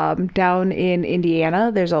locally, down in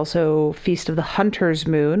Indiana, there's also Feast of the Hunter's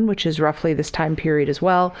Moon, which is roughly this time period as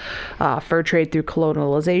well. Fur trade through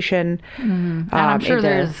colonialization. And I'm sure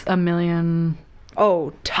there's a million...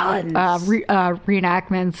 Oh, tons.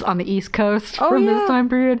 Reenactments on the East Coast from this time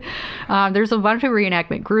period. There's a bunch of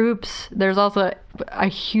reenactment groups. There's also a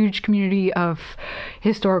huge community of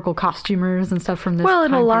historical costumers and stuff from this time period. Well,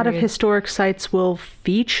 and a lot of historic sites will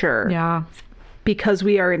feature. Yeah. Because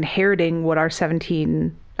we are inheriting what our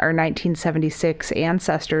 1976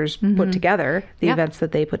 ancestors put together, the events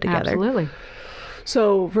that they put together. Absolutely.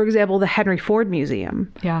 So, for example, the Henry Ford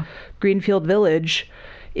Museum. Yeah. Greenfield Village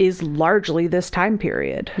is largely this time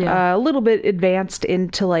period. Yeah. A little bit advanced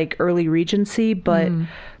into like early Regency, but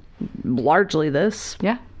largely this.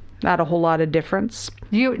 Yeah. Not a whole lot of difference.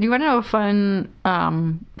 Do you want to know a fun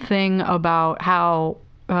thing about how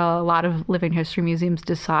a lot of living history museums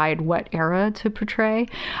decide what era to portray?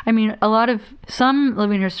 I mean, some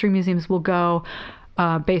living history museums will go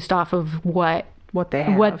based off of what they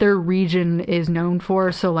have, what their region is known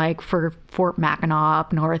for. So like for Fort Mackinac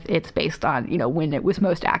up north, it's based on, when it was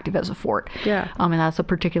most active as a fort. Yeah. And that's a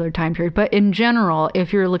particular time period. But in general,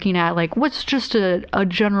 if you're looking at like what's just a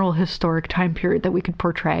general historic time period that we could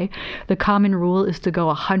portray, the common rule is to go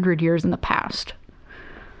 100 years in the past.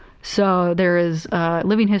 So there is a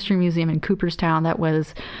living history museum in Cooperstown that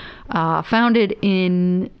was founded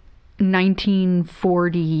in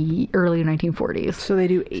 1940, early 1940s. So they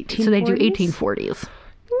do 1840s? So they do 1840s.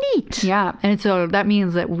 Neat. Yeah. And so that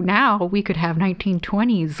means that now we could have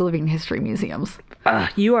 1920s living history museums.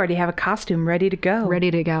 You already have a costume ready to go. Ready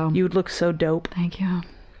to go. You would look so dope. Thank you.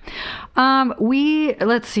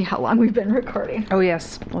 Let's see how long we've been recording. Oh,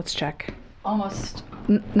 yes. Let's check. Almost,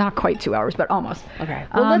 not quite 2 hours, but almost. Okay.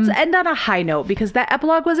 Well, let's end on a high note because that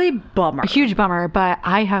epilogue was a bummer. A huge bummer, but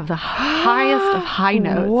I have the highest of high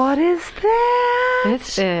notes. What is that?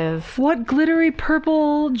 This is... What glittery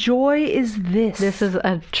purple joy is this? This is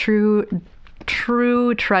a true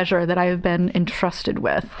treasure that I have been entrusted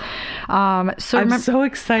with. I'm so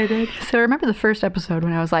excited. So remember the first episode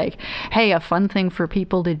when I was like, hey, a fun thing for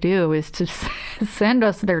people to do is to send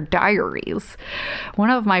us their diaries. One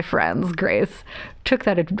of my friends, Grace, took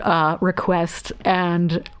that request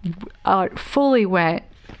and fully went.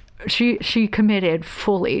 She committed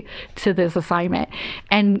fully to this assignment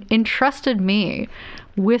and entrusted me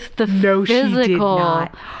with the physical. She did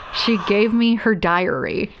not. She gave me her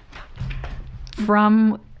diary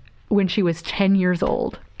from when she was 10 years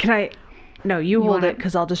old. Can I? No, you hold it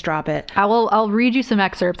because I'll just drop it. I'll read you some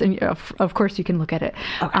excerpts, and of course you can look at it.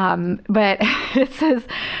 Okay. But it says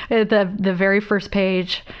the very first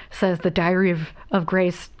page says the diary of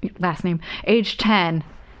Grace, last name, age 10,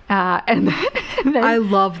 and then I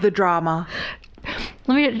love the drama.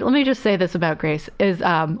 Let me just say this about Grace is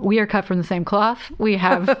we are cut from the same cloth. We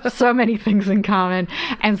have so many things in common,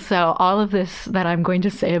 and so all of this that I'm going to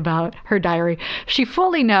say about her diary, she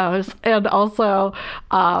fully knows, and also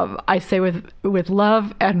I say with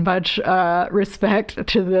love and much respect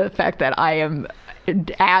to the fact that I am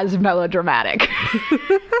as melodramatic.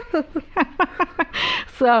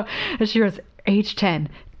 So she was age 10,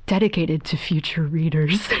 dedicated to future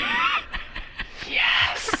readers.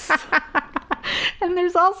 Yes. And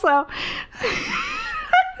there's also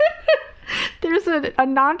there's a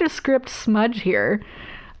nondescript smudge here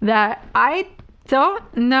that I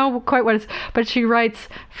don't know quite what it's, but she writes,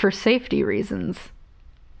 for safety reasons,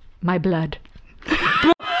 my blood.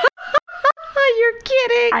 You're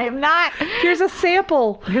kidding. I am not. Here's a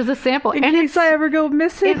sample. In case I ever go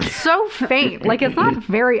missing. It's so faint. Like, it's not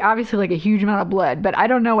very obviously like a huge amount of blood, but I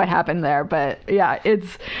don't know what happened there. But yeah,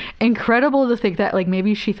 it's incredible to think that like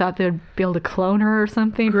maybe she thought they'd be able to clone her or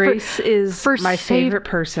something. Grace is my favorite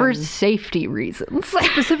person. For safety reasons.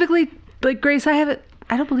 Specifically, like Grace,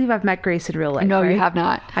 I don't believe I've met Grace in real life. No, right? You have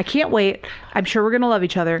not. I can't wait. I'm sure we're going to love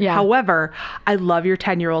each other. Yeah. However, I love your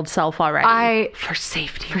 10-year-old self already. For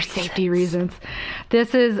safety reasons.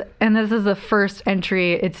 This is the first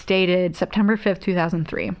entry. It's dated September 5th,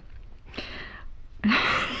 2003.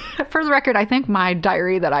 For the record, I think my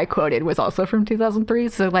diary that I quoted was also from 2003.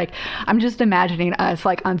 So like, I'm just imagining us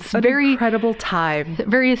like on very incredible time,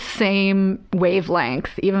 very same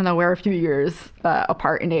wavelength, even though we're a few years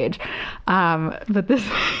apart in age. But this,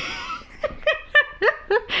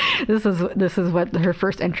 this is what her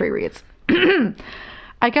first entry reads.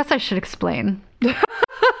 I guess I should explain.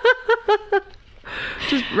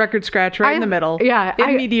 Just record scratch right in the middle. Yeah.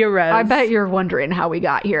 In media res. I bet you're wondering how we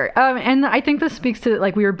got here. And I think this speaks to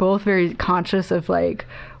like we were both very conscious of like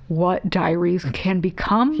what diaries can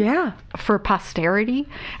become for posterity.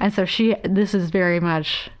 And so this is very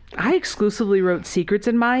much... I exclusively wrote secrets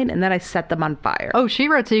in mine and then I set them on fire. Oh, she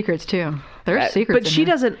wrote secrets too. There's secrets. But she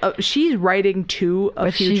doesn't. She's writing to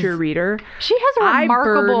a future reader. She has a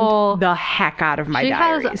remarkable. I burned the heck out of my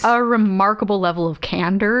diaries. She has a remarkable level of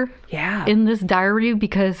candor. Yeah. In this diary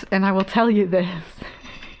because, and I will tell you this,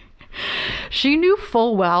 she knew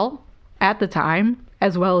full well at the time,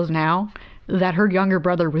 as well as now, that her younger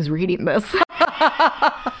brother was reading this.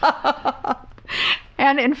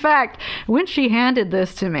 And in fact, when she handed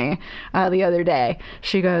this to me the other day,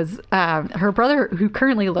 she goes, her brother, who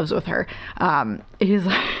currently lives with her,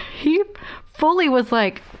 he fully was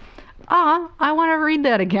like, I want to read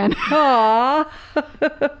that again. Aww.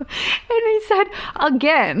 And he said,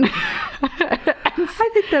 again. I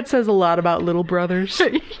think that says a lot about little brothers.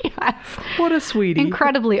 Yes. What a sweetie.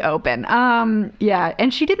 Incredibly open. Yeah,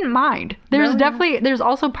 and she didn't mind. There's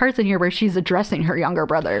also parts in here where she's addressing her younger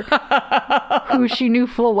brother, who she knew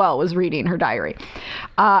full well was reading her diary.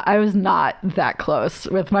 I was not that close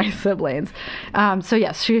with my siblings. So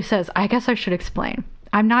yes, she says, I guess I should explain.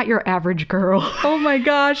 I'm not your average girl. Oh my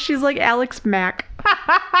gosh, she's like Alex Mack.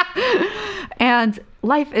 And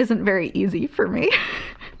life isn't very easy for me.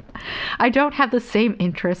 I don't have the same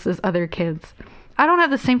interests as other kids. I don't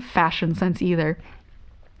have the same fashion sense either.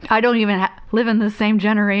 I don't even live in the same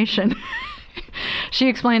generation. She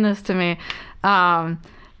explained this to me,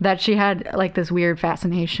 that she had like this weird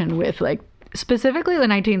fascination with like specifically the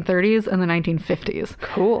 1930s and the 1950s.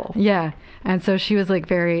 Cool. Yeah. And so she was like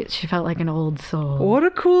she felt like an old soul. What a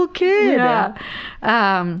cool kid. Yeah.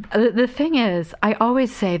 The thing is, I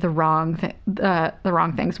always say the wrong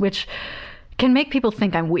things, which can make people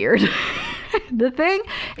think I'm weird. The thing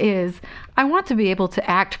is, I want to be able to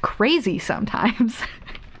act crazy sometimes.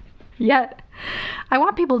 Yet, I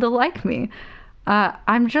want people to like me.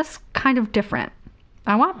 I'm just kind of different.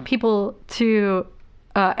 I want people to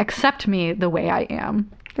accept me the way I am.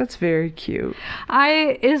 That's very cute.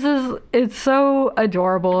 It's so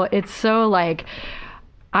adorable. It's so like,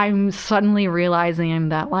 I'm suddenly realizing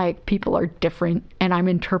that like people are different, and I'm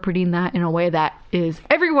interpreting that in a way that is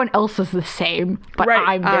everyone else is the same, but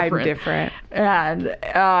right. I'm different. And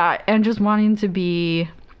just wanting to be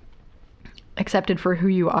accepted for who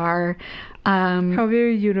you are. How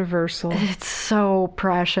very universal. It's so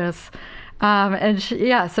precious. And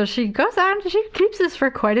so she goes on, she keeps this for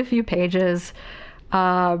quite a few pages.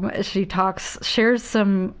 She shares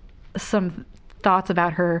some thoughts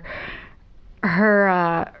about her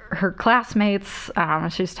classmates.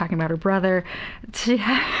 She's talking about her brother. She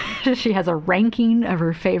has a ranking of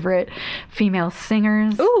her favorite female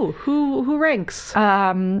singers. Ooh, who ranks?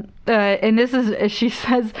 And this is, she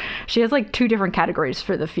says she has like 2 different categories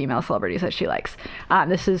for the female celebrities that she likes.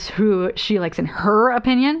 This is who she likes in her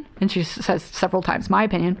opinion, and she says several times my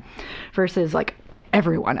opinion, versus like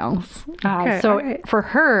everyone else. Right. For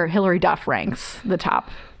her, Hilary Duff ranks the top.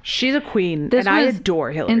 She's a queen, and I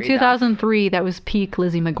adore Hilary Duff. In 2003, that was peak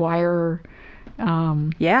Lizzie McGuire.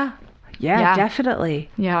 Yeah, definitely.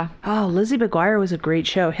 Yeah. Oh, Lizzie McGuire was a great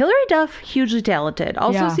show. Hilary Duff, hugely talented.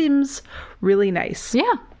 Also seems really nice.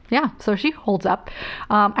 Yeah. So she holds up.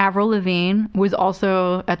 Avril Lavigne was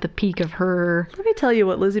also at the peak of her. Let me tell you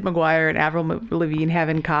what Lizzie McGuire and Avril Lavigne have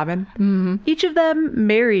in common. Mm-hmm. Each of them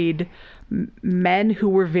married men who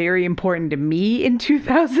were very important to me in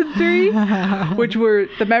 2003, which were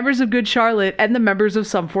the members of Good Charlotte and the members of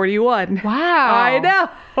Sum 41. Wow. I know.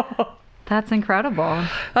 That's incredible.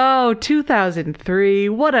 Oh, 2003.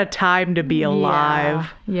 What a time to be alive.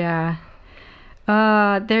 Yeah.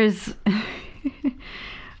 There's...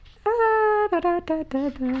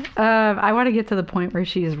 I want to get to the point where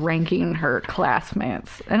she's ranking her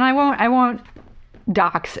classmates. And I won't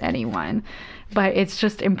dox anyone, but it's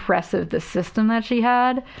just impressive, the system that she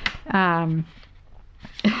had.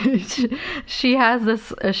 She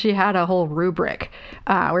had a whole rubric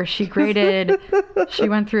where she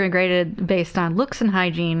went through and graded based on looks and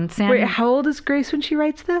hygiene. Wait, how old is Grace when she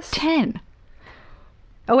writes this? 10.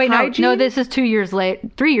 Oh wait, no, this is 3 years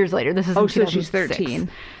later. This is so she's 13.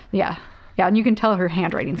 Yeah, and you can tell her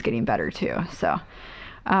handwriting's getting better too. So,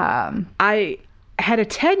 I had a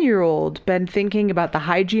 10-year-old been thinking about the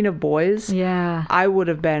hygiene of boys, I would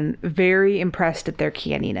have been very impressed at their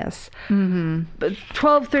canniness. Mm-hmm. But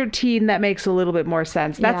 12, 13, that makes a little bit more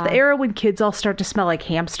sense. That's the era when kids all start to smell like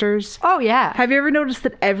hamsters. Oh, yeah. Have you ever noticed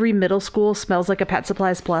that every middle school smells like a Pet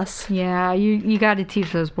Supplies Plus? Yeah, you got to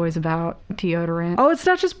teach those boys about deodorant. Oh, it's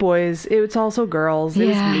not just boys. It's also girls. It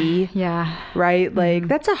was me. Yeah. Right? Like,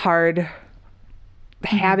 that's a hard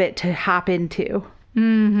habit to hop into.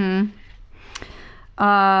 Mm-hmm.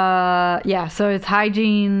 So it's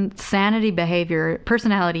hygiene, sanity, behavior,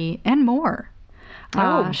 personality, and more.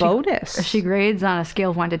 Bonus. She grades on a scale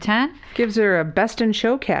of 1 to 10. Gives her a best in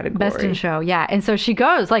show category. Best in show, yeah. And so she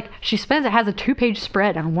goes, has a 2-page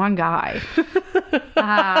spread on one guy.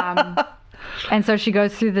 And so she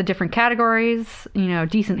goes through the different categories,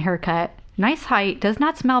 decent haircut, nice height, does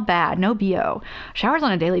not smell bad, no BO, showers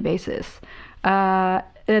on a daily basis.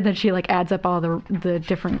 And then she adds up all the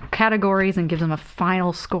different categories and gives them a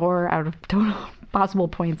final score out of total possible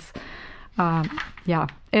points.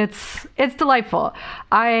 It's delightful.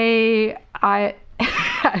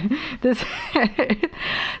 This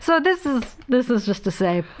is just to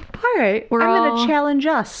say, all right, I'm going to challenge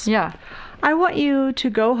us. Yeah. I want you to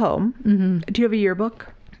go home. Mm-hmm. Do you have a yearbook?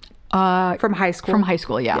 From high school? From high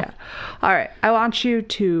school, yeah. All right. I want you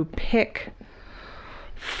to pick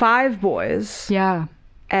 5 boys. Yeah.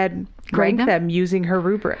 And Grade rank them using her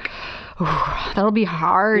rubric. That'll be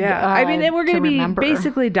hard. Yeah. I mean, we're going to be remember.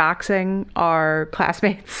 basically doxing our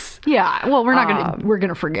classmates. Yeah. Well, we're not going to, we're going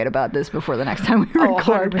to forget about this before the next time we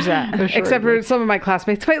record. 100%. Except for some of my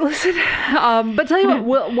classmates might listen. But tell you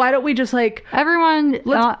what, why don't we just like... Everyone,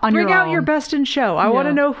 let's on bring your out own. your best in show. I want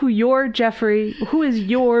to know who who is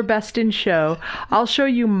your best in show. I'll show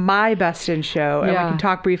you my best in show. And we can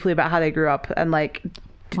talk briefly about how they grew up and like...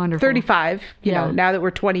 Wonderful. 35, you know, now that we're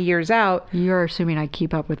 20 years out. You're assuming I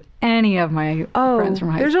keep up with any of my friends from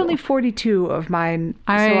high school. There's only 42 of mine,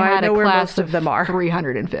 so I know where most of them are.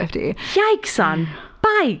 350. Yikes on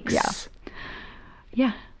bikes.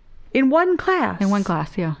 Yeah. In one class.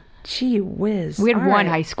 Yeah. Gee whiz. We had one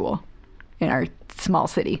high school in our small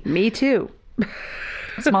city. Me too.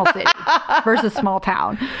 Small city versus small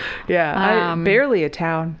town. Yeah, barely a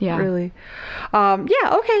town. Yeah, really.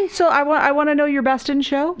 Okay. So I want to know your best in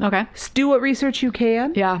show. Okay. Do what research you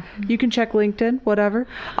can. Yeah. You can check LinkedIn, whatever.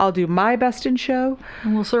 I'll do my best in show.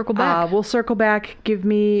 And we'll circle back.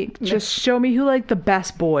 Just show me who like the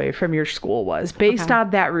best boy from your school was based on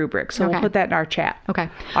that rubric. So we'll put that in our chat. Okay.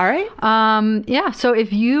 All right. Yeah. So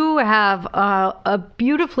if you have a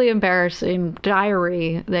beautifully embarrassing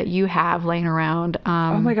diary that you have laying around,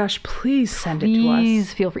 oh my gosh, please send it to us.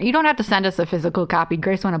 Please feel free. You don't have to send us a physical copy.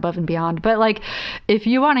 Grace went above and beyond. But like, if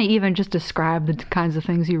you want to even just describe the kinds of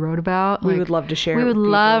things you wrote about, we would love to share it. We would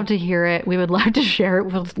love to hear it. We would love to share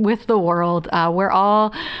it with the world. We're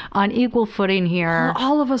all on equal footing here.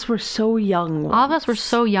 All of us were so young. All of us were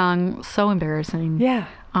so young, so embarrassing. Yeah.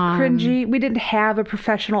 Cringy. We didn't have a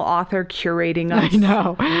professional author curating us.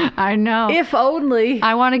 I know. If only.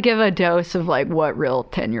 I want to give a dose of like what real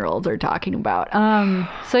 10-year-olds are talking about.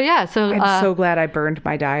 So I'm so glad I burned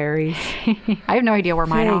my diaries. I have no idea where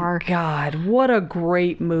mine are. God, what a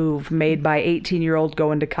great move made by 18-year-old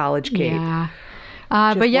going to college, Kate. Yeah.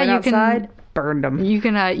 You can burned them. You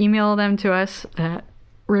can email them to us at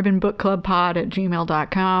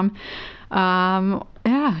ribbonbookclubpod@gmail.com.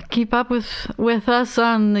 Keep up with us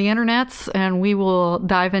on the internets, and we will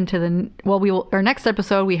dive into our next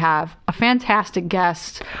episode. We have a fantastic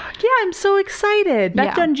guest. Yeah, I'm so excited.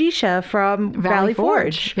 Beth Dungisha from Valley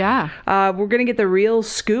Forge. Yeah. We're going to get the real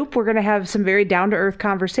scoop. We're going to have some very down-to-earth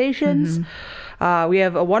conversations. We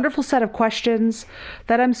have a wonderful set of questions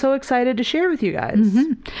that I'm so excited to share with you guys.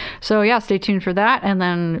 So stay tuned for that, and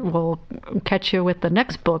then we'll catch you with the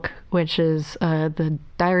next book, which is the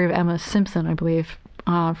Diary of Emma Simpson, I believe,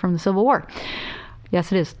 from the Civil War.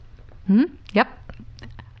 Yes, it is. Yep.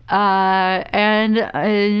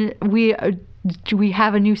 And we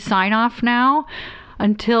have a new sign-off now.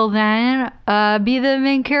 Until then, be the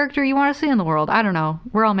main character you want to see in the world. I don't know.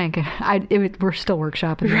 We're all main. We're still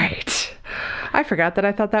workshopping. Right. I forgot that.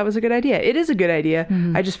 I thought that was a good idea. It is a good idea.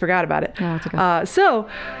 I just forgot about it. No, it's okay.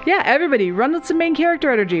 Everybody, run with some main character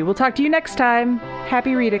energy. We'll talk to you next time.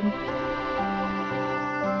 Happy reading.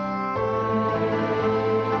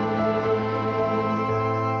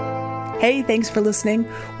 Hey, thanks for listening.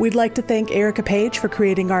 We'd like to thank Erica Page for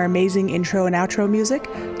creating our amazing intro and outro music,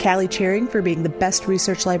 Callie Charing for being the best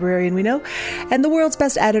research librarian we know, and the world's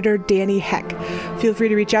best editor, Danny Heck. Feel free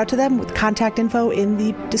to reach out to them with contact info in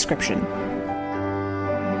the description.